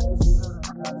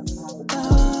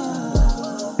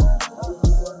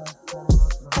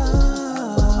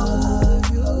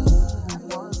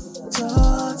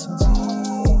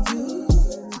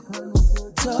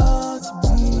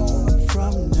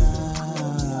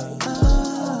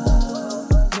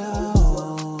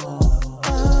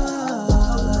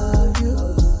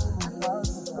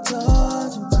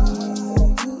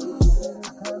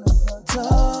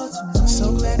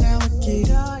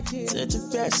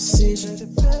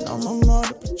 No more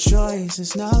multiple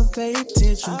choices, now pay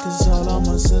attention. Cause all of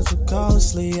my sins are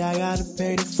costly, I gotta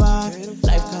pay the fine.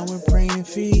 Life come with praying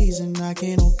fees and I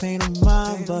can't no pain of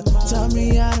mine. But tell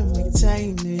me how to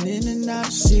maintain it in and out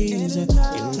of season.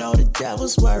 You know the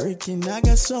devil's working, I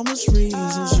got so much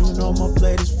reasons. You know my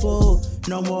plate is full,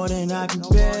 no more than I can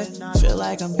bear. Feel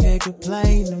like I'm here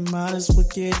complaining, might as well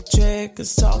get a check.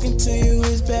 Cause talking to you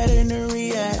is better than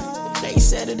react. They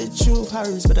said that the truth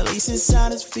hurts, but at least it's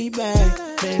honest feedback.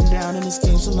 Been down in this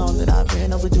game so long that I've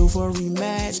been overdue for a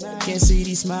rematch. Can't see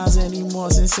these smiles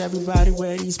anymore since everybody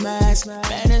wear these masks. Man,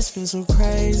 it's been so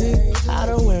crazy, how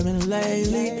the women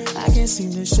lately. I can't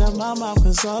seem to shut my mouth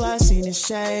cause all I seen is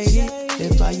shady.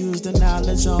 If I use the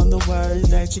knowledge on the words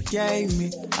that you gave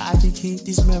me, I can keep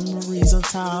these memories of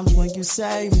times when you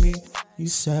saved me. You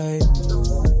saved me.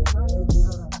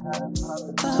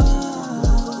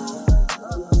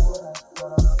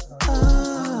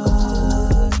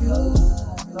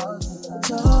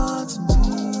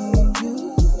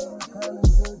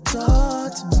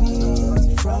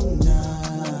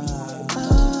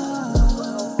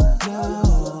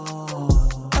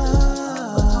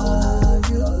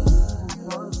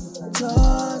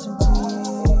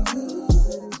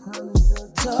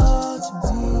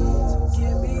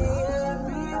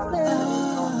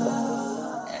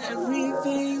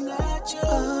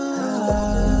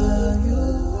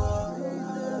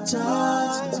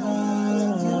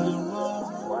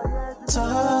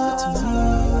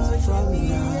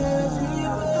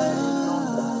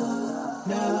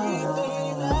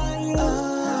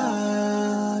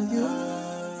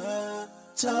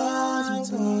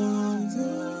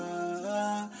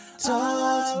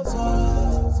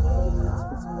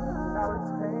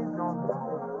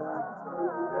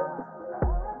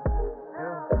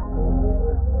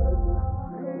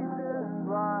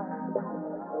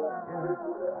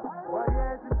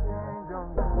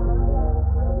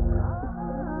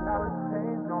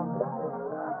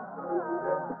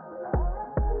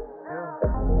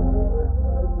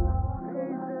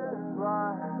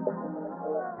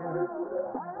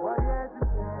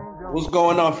 What's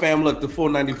going on, fam? Look, the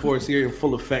 494 is here in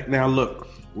full effect. Now, look,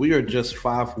 we are just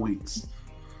 5 weeks.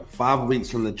 5 weeks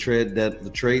from the trade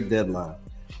deadline.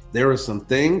 There are some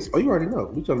things. Oh, you already know.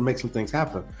 We're trying to make some things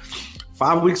happen.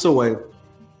 5 weeks away.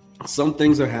 Some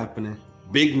things are happening.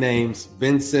 Big names: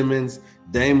 Ben Simmons,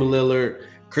 Dame Lillard,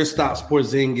 Kristaps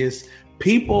Porzingis.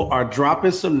 People are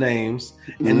dropping some names,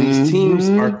 and these teams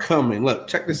are coming. Look,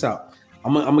 check this out.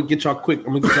 I'm gonna get y'all quick.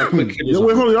 I'm gonna get y'all quick. Wait, hold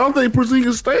on. Y'all think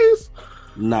Porzingis stays?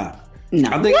 Nah. No.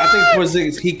 I think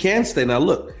Porzingis, he can stay. Now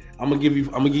look, I'm gonna give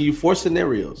you 4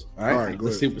 scenarios. All right,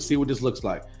 let's see what this looks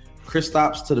like.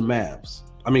 Kristaps to the Mavs.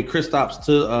 Kristaps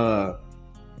to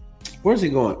where's he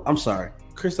going? I'm sorry.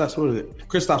 Kristaps, what is it?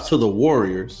 Kristaps to the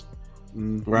Warriors.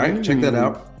 Right? Check that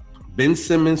out. Ben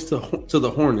Simmons to the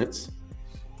Hornets.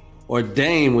 Or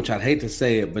Dame, which I'd hate to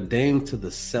say it, but Dame to the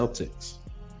Celtics.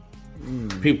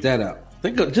 Peep that out.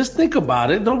 Just think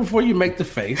about it. Don't before you make the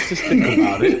face. Just think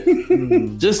about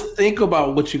it. Just think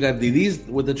about what you got to do. These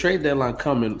with the trade deadline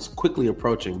coming quickly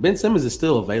approaching. Ben Simmons is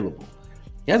still available.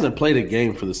 He hasn't played a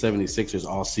game for the 76ers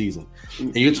all season.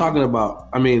 And you're talking about,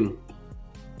 and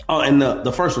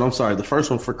the first one, I'm sorry, the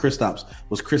first one for Kristaps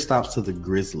was Kristaps to the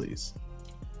Grizzlies.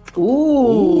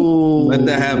 Ooh. Let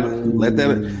that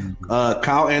happen.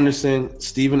 Kyle Anderson,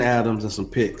 Steven Adams, and some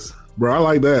picks. Bro, I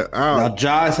like that. Now,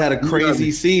 Ja's had a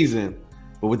crazy season,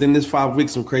 but within this 5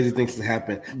 weeks, some crazy things to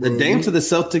happen. The Dame to the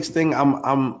Celtics thing,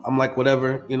 I'm like,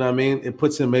 whatever. You know what I mean? It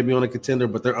puts him maybe on a contender,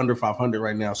 but they're under 500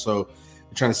 right now, so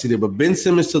I'm trying to see there. But Ben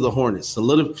Simmons to the Hornets,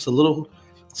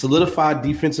 solidified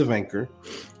defensive anchor,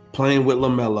 playing with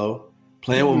LaMelo,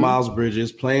 playing with Miles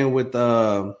Bridges, playing with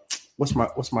what's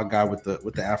my guy with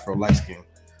the Afro light skin?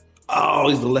 Oh,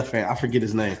 he's the left hand. I forget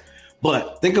his name.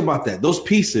 But think about that. Those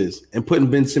pieces and putting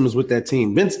Ben Simmons with that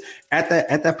team. Ben's at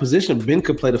that position. Ben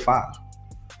could play the 5.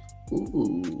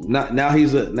 Ooh. Now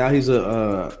he's in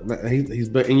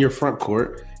your front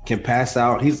court. Can pass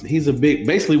out. He's a big.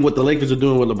 Basically, what the Lakers are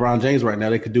doing with LeBron James right now,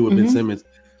 they could do with Ben Simmons.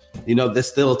 You know, that's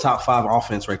still a top 5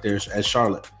 offense right there as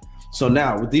Charlotte. So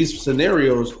now with these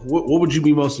scenarios, what would you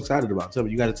be most excited about? Tell me.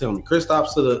 You got to tell me.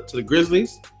 Kristaps to the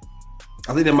Grizzlies.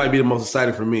 I think that might be the most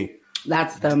exciting for me.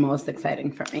 That's the most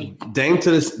exciting for me. Dame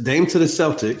to the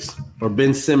Celtics or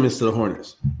Ben Simmons to the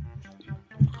Hornets.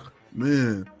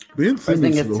 Man, Ben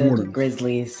Simmons to the Hornets.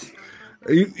 Grizzlies.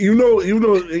 You know,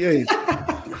 hey.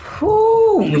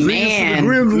 Ooh, man. The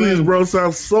Grizzlies, bro,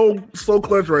 sounds so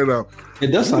clutch right now. It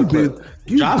does sound clutch.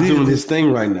 Josh doing his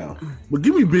thing right now. But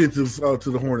give me Ben to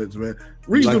the Hornets, man.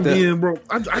 Reach like them in, bro.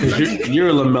 You're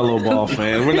a LaMelo Ball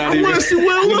fan. We're not even.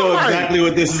 You know exactly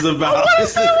what this is about.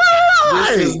 This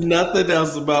is nothing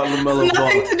else about LaMelo Ball.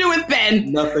 Nothing to do with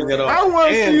Ben. Nothing at all. I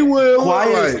want to see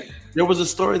what there was a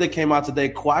story that came out today.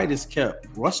 Quiet as kept.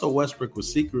 Russell Westbrook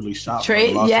was secretly shot.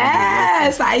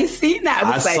 Yes, I seen that.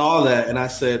 I saw that, and I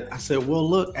said, well,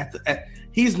 look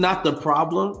he's not the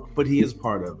problem, but he is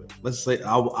part of it. Let's say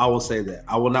I will say that.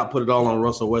 I will not put it all on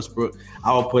Russell Westbrook.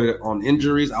 I will put it on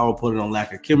injuries. I will put it on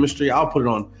lack of chemistry. I'll put it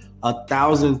on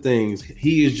 1,000 things.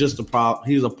 He is just a problem.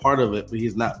 He's a part of it, but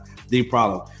he's not the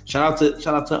problem. Shout out to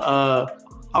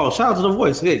The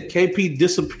Voice. Hey, KP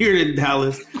disappeared in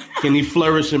Dallas. Can he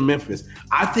flourish in Memphis?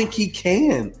 I think he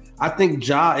can. I think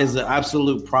Ja is an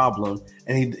absolute problem,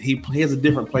 and he has a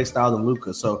different play style than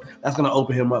Luka. So that's going to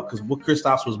open him up, because what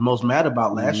Kristaps was most mad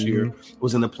about last year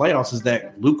was in the playoffs is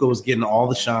that Luka was getting all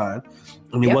the shine,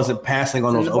 and he wasn't passing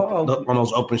on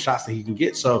those open shots that he can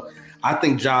get. So I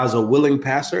think Ja is a willing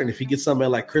passer, and if he gets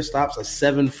somebody like Kristaps, a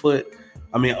 7 foot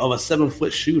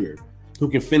shooter who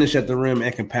can finish at the rim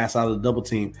and can pass out of the double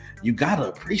team, you gotta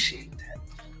appreciate that.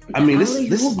 I mean, this is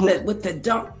with the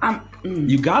dunk.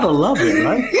 You gotta love it,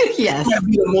 right? Yes. That'd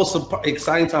be the most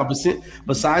exciting time.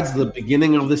 Besides the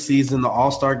beginning of the season, the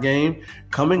All-Star game,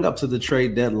 coming up to the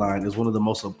trade deadline is one of the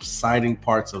most exciting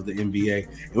parts of the NBA.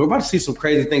 And we're about to see some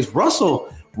crazy things. Russell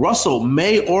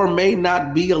may or may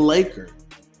not be a Laker.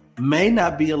 May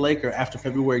not be a Laker after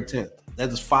February 10th. That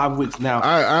is 5 weeks now.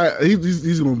 He's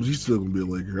still gonna be a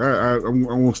Laker. I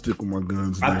won't stick with my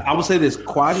guns. I would say this: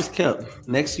 quiet as kept.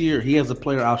 Next year, he has a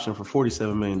player option for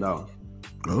 $47 million.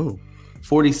 Oh,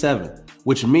 47,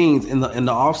 which means in the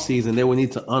offseason they will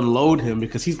need to unload him,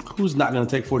 because who's not going to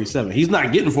take 47? He's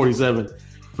not getting 47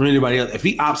 from anybody else. If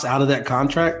he opts out of that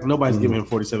contract, nobody's giving him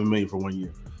 $47 million for 1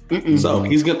 year. So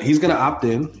he's gonna opt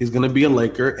in. He's gonna be a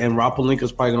Laker, and Rob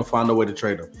Pelinka's probably gonna find a way to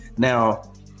trade him. Now,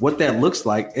 what that looks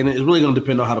like, and it's really gonna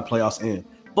depend on how the playoffs end.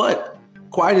 But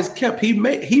quiet as kept, he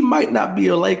might not be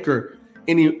a Laker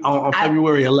on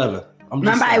February 11th.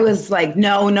 Remember, I was like,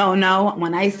 no.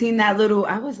 When I seen that little,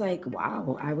 I was like,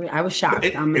 wow. I was shocked.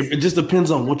 It just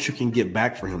depends on what you can get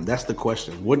back for him. That's the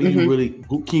question. Who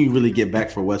can you really get back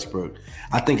for Westbrook?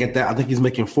 I think he's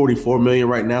making $44 million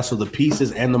right now. So the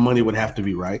pieces and the money would have to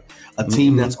be right. A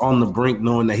team that's on the brink,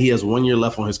 knowing that he has 1 year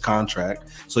left on his contract,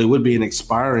 so it would be an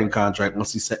expiring contract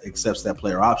once he accepts that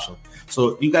player option.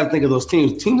 So you got to think of those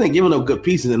teams. Teams ain't giving up good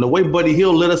pieces, and the way Buddy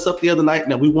Hield lit us up the other night,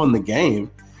 that we won the game.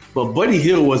 But Buddy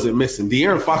Hield wasn't missing.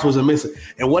 De'Aaron Fox wasn't missing.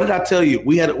 And what did I tell you?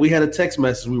 We had a text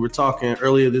message. We were talking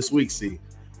earlier this week. See,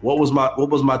 what was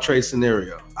my trade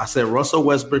scenario? I said Russell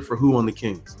Westbrook for who on the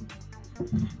Kings?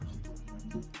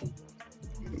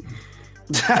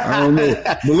 I don't know.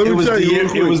 But let me tell you,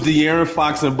 it was De'Aaron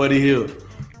Fox and Buddy Hield.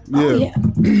 Yeah.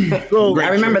 So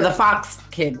I remember the Fox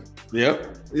kid.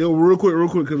 Yep. Yo, real quick,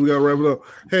 because we gotta wrap it up.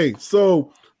 Hey,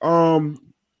 so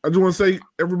I just want to say,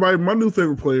 everybody, my new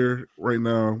favorite player right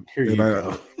now, I hit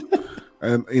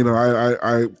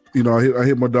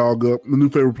my dog up. My new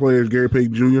favorite player is Gary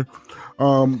Payton Jr.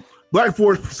 Black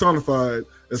Force personified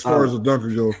as far as the dunker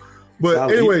goes. But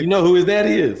anyway, you know who his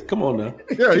daddy is. Come on now.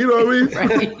 Yeah, you know what I mean.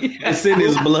 Right. It's in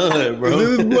his blood, bro. It's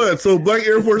in his blood. So Black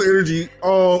Air Force energy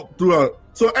all throughout.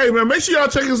 So hey, man, make sure y'all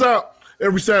check us out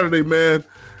every Saturday, man.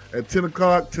 At 10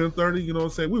 o'clock, 10:30, you know what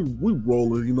I'm saying? We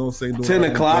rolling, you know what I'm saying? 10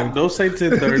 o'clock, don't say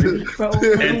 10:30.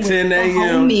 At 10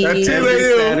 a.m. At 10 a.m.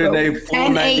 Saturday,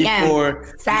 10 a.m.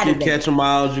 You can catch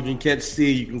Miles, you can catch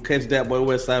C, you can catch that boy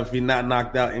Westside if you're not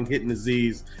knocked out and hitting the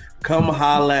Z's. Come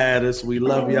holla at us. We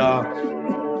love y'all.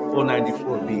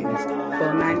 494 beats.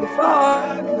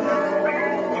 494.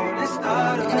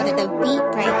 The beat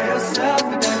breaker.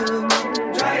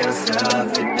 Try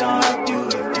yourself, it don't help you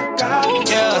if you got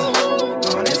it.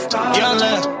 Young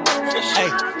love, hey,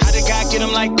 how the guy get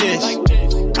him like this?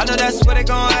 I know that's what they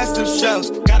gon' ask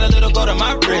themselves. Got a little gold on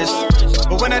my wrist,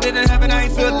 but when I didn't have it, I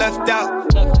ain't feel left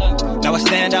out. Now I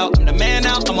stand out, I'm the man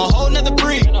out, I'm a whole nother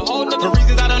breed. For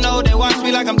reasons I don't know, they watch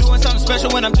me like I'm doing something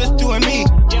special when I'm just doing me.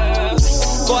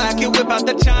 Boy, I can whip out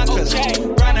the chonkers,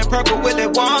 brown and purple with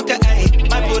it Wonka, ayy.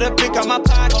 Might put a pick on my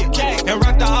pocket, and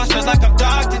rock the all-stars like I'm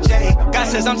Dr. J. God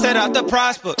says I'm set out to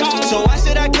prosper, so why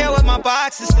should I care what my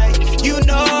boxes say? You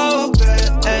know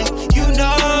better, ayy, you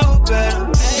know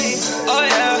better, ayy. Oh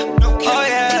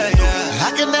yeah, yeah.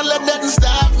 I can never let nothing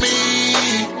stop me.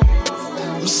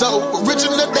 I'm so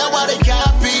original, that's why they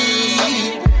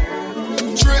copy.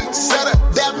 Trick setter,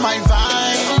 that my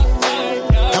vibe.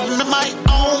 I'm in my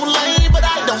own lane, but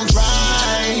I don't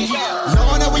try.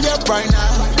 Knowing that we up right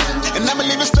now, and I'ma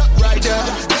leave it stuck right there.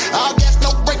 All gas,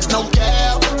 no brakes, no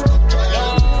cab.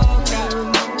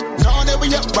 Knowing that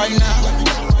we up right now,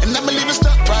 and I'ma leave it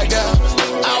stuck right there.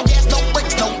 All gas, no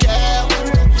brakes, no cab.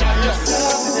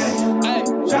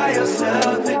 Try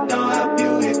yourself, it don't help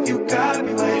you if you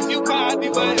copy ways.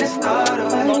 Gonna start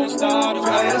away.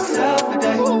 Try yourself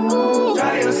today.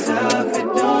 Try yourself, it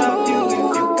don't help you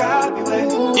if you copy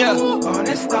ways. Yeah,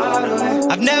 gonna start away.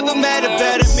 I've never met a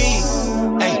better me.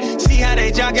 Hey, see how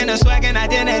they jogging and swagging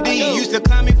identity. Used to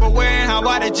clown me for wearing hot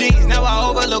water jeans. Now I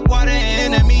overlook water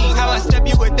and enemies. How I step,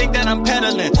 you would think that I'm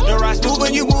pedaling. The rock's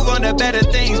moving, you move on to better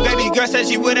things. Baby girl said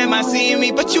she wouldn't mind seeing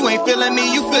me, but you ain't feeling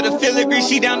me. You feel the filigree.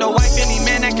 She down to wife any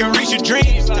man that can reach your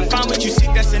dreams. To find what you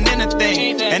seek, that's an inner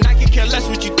thing. And I can care less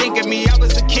what you think of me. I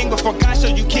was a king before God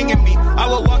showed you king of me. I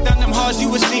would walk down them halls, you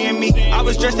were seeing me. I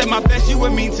was dressed at my best, you were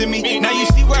mean to me. Now you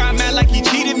see where I'm at, like he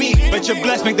cheated me. But you're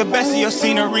blessed, make the best of your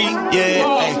scenery.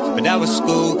 Yeah, hey, but that was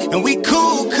school, and we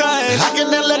cool, cuz I can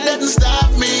never let nothing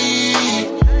stop me.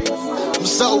 I'm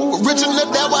so original,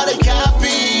 that's why they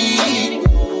copy.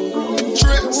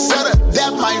 Trick setter,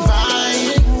 that my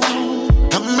vibe.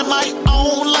 I'm in my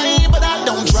own lane, but I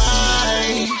don't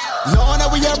try. Knowing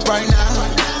that we up right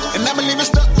now, and I'ma leave it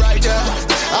stuck right there.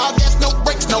 All gas, no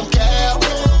brakes, no cab.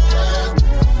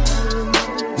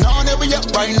 Knowing that we up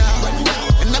right now,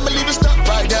 and I'ma leave it stuck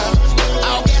right there.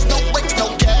 All gas, no brakes, no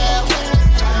cab.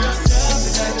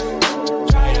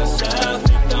 try yourself,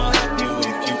 it don't help you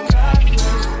if you copy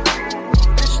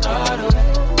ways. Start away.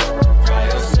 Try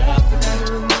yourself today.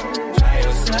 Try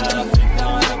yourself, it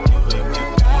don't help you if you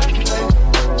copy ways.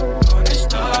 Gonna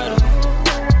start away.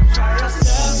 Try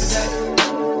yourself today.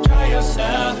 Try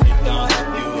yourself, it don't help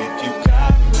you if you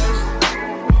copy ways.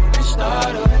 Gonna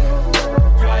start away.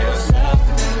 Try yourself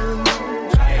today.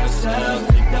 Try yourself.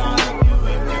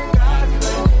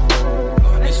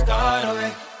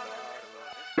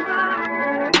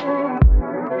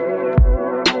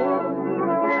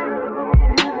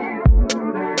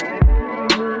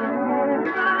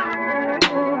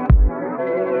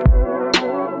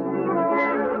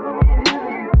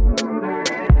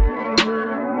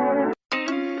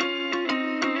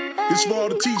 This for all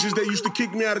the teachers that used to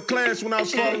kick me out of class when I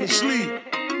was falling asleep.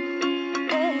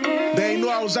 They ain't know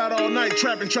I was out all night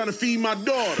trapping, trying to feed my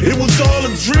daughter. It was all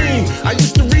a dream. I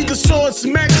used to read the Source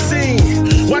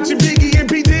magazine, watching Biggie and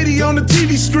P. Diddy on the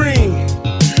TV screen,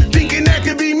 thinking that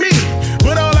could be me.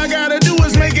 But all I gotta do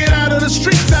is make it out of the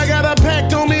streets. I got a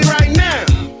pact on me right now.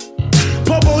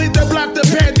 Popo hit the block to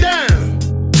pat down.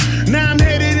 Now I'm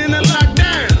headed in a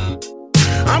lockdown.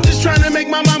 I'm just trying to make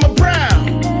my mama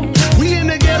proud. We in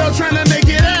the ghetto trying to make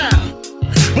it out,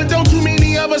 but don't too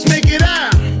many of us make it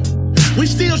out. We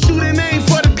still shooting aim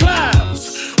for the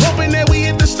clouds, hoping that we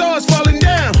hit the stars falling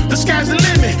down. The sky's the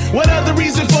limit. What other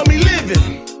reason for me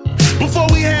living? Before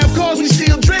we have cars, we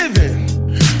still driven.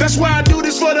 That's why I do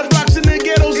this for the blocks and the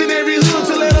ghettos in every hood,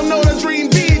 to let them know the dream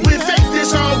big. With faith,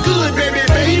 it's all good, baby,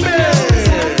 baby.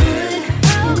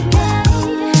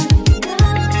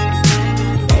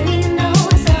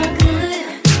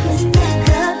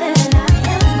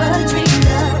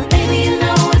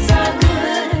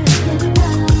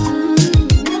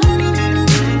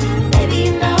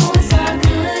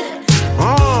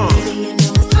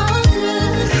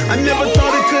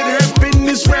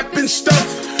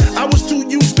 Stuff. I was too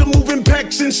used to moving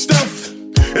packs and stuff,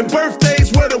 and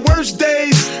birthdays were the worst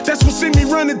days. That's what sent me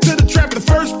running to the trap in the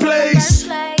first place.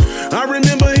 I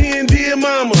remember hearing dear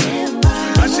mama.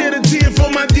 I shed a tear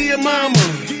for my dear mama.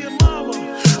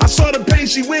 I saw the pain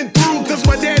she went through, cause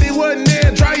my daddy wasn't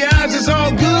there. Dry your eyes, it's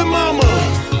all good, mama.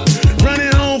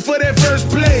 Running home for that first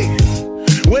play,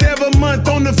 whatever month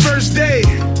on the first day.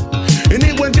 And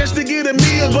it wasn't just to get a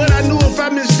meal, but I knew if I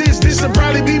missed this would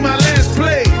probably be my last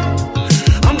play.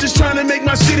 I'm just trying to make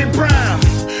my city proud.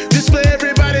 This for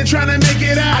everybody trying to make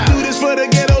it out. I do this for the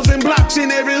ghettos and blocks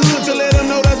in every hood, to let them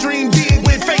know the dream big.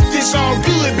 With faith, it's all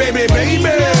good, baby,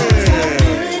 baby.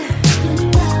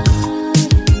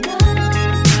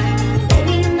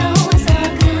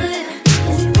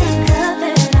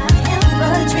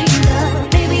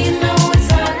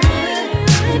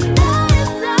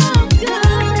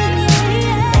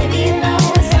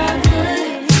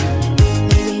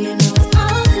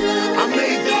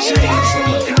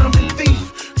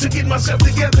 Myself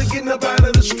together, getting up out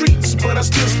of the streets, but I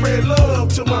still spread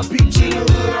love to my peeps in the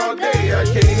hood all day. I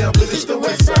can't help it, it's the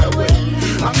West Side way.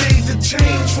 I made the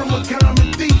change from a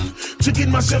common thief to get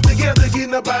myself together,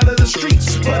 getting up out of the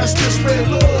streets, but I still spread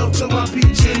love to my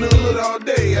peeps in the hood all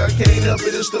day. I can't help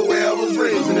it, it's the way I was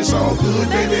raised, and it's all good,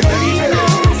 baby,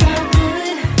 baby.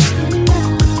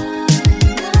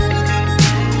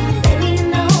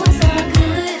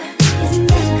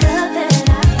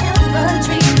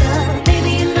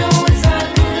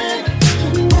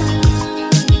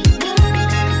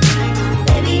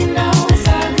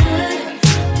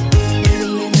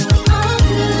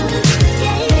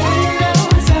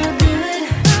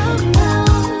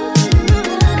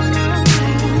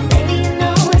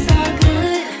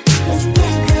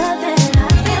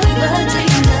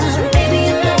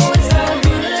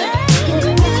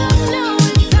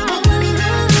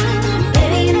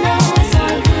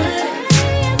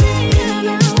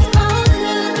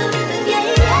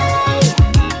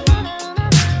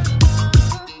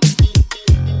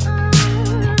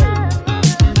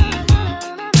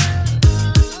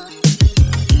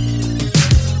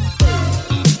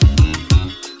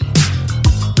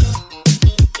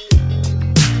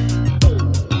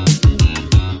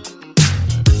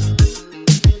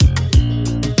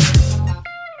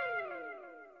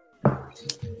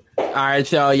 All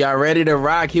right, y'all ready to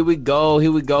rock? Here we go.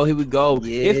 Yeah.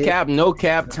 It's cap, no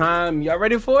cap time. Y'all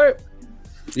ready for it?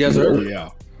 Yes, sir. Yeah.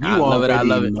 I love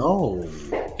it. No.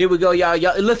 Here we go, y'all.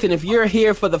 Listen, if you're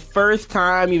here for the first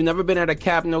time, you've never been at a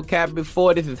cap, no cap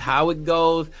before, this is how it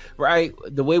goes, right?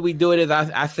 The way we do it is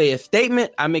I say a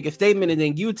statement, I make a statement, and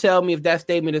then you tell me if that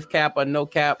statement is cap or no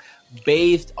cap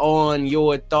based on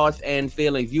your thoughts and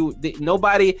feelings.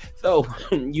 Nobody, so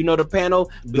you know the panel,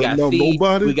 we got C,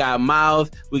 we got Miles,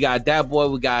 we got that boy,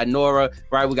 we got Nora,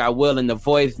 right? We got Will and the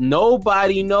voice.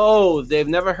 Nobody knows. They've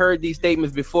never heard these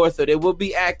statements before, so they will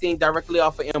be acting directly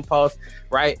off of impulse,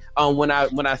 right? When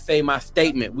I say my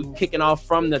statement, we're kicking off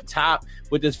from the top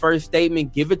with this first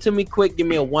statement. Give it to me quick. Give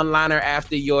me a one-liner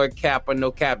after your cap or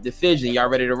no cap decision. Y'all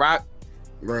ready to rock?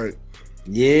 Right.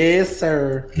 Yes,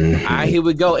 sir. All right, here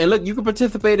we go. And look, you can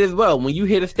participate as well. When you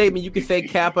hear the statement, you can say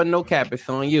cap or no cap. It's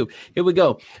on you. Here we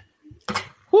go.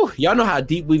 Whew, y'all know how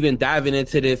deep we've been diving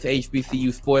into this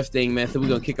HBCU sports thing, man. So we're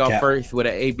gonna kick off first with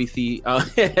an ABC,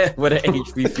 with an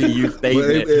HBCU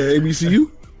statement.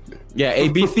 ABCU? Yeah,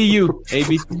 ABCU,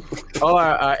 ABC or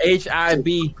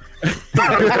HIB.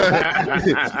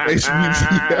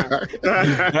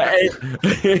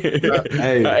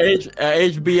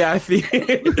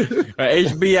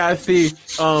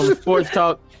 HBIC Sports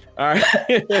Talk. All right,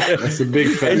 that's a big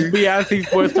fact. HBIC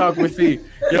Sports Talk with C.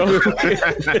 Yo. All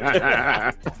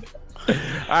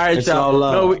right, It's y'all. all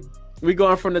love. No, we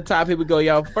going from the top. Here we go,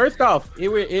 y'all. First off,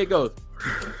 here it goes.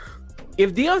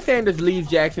 If Deion Sanders leaves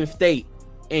Jackson State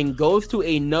and goes to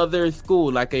another school,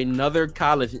 like another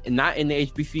college, not in the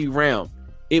HBCU realm,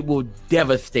 it will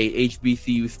devastate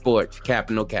HBCU sports. Cap,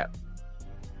 no cap.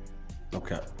 No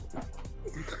cap.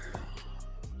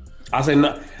 I say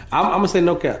no. I'm gonna say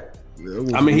no cap.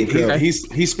 I mean, he's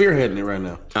spearheading it right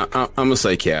now. I'm gonna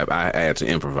say cap. I had to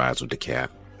improvise with the cap,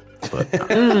 but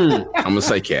I'm gonna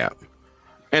say cap.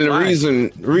 And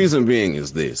the reason being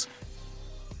is this: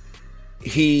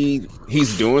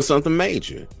 he's doing something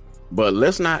major, but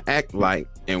let's not act like.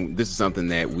 And this is something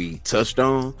that we touched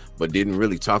on, but didn't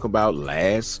really talk about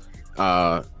last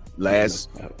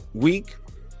week.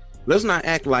 Let's not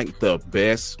act like the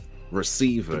best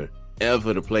receiver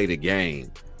ever to play the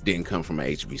game didn't come from a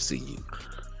HBCU.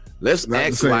 Let's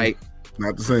act like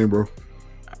not the same, bro.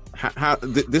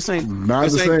 This ain't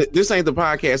the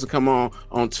podcast to come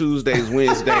on Tuesdays,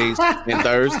 Wednesdays, and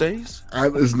Thursdays.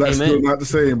 It's still not the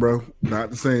same, bro. Not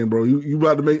the same, bro. You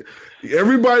about to make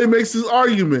everybody makes this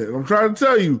argument. I'm trying to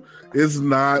tell you, it's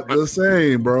not the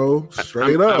same, bro.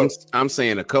 Straight up. I'm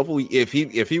saying a couple. If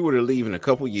he were to leave in a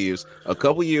couple years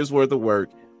worth of work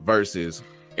versus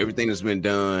everything that's been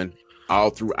done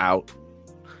all throughout.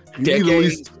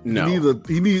 Decades? No. He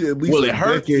need at least. Will it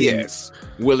hurt? Decade. Yes.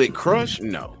 Will it crush?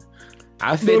 No.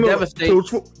 I say devastate.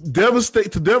 To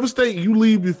devastate. You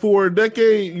leave before a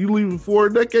decade.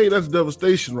 That's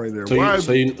devastation right there. So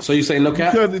you say no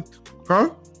cap?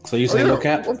 Huh? So you say no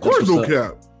cap? Of course, no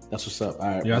cap. That's what's up. All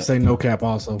right. Yeah, I say no cap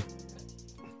also.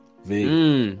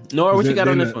 Nora, what you got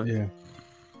on this one? Yeah.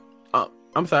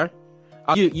 I'm sorry.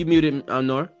 You muted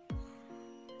Nora.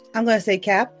 I'm gonna say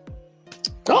cap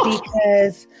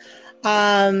because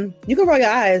you can roll your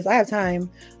eyes. I have time,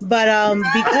 but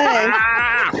because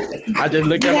I just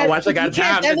looked at my watch. I got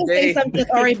time today. Say something that's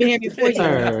already been here before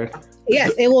you.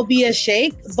 Yes, it will be a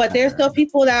shake, but there's still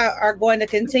people that are going to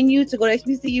continue to go to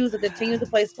HBCUs and continue to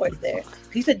play sports there.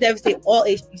 He should devastate all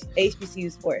HBCU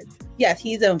sports. Yes,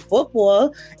 he's in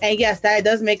football, and yes, that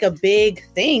does make a big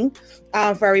thing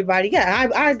for everybody. Yeah,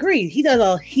 I agree. He's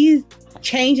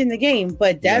changing the game,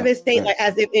 but devastate like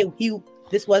as if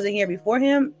this wasn't here before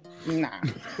him. Nah,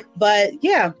 but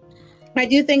yeah, I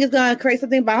do think it's gonna create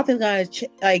something. But I don't think it's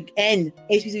gonna end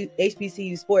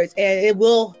HBCU sports, and it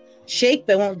will shake,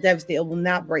 but it won't devastate. It will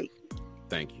not break.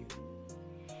 Thank you.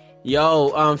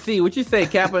 Yo, C, what you say?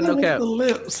 Cap or no cap? The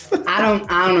lips. I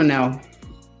don't know.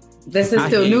 This is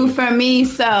still new for me,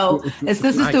 so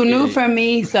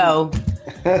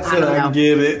I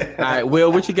get it. All right,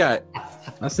 Will, what you got?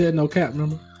 I said no cap,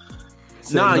 remember?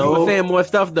 Nah, you were saying more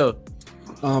stuff though.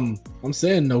 I'm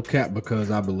saying no cap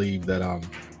because I believe that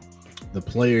the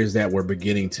players that were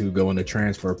beginning to go in the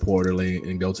transfer portal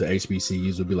and go to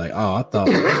HBCUs would be like, oh, I thought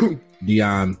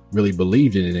Deion really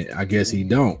believed in it. I guess he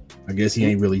don't. I guess he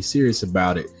ain't really serious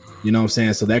about it. You know what I'm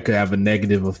saying? So that could have a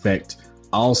negative effect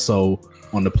also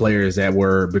on the players that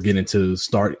were beginning to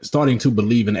starting to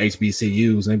believe in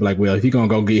HBCUs. And they'd be like, well, if he's gonna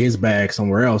go get his bag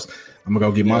somewhere else, I'm gonna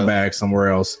go get my bag somewhere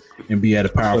else and be at a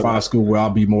Power 5 school where I'll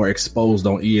be more exposed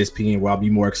on ESPN, where I'll be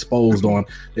more exposed on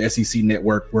the SEC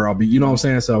network, where I'll be, you know what I'm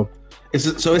saying? So it's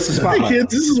a spotlight. Hey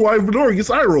kids, this is why Fedora gets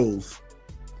eye rolls.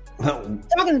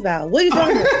 Talking about? What are you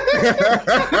talking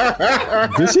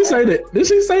about? Did she say that? You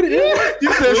said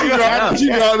she got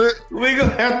it. We're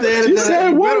gonna have to edit She that. said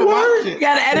You one better word. watch it. You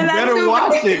gotta edit that better too.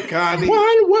 watch it, Connie.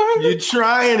 One word. You're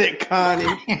trying it, Connie.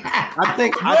 I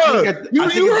think at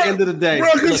the end of the day,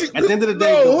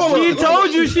 She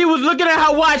told you she was looking at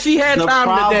her watch. She had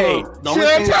time today. She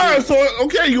had time, so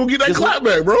okay, you gonna get that clap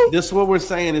back, bro. This is what we're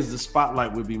saying is the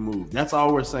spotlight would be moved. That's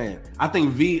all we're saying. I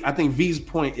think V's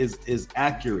point is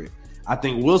accurate. I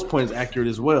think Will's point is accurate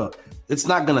as well. It's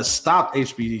not going to stop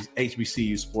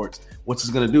HBCU sports. What it's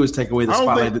going to do is take away the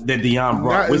spotlight that Deion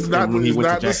brought with him when he went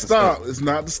to Jackson State. It's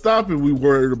not the stopping we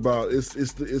worried about. It's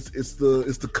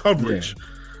the coverage.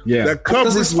 Yeah. That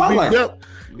coverage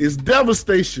is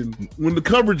devastation when the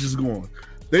coverage is gone.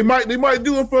 They might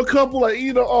do it for a couple, like,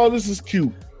 oh, this is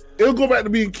cute. It'll go back to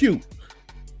being cute.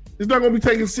 It's not going to be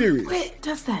taken serious. What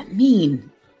does that mean?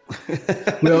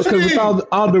 Well, because with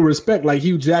all due respect, like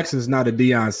Hugh Jackson's not a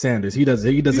Deion Sanders. He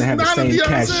doesn't have the same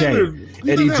cachet.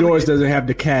 Eddie George doesn't have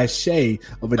the cachet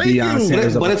of a Deion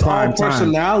Sanders. But it's all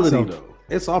personality, though.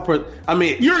 It's all I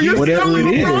mean, whatever it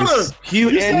is.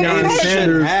 Hugh and Deion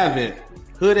Sanders have it.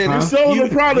 Hood and You're selling the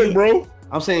product, bro.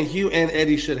 I'm saying Hugh and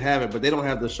Eddie should have it, but they don't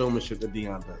have the showmanship that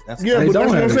Dion does. That's Yeah, but that's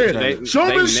what I'm saying.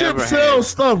 Showmanship sells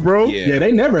stuff, bro. Yeah,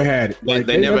 they never had it.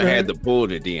 They never had the pull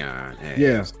that Dion had.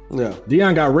 Yeah.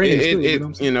 Dion got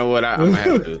ratings too. You know what? I'm gonna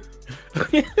have to.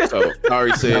 So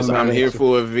Ari says, "I'm here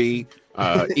for a V.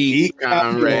 Eat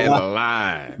Conrad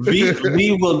alive."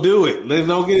 V will do it. Let's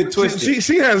don't get it twisted.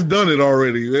 She has done it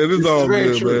already. Man. It's all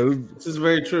good, true. man. This is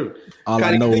very true. All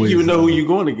I know think is you know who you're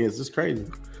going against. It's crazy,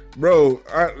 bro.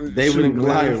 David and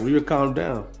Goliath. We would calm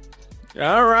down.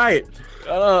 All right.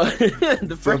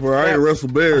 The first I ain't wrestle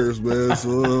bears, man.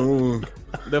 So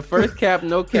the first cap,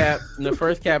 no cap.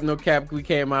 We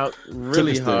came out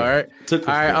really hard.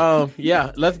 All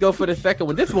right, let's go for the second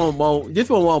one. This one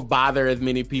won't bother as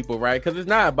many people, right? Because it's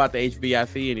not about the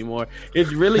HBIC anymore.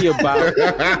 It's really about.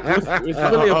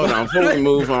 Hold on, before we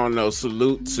move on, though,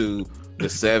 salute to the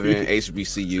 7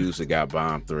 HBCUs that got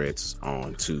bomb threats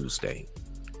on Tuesday.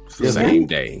 Same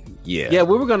day, yeah.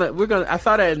 We're gonna. I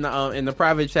saw that in the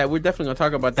private chat. We're definitely gonna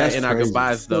talk about that in our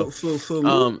goodbyes, though.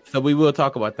 So we will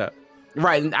talk about that.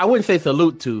 Right, I wouldn't say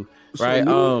salute to, right?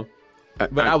 But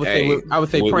I would say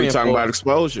praying. We're talking about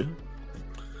exposure.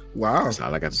 Wow, that's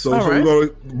all I got to say. So we go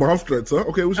to bomb threats, huh?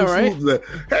 Okay, we should salute to that.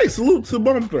 Hey, salute to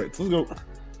bomb threats. Let's go.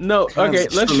 No, okay,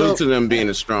 let's salute to them being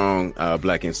the strong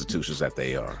black institutions that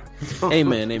they are.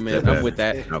 Amen. I'm with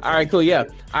that. Okay. All right, cool. Yeah.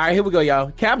 All right, here we go,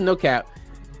 y'all. Cap, no cap.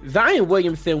 Zion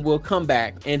Williamson will come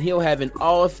back and he'll have an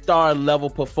all-star level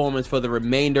performance for the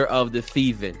remainder of the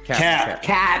season. Cap.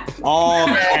 All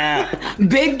cap.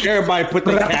 Big. Everybody put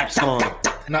the caps on.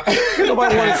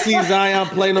 Nobody want to see Zion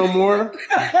play no more.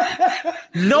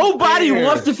 Nobody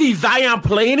wants to see Zion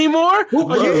play anymore.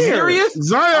 Are you serious?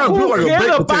 Zion built like a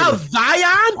baked about potato.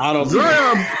 Zion? I don't.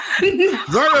 Zion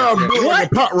built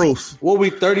like a pot roast. What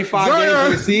we 35 games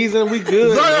in the season? We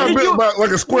good. Zion built like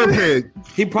a square peg.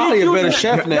 He probably a better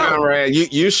chef now. Conrad,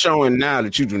 you're showing now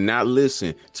that you do not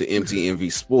listen to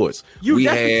MTMV Sports. We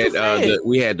had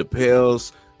the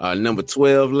Pels number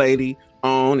 12 lady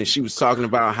on, and she was talking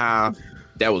about how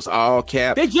that was all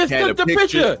cap. They just took the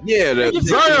picture. Yeah,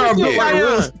 Zion built like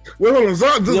a wait, hold on.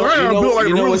 Zion built like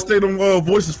a real estate on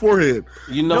Voice's forehead.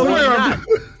 You know what?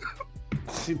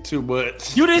 Too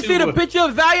much. You didn't see the picture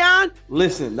of Zion?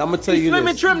 Listen, I'm gonna tell you Slim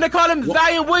and trim. They call him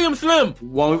Zion Williams Slim.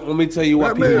 Let me tell you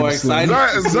why people are excited.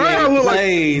 Zion look like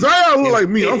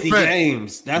me. I'm fat.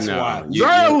 Games. That's why.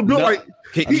 Zion look like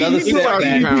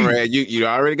Conrad. You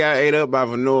already got ate up by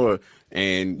Venora,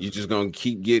 and you're just gonna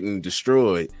keep getting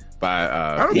destroyed by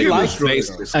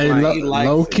faceless. Hey,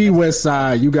 low key West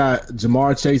Side, you got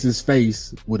Jamar Chase's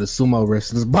face with a sumo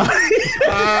wrestler's body.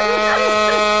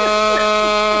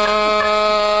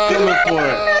 Coming for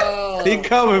it. He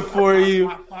coming for you.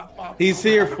 He's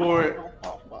here for it.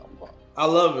 I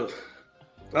love it.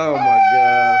 Oh my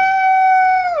god.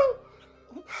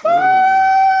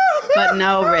 But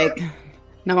no, Rick.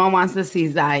 No one wants to see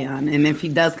Zion, and if he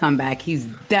does come back, he's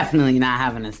definitely not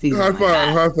having a season.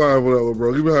 High five, whatever,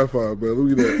 bro. Give me a high five, man.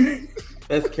 Look at that.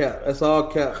 That's cap. That's all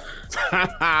cap.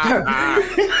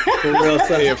 For real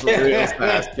size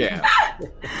cap.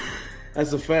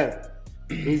 That's a fact.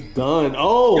 He's done.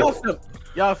 Oh,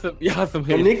 y'all some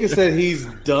nigga said he's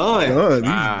done. He's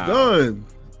done.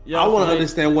 I want to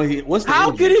understand what's the how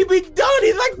injury? could he be done?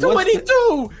 He's like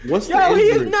 22. What's the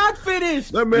he injury? is not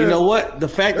finished. That man, you know what? The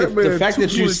fact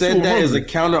that you said that is a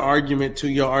counter argument to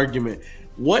your argument.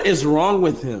 What is wrong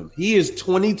with him? He is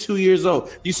 22 years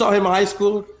old. You saw him in high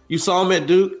school. You saw him at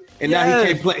Duke, and now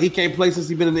he can't play since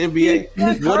he's been in the NBA.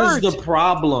 What is the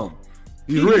problem?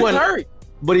 He's hurt.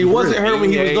 But he wasn't hurt when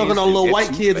he was dunking on little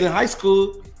white kids in high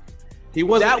school. He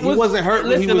wasn't hurt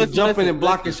when he was jumping and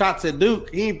blocking shots at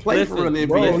Duke. He ain't played for an NBA.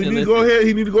 Bro, he need to go ahead.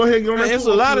 He need to go ahead and get on that. There's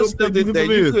a lot of stuff that you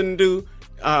couldn't do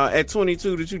at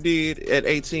 22 that you did at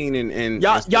 18 and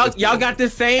y'all got the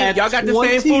same. Y'all got the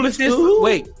same foolishness.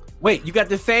 Wait, you got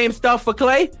the same stuff for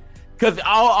Clay? Because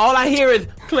all I hear is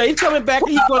Clay's coming back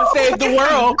and he's going to save the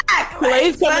world.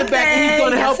 Clay's coming back and he's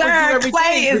going to help us do everything.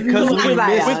 Clay is when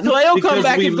Clay will come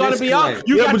back, he's going to be out.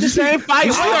 You got the same fight.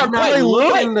 You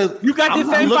got the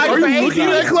same fight for AD.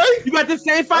 You got the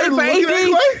same fight for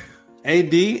AD.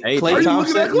 AD, Klay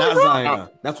Thompson, not Zion.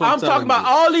 That's what I'm talking about.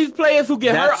 All these players who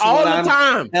get hurt all the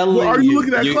time. Well, are you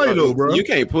looking at Klay though, bro? You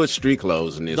can't put street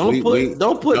clothes in this. Don't put.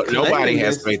 Nobody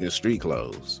has faith in street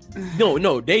clothes.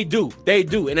 No, they do,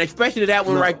 and especially that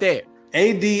one right there.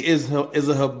 AD is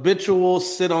a habitual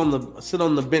sit on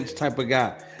the bench type of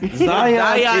guy.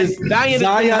 Zion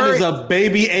is a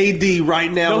baby AD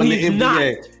right now in the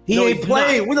NBA. He ain't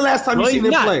played. When the last time you seen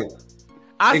him play?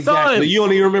 I saw him. You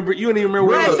don't even remember.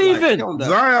 Last season.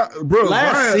 Zion, bro.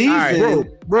 Last Zion,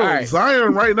 season, bro. All right.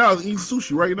 Zion right now is eating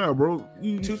sushi right now, bro.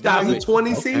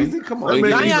 2020 season. Come on,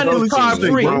 Zion is carb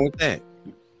free. Wrong with that?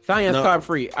 Zion's carb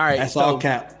free. All right, that's all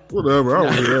cap. Whatever. I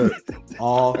don't hear that.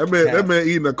 All that man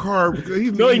eating a carb.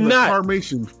 He's No, he's eating not. a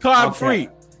carbation. Carb free.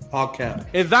 All cap.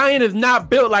 And Zion is not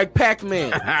built like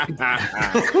Pac-Man.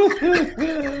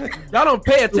 Y'all don't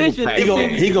pay attention.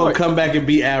 He gonna come back and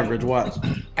be average. Watch.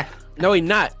 No, he's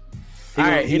not. All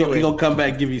right, he gonna come back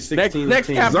and give you 16. Next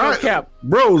cap, Zion, cap.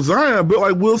 Bro, Zion built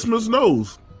like Will Smith's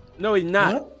nose. No, he's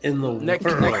not. What in the Next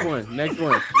world? one.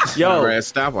 Yo, Brad,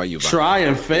 stop while you try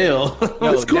and fail.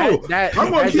 It's cool. I'm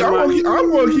gonna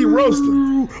keep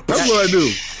roasting. That's what I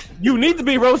do. You need to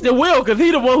be roasting Will because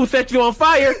he's the one who set you on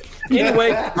fire.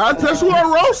 Anyway, that's who I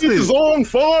roasted. He's on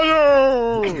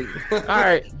fire. All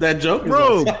right, that joke,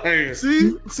 bro.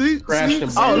 See.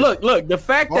 Oh, look. The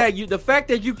fact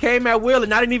that you came at Will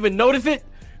and I didn't even notice it,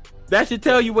 that should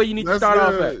tell you where you need to start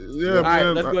off at. Yeah, all right,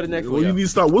 man. let's go to the next Well, one. you need to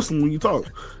start whistling when you talk.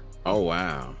 Oh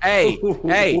wow. Hey,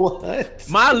 What?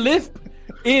 my lisp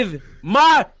is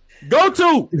my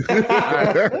go-to.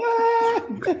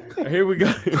 Here we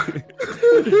go.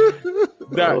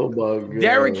 Oh my God.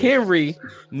 Derrick Henry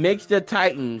makes the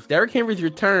Titans. Derrick Henry's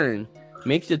return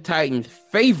makes the Titans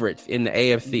favorites in the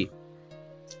AFC.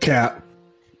 Cap.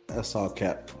 That's all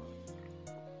cap.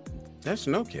 That's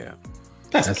no cap.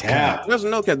 That's cap. That's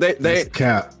no cap. That's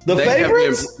cap. The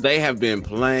favorites? They have been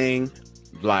playing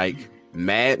like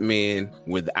madmen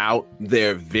without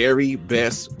their very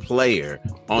best player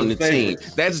on the team.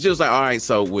 That's just like, all right,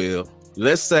 so Will,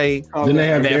 let's say Didn't they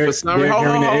have Derrick Henry in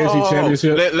the AFC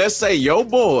Championship? Let's say your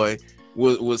boy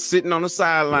was sitting on the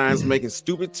sidelines making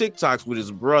stupid TikToks with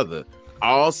his brother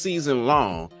all season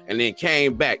long and then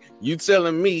came back. You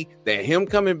telling me that him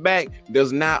coming back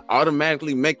does not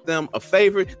automatically make them a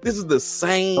favorite? This is the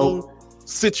same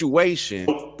situation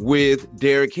with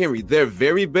Derrick Henry. Their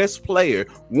very best player,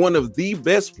 one of the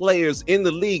best players in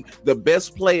the league, the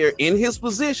best player in his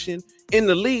position in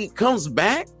the league, comes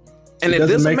back and it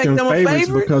doesn't make them a favorites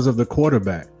favorite because of the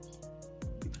quarterback.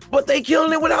 But they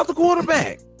killing it without the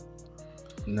quarterback.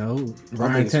 No,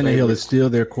 Ryan Tannehill is still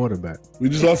their quarterback. We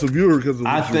just lost a viewer because of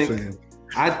what you're saying.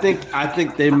 I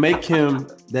think they make him.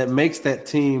 That makes that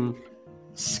team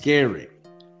scary.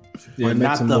 Yeah, it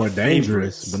makes them more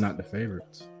dangerous, but not the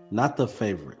favorites. Not the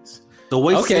favorites. The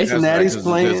way Cincinnati's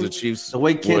playing, the Chiefs the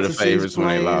way were the Kansas City's favorites when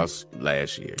they playing. lost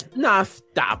last year. Nah,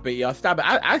 stop it, y'all. Stop it.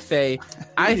 I say,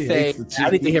 I need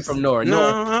to hear from Nora.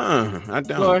 No, Nora, I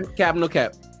don't. Nora, cap, no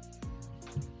cap.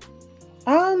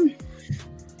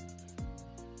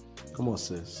 Come on,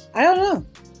 sis. I don't know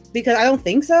because I don't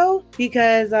think so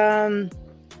because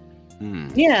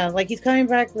yeah, like he's coming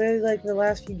back really like the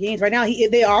last few games right now.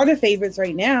 They are the favorites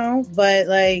right now, but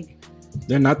like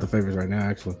They're not the favorites right now.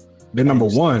 Actually, they're number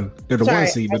one. They're the one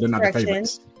seed, but they're not the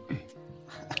favorites.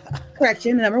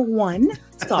 Correction, number one.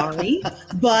 Sorry,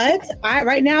 but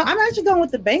right now I'm actually going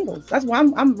with the Bengals. That's why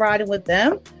I'm riding with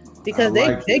them because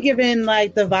they're giving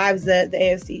like the vibes that the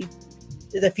AFC,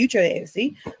 the future of the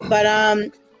AFC.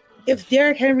 But if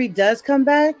Derrick Henry does come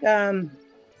back,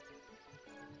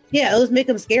 yeah, it'll make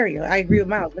him scarier. I agree with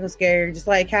Miles. Make him scarier, just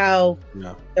like how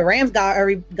the Rams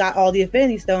got all the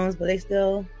Infinity Stones, but they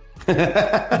still.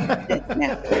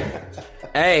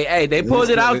 Hey, they pulled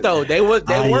it out though. They were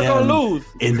gonna lose.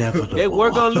 Inevitable. They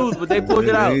were gonna lose, but they pulled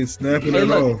it out. They ain't snapping Hey, at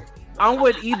look, all. I'm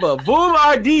with Eba. Boom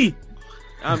RD.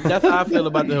 That's how I feel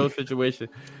about the whole situation.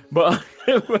 But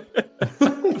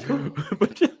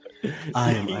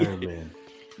I am Iron Man.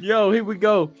 Yo, here we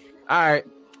go. All right.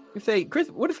 You say, Chris,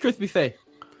 what does Crispy say?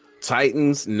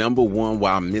 Titans number one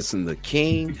while missing the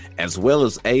king, as well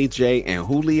as AJ and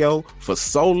Julio for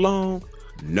so long.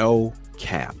 No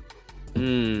cap.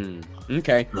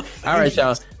 Okay. All right,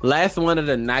 y'all. Last one of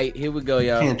the night. Here we go,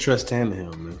 y'all. Can't trust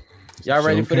Tannehill, man. Y'all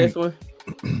ready for this one?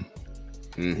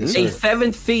 Mm-hmm.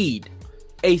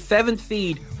 A seventh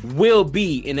seed will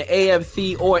be in the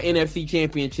AFC or NFC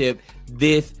championship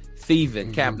this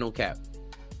season. Cap, no cap.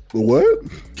 What?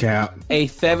 Cap. A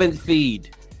seventh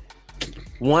seed.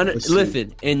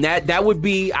 Listen, and that would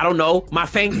be, I don't know, my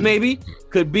Saints maybe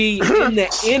could be in the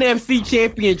NFC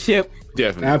championship.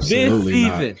 Definitely. Absolutely this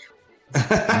season.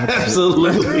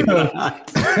 Absolutely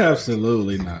not.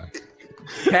 Absolutely not.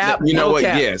 Cap, You know no what?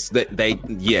 cap. Yes,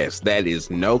 that is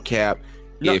no cap.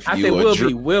 No, If I you said are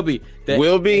will be. That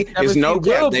will be. It's no will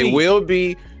cap. be. They will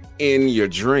be in your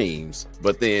dreams,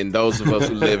 but then those of us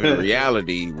who live in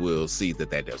reality will see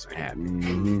that doesn't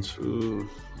happen. 2,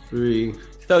 3.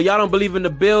 So y'all don't believe in the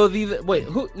Bills either? Wait,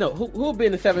 who will be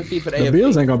in the 7th seed for the AFC? The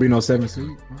Bills ain't gonna be no 7th seed.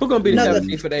 Who gonna be the 7th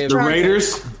seed for the AFC? The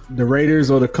Raiders, the Raiders,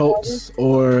 or the Colts,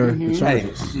 or the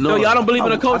Chargers. No, y'all don't believe in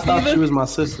the Colts I thought either? she was my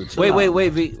sister. Chill Wait, out.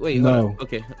 wait. No.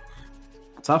 Okay.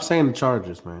 Stop saying the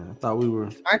Chargers, man. I thought we were.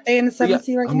 Aren't they in the 7th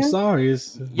seed right now? I'm sorry.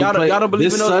 Y'all don't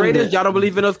believe in those Raiders? Y'all don't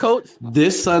believe in those Colts?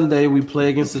 This Sunday we play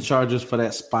against the Chargers for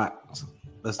that spot.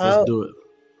 Let's do it.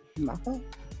 My fault.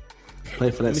 Play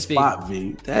for that spot,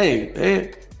 V. Hey,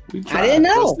 man. I didn't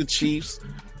know. It's the Chiefs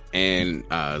and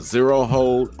 0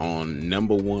 hold on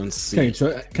number 1 seed.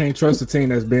 Can't trust a team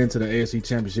that's been to the AFC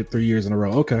Championship 3 years in a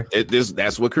row. Okay.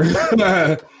 That's what Chris.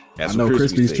 I know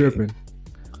Crispy's tripping.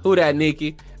 Who that,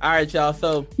 Nikki? All right, y'all.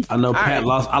 So I know Pat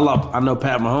lost. I know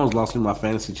Pat Mahomes lost me my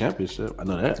fantasy championship. I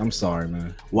know that. I'm sorry,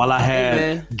 man. While I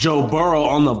had Joe Burrow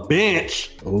on the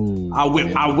bench,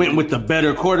 I went with the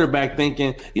better quarterback,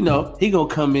 thinking, he gonna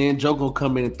come in. Joe gonna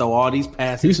come in and throw all these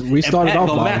passes. We started off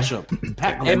gonna by match up.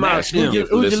 Pat gonna Hey, match Miles, him.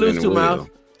 who'd you lose to, Miles?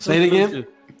 Say it again.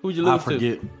 Who'd you lose to? I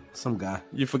forget. Some guy.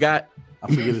 You forgot? I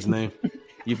forget his name.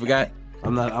 You forgot?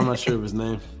 I'm not sure of his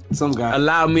name. Some guy.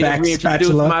 Allow me to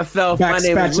reintroduce myself. My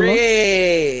name is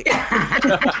Rick.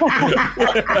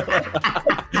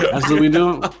 That's what we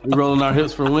do. We rolling our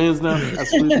hips for wins now.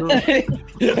 That's what we doing. Okay.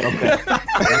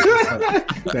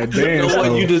 That dance.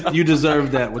 So what, you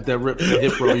deserve that with that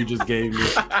hip roll you just gave me.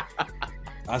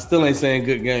 I still ain't saying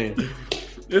good game.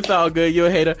 It's all good. You're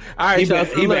a hater. All right, y'all.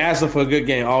 He been asking for a good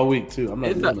game all week too. I'm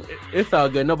not doing it. It's all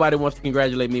good. Nobody wants to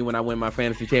congratulate me when I win my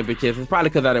fantasy championships. It's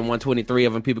probably because I didn't win 23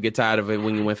 of them. People get tired of it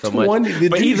when you win so much.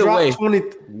 But either way, 20.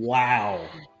 Wow.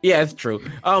 Yeah, it's true.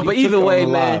 But either way,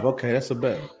 man. Okay, that's a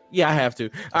bet. Yeah, I have to.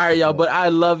 All right, y'all. But I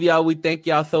love y'all. We thank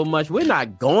y'all so much. We're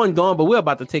not gone, but we're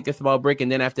about to take a small break, and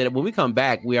then after that, when we come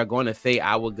back, we are going to say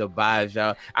our goodbyes,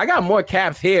 y'all. I got more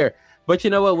caps here, but you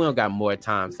know what? We don't got more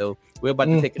time, so we're about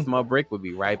to take a small break. We'll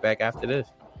be right back after this.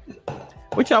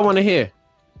 What y'all want to hear?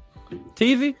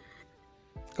 Teasy?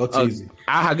 Go Teasy.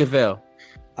 Aha Gazelle.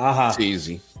 Aha.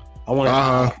 Teasy. I want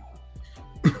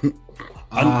to.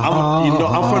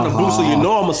 I'm from the booth, so you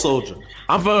know I'm a soldier.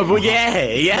 I'm from the booth.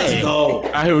 Yeah. Let's go.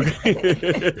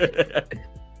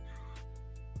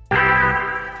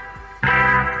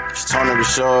 Just Tony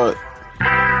Rashad,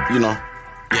 yeah.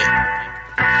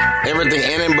 Everything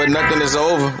ending, but nothing is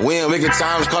over. We in wicked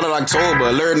times, call it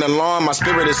October. Alert and alarm, my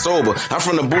spirit is sober. I'm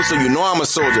from the booth, so you know I'm a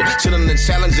soldier. Chillin' the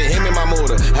challenge and him in my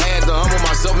motor. I had to humble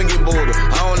myself and get bolder.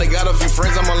 I only got a few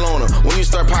friends, I'm a loner. When you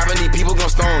start popping, these people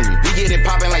gon' stone you. We get it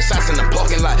popping like shots in the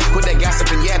parking lot. Put that gossip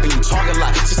and yapping, you talking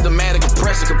lot. Systematic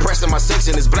oppression, compressing my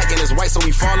section. It's black and it's white, so we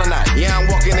falling out. Yeah, I'm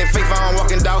walking in faith, I don't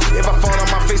walking doubt. If I fall on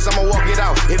my face, I'ma walk it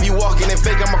out. If you walking in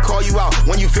fake, I'ma call you out.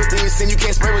 When you 50 in sin, you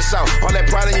can't spray with shout. All that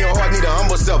pride in your heart need a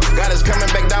humble self. God is coming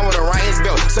back down with a Ryan's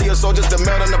belt. Say your soldiers to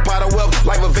melt in the pot of wealth.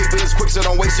 Life a vapor is quick, so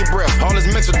don't waste your breath. All this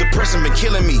mental depression been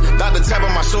killing me. Dr. tap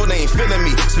on my shoulder ain't feeling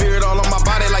me. Spirit all on my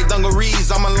body like dungarees.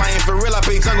 I'm a lion for real, I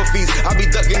pay jungle fees. I be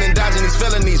ducking and dodging these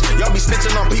felonies. Y'all be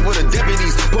snitching on people, the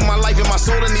deputies. Put my life and my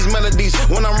soul in these melodies.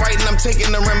 When I'm writing, I'm taking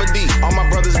the remedy. All my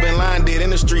brothers been lying dead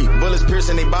in the street. Bullets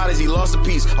piercing their bodies, he lost a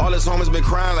piece. All his homies been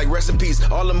crying like rest in peace.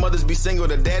 All the mothers be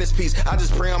single, the dad is peace. I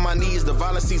just pray on my knees, the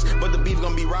violence cease. But the beef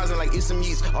gonna be rising like it's some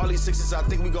yeast. All these sixes, I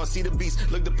think we gonna see the beast.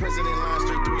 Look, the president lying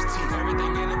straight through his teeth.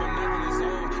 Everything in it, but nothing is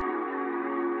old.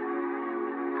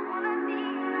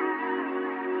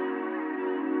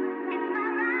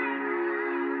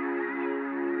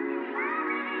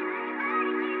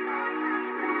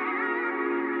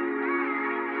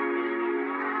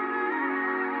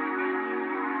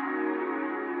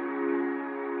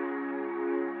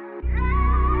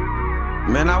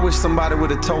 Man, I wish somebody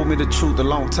would have told me the truth a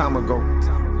long time ago.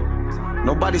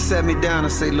 Nobody sat me down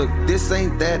and say, look, this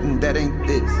ain't that and that ain't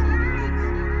this.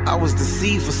 I was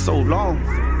deceived for so long.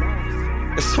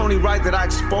 It's only right that I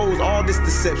expose all this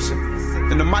deception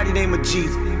in the mighty name of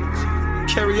Jesus.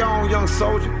 Carry on, young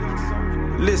soldier.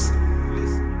 Listen.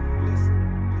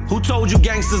 Who told you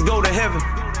gangsters go to heaven?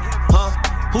 Huh?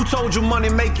 Who told you money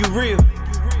make you real?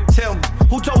 Tell me,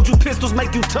 who told you pistols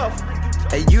make you tough?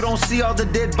 Hey, you don't see all the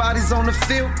dead bodies on the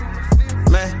field?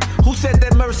 Man, who said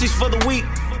that mercy's for the weak?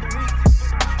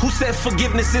 Who said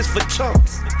forgiveness is for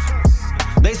chumps?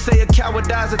 They say a coward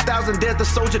dies 1,000 deaths, a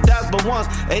soldier dies but once.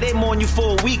 Hey, they mourn you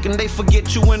for a week and they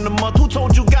forget you in a month. Who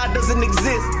told you God doesn't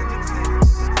exist?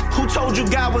 Who told you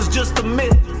God was just a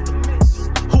myth?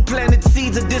 Who planted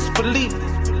seeds of disbelief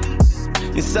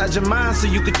inside your mind so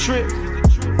you could trip?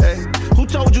 Hey, who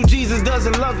told you Jesus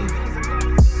doesn't love you?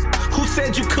 Who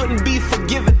said you couldn't be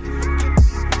forgiven?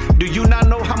 Do you not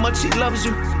know how much he loves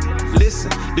you? Listen,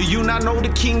 do you not know the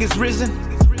king is risen?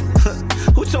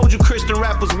 Who told you Christian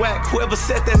rap was whack? Whoever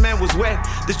said that man was whack.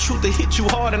 The truth that hit you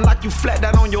hard and knock you flat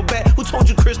down on your back. Who told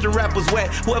you Christian rap was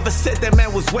whack? Whoever said that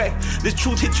man was whack. The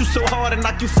truth hit you so hard and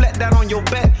knock you flat down on your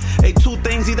back. Hey, two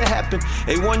things either happen.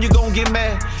 Hey, one, you gon' get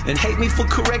mad and hate me for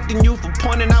correcting you, for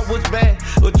pointing out what's bad.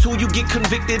 Or two, you get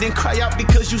convicted and cry out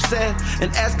because you sad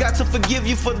and ask God to forgive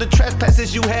you for the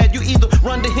trespasses you had. You either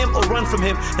run to him or run from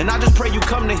him. And I just pray you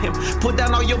come to him. Put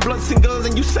down all your blunts and guns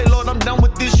and you say, Lord, I'm done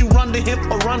with this. You run to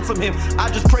him or run from him. I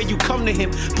just pray you come to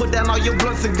him. Put down all your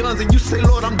blunts and guns and you say,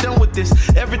 Lord, I'm done with this.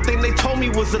 Everything they told me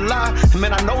was a lie.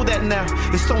 Man, I know that now.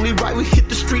 It's only right we hit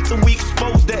the streets and we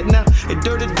expose that now. A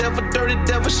dirty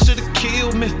devil should've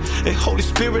killed me. Hey, Holy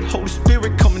Spirit,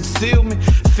 come and seal me.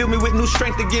 Fill me with new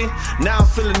strength again. Now I'm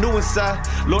feeling new inside.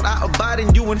 Lord, I abide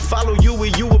in you and follow you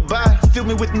where you abide. Fill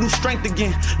me with new strength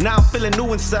again. Now I'm feeling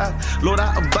new inside. Lord,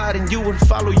 I abide in you and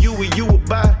follow you where you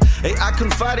abide. Hey, I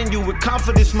confide in you with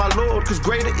confidence, my Lord, cause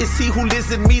greater is he who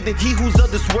lives in me than he who's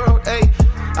of this world. Hey,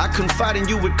 I confide in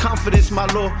you with confidence, my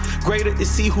Lord. Greater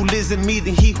is he who lives in me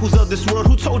than he who's of this world.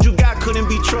 Who told you God couldn't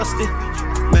be trusted?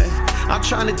 Man, I'm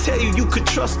trying to tell you, you could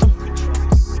trust him.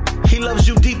 He loves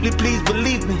you deeply, please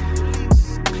believe me.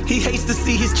 He hates to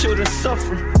see his children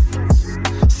suffer.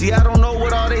 See, I don't know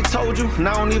what all they told you, and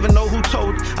I don't even know who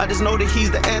told you. I just know that he's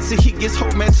the answer. He gives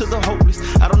hope, man, to the hopeless.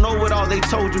 I don't know what all they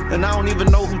told you, and I don't even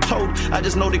know who told you. I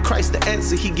just know that Christ's the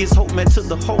answer. He gives hope, man, to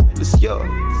the hopeless. Yeah.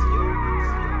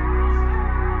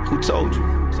 Who told you?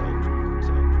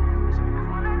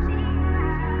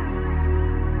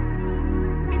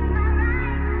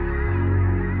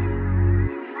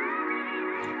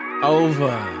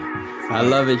 Over. I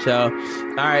love it, y'all.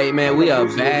 All right, man, we are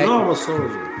back. Normal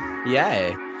soldier.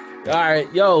 Yeah. All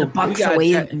right, yo. The Bucks are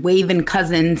waving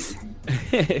cousins.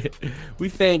 We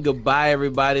saying goodbye,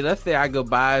 everybody. Let's say our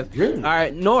goodbyes. All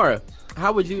right, Nora,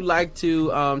 how would you like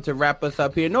to wrap us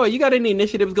up here? Nora, you got any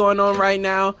initiatives going on right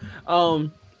now?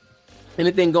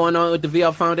 Anything going on with the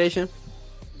VL Foundation?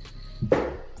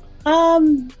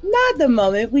 Not at the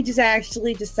moment. We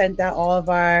just sent out all of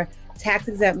our tax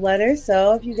exempt letters.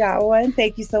 So if you got one,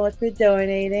 thank you so much for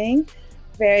donating.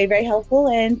 Very, very helpful,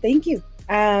 and thank you.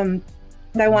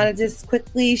 I want to just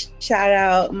quickly shout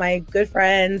out my good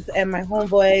friends and my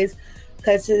homeboys,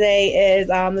 because today is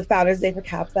the Founders Day for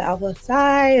Kappa Alpha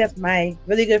Psi. That's my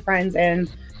really good friends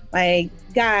and my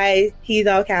guy. He's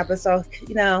all Kappa, so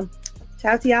shout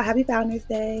out to y'all. Happy Founders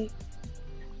Day!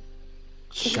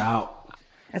 Shout!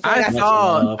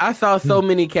 I saw so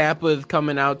many Kappas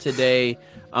coming out today,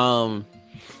 and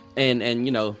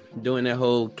doing that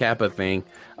whole Kappa thing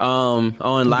on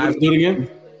live. Do it again.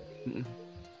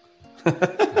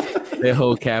 The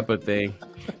whole Kappa thing.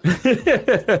 They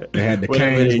had the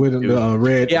canes with the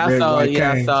red. Yeah, I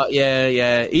saw. Cane.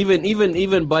 Yeah.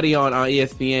 Even Buddy on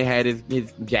ESPN had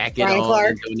his jacket Ryan on.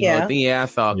 Clark. Yeah, I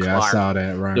saw Clark. I saw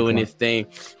that. Ryan doing Clark. his thing.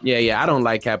 Yeah. I don't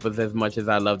like Kappas as much as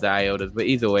I love the Iotas, but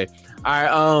either way. All right.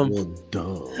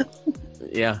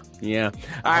 Yeah.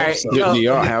 All right. Do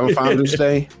y'all have a Founders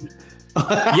Day?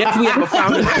 Yes, we have a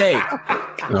Founders Day.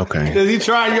 Okay. Because he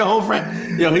trying your whole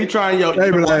friend. He trying your. They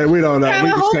be like, we don't know. We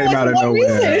just came out of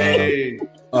nowhere. Hey,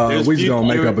 we just gonna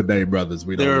make up a day, brothers.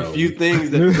 There are a few things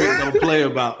that we don't play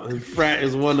about. And frat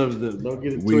is one of them. Don't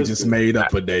get it We twisted. just made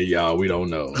up a day, y'all. We don't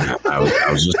know. I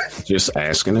was just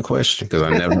asking a question because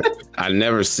I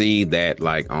never see that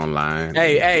like online.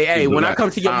 Hey! When I come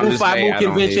to your Move 5 Move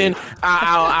convention,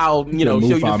 I'll show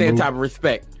you the same type of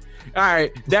respect. All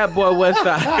right, that boy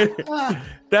Westside.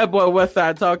 That boy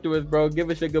Westside, talk to us, bro. Give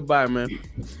us your goodbye, man.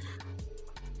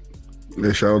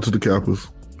 Yeah, shout out to the Kappas.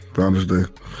 Founders Day.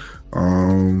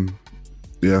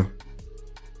 Yeah.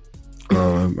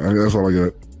 That's all I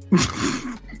got.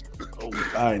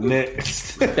 All right,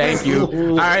 next. Thank you.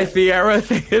 All right, Sierra,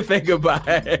 say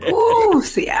goodbye. Ooh,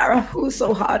 Sierra. Who's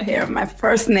so hard here? My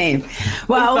first name.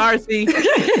 Well, Darcy.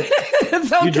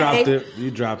 It's okay.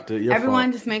 You dropped it. Your Everyone,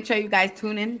 fault. just make sure you guys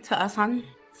tune in to us on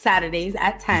Saturdays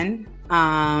at 10.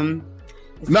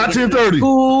 Not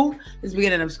 10:30. It's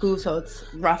beginning of school, so it's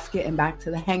rough getting back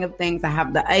to the hang of things. I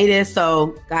have the itis,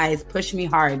 so guys, push me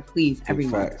hard, please,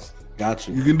 everyone. Facts. Got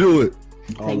you. You can do it.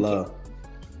 All love.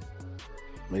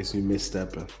 Makes me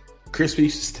misstepping. Crispy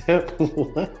step.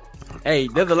 What? Hey,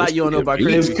 there's a lot you don't know about Is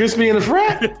Crispy. Crispy in the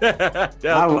frat?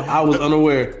 I was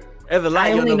unaware. There's a lot I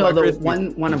you only don't know know about the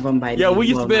Crispy. one of them by Yeah, name. we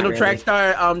used to be in Well, those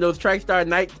not really. those track star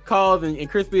night calls, and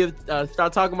Crispy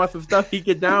start talking about some stuff he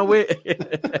get down with.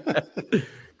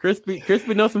 Crispy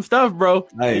knows some stuff, bro.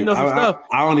 Hey, he knows some stuff.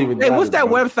 I don't even. Hey, doubt what's it, that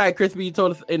bro. website, Crispy? You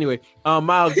told us anyway.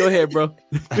 Miles, go ahead, bro.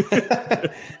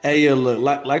 Hey, yeah,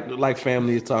 look, like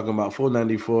family is talking about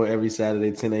 494 every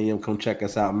Saturday, 10 a.m. Come check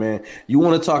us out, man. You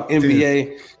want to talk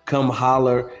NBA? Come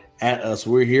holler at us.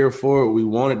 We're here for it. We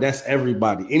want it. That's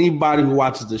everybody. Anybody who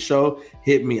watches the show,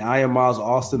 hit me. I am Miles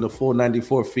Austin, the full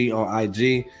 94 feet on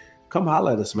IG. Come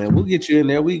holler at us, man. We'll get you in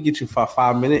there. We can get you for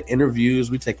 5-minute interviews.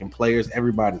 We taking players.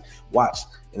 Everybody watch.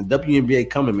 And the WNBA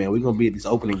coming, man. We're gonna be at these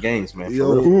opening games, man. Yeah.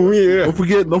 Don't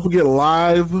forget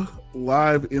live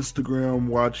Instagram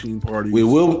watching parties. We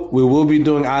will be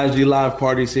doing IG live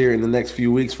parties here in the next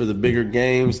few weeks for the bigger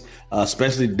games,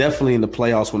 especially definitely in the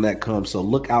playoffs when that comes. So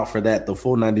look out for that. The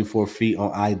full 94 feet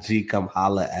on IG. Come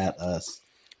holler at us.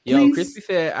 Yo, Crispy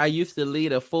said I used to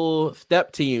lead a full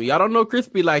step team. Y'all don't know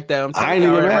Crispy like that. I ain't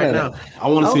even mad at that. I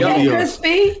want to see videos.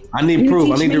 Crispy. I need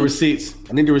proof. I need the receipts.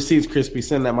 I need the receipts, Crispy.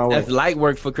 Send that my way. That's light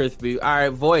work for Crispy. All right,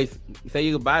 voice. Say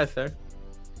you goodbye, sir.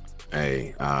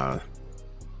 Hey,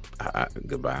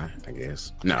 goodbye, I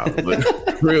guess. No,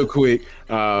 but real quick,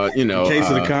 in case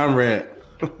of the comrade.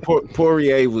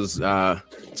 Poirier was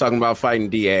talking about fighting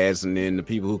Diaz, and then the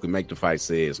people who can make the fight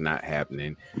say it's not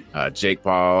happening. Jake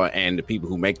Paul and the people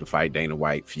who make the fight, Dana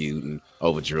White, feuding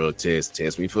over drug tests.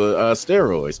 Test me for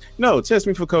steroids. No, test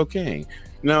me for cocaine.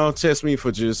 No, test me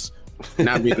for just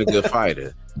not being a good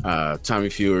fighter.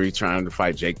 Tommy Fury trying to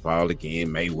fight Jake Paul again.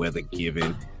 Mayweather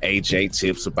giving AJ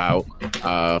tips about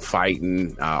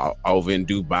fighting over in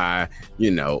Dubai.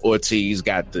 Ortiz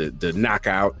got the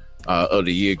knockout of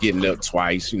the year, getting up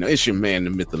twice. It's your man, the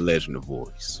myth, the legend, the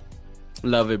voice.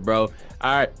 Love it, bro.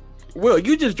 All right, Will,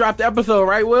 you just dropped the episode,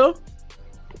 right, Will?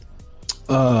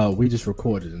 We just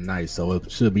recorded tonight, so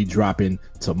it should be dropping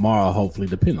tomorrow, hopefully,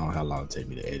 depending on how long it takes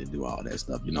me to edit and do all that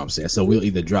stuff. You know what I'm saying? So we'll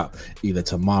either drop either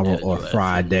tomorrow or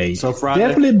Friday. So Friday,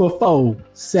 definitely before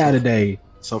Saturday.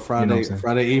 So Friday,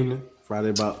 Friday evening.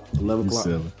 Friday about 11 o'clock.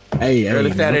 Hey,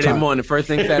 early Saturday morning. First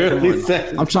thing Saturday morning.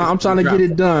 I'm trying to get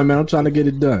it done, man. I'm trying to get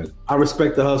it done. I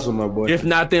respect the hustle, my boy. If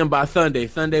not, then by Sunday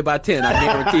by 10. I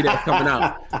guarantee that's coming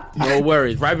out. No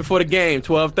worries. Right before the game,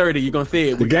 12:30, you're gonna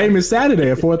see it. The game is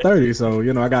Saturday at 4:30, so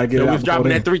I gotta get it out. It's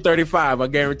dropping at 3:35. I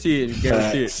guarantee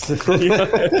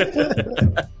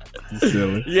it.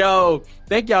 Yo,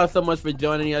 thank y'all so much for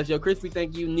joining us. Yo, Crispy,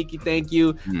 thank you. Nikki, thank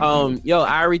you. Yo,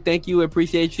 Ari, thank you.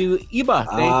 Appreciate you. Iba,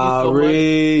 thank you so much.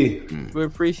 We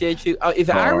appreciate you. Is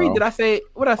it Ari? Did I say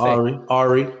what I say?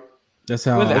 Ari. That's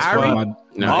how I spell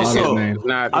my also name.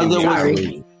 Ari. Thank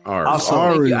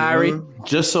you, Ari.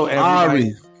 Just so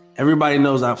everybody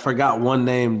knows, I forgot one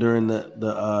name during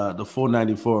the full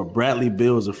 94. Bradley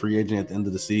Beal is a free agent at the end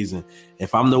of the season.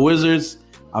 If I'm the Wizards,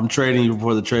 I'm trading you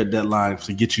before the trade deadline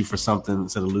to get you for something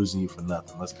instead of losing you for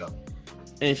nothing. Let's go.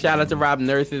 And shout out to Rob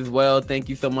Nurse as well. Thank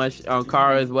you so much,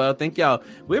 Cara as well. Thank y'all.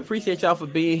 We appreciate y'all for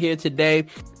being here today.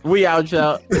 We out,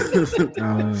 y'all.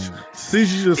 See,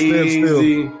 you just stand still.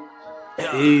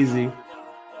 Easy.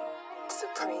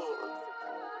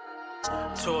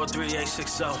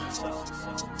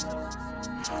 203-860.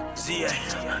 ZA,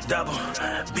 double,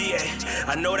 BA.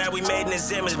 I know that we made in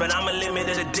this image, but I'm a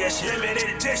limited edition. You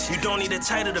don't need a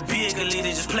title to be a good leader,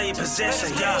 just play your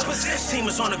position. Yeah. Team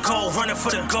is on the goal, running for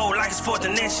the goal like it's 4th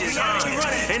and inches.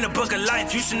 In the book of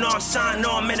life, you should know I'm signed,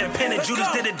 know I'm independent. Judas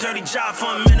did a dirty job for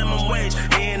a minimum wage.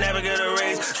 He ain't never get a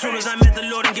raise. Soon as I met the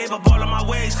Lord and gave up all of my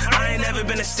ways, I ain't never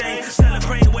been the same.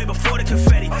 Celebrating way before the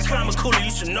confetti. Climate cooler, you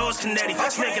should know it's kinetic.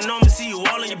 Snaking on me, see you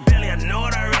all in your belly. I know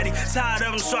it already. Tired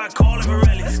of them, so I call it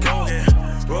Pirelli. Let's go.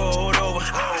 Rolled over,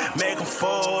 make them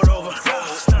fold over.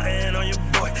 Stunting on your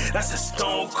boy, that's a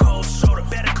stone cold shoulder.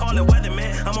 Better call it weather,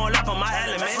 man. I'm all up on my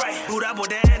element. Boot up with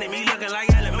the enemy, looking like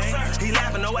LMA. He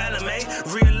laughing, no LMA.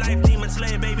 Real life demon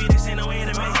slayer, baby, this ain't no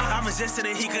anime. I resisted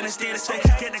it, he couldn't stand the steak.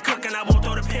 Get the cook and I won't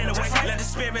throw the pen away. Let the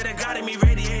spirit of God in me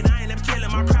radiate. I ain't never killing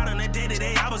my pride on the day to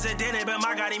day. I was at dinner, but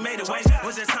my God, he made it way.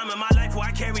 Was a time in my life where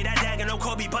I carried that dagger, no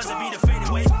Kobe buzzer, be the faded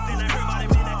way. Then I heard about a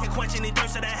man that could quench any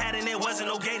thirst that I had, and it wasn't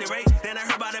no Gatorade. Then I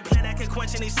heard about a plan that could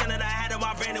quench any sin that I had, and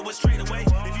I ran it was straight away.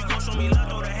 If you gon' show me love,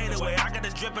 throw the hate away. I got the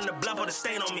drip and the blood, but the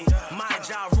stain on me. My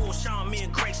job rule, Sean, me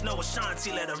and Grace know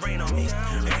Ashanti, let it rain on me. A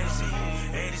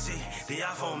to Z, the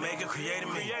iPhone maker created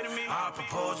me. I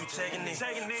propose you taking it.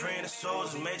 Friend of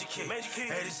souls is major kid. A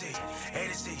to Z,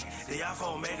 the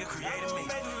iPhone maker created me.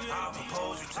 I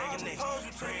propose you taking it.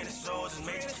 Friend of souls is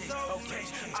major kid. Okay,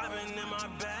 I've been in my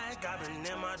bag, I've been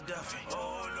in my Duffy.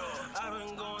 Oh Lord, I've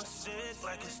been going sick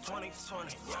like it's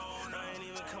 2020. I ain't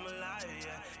even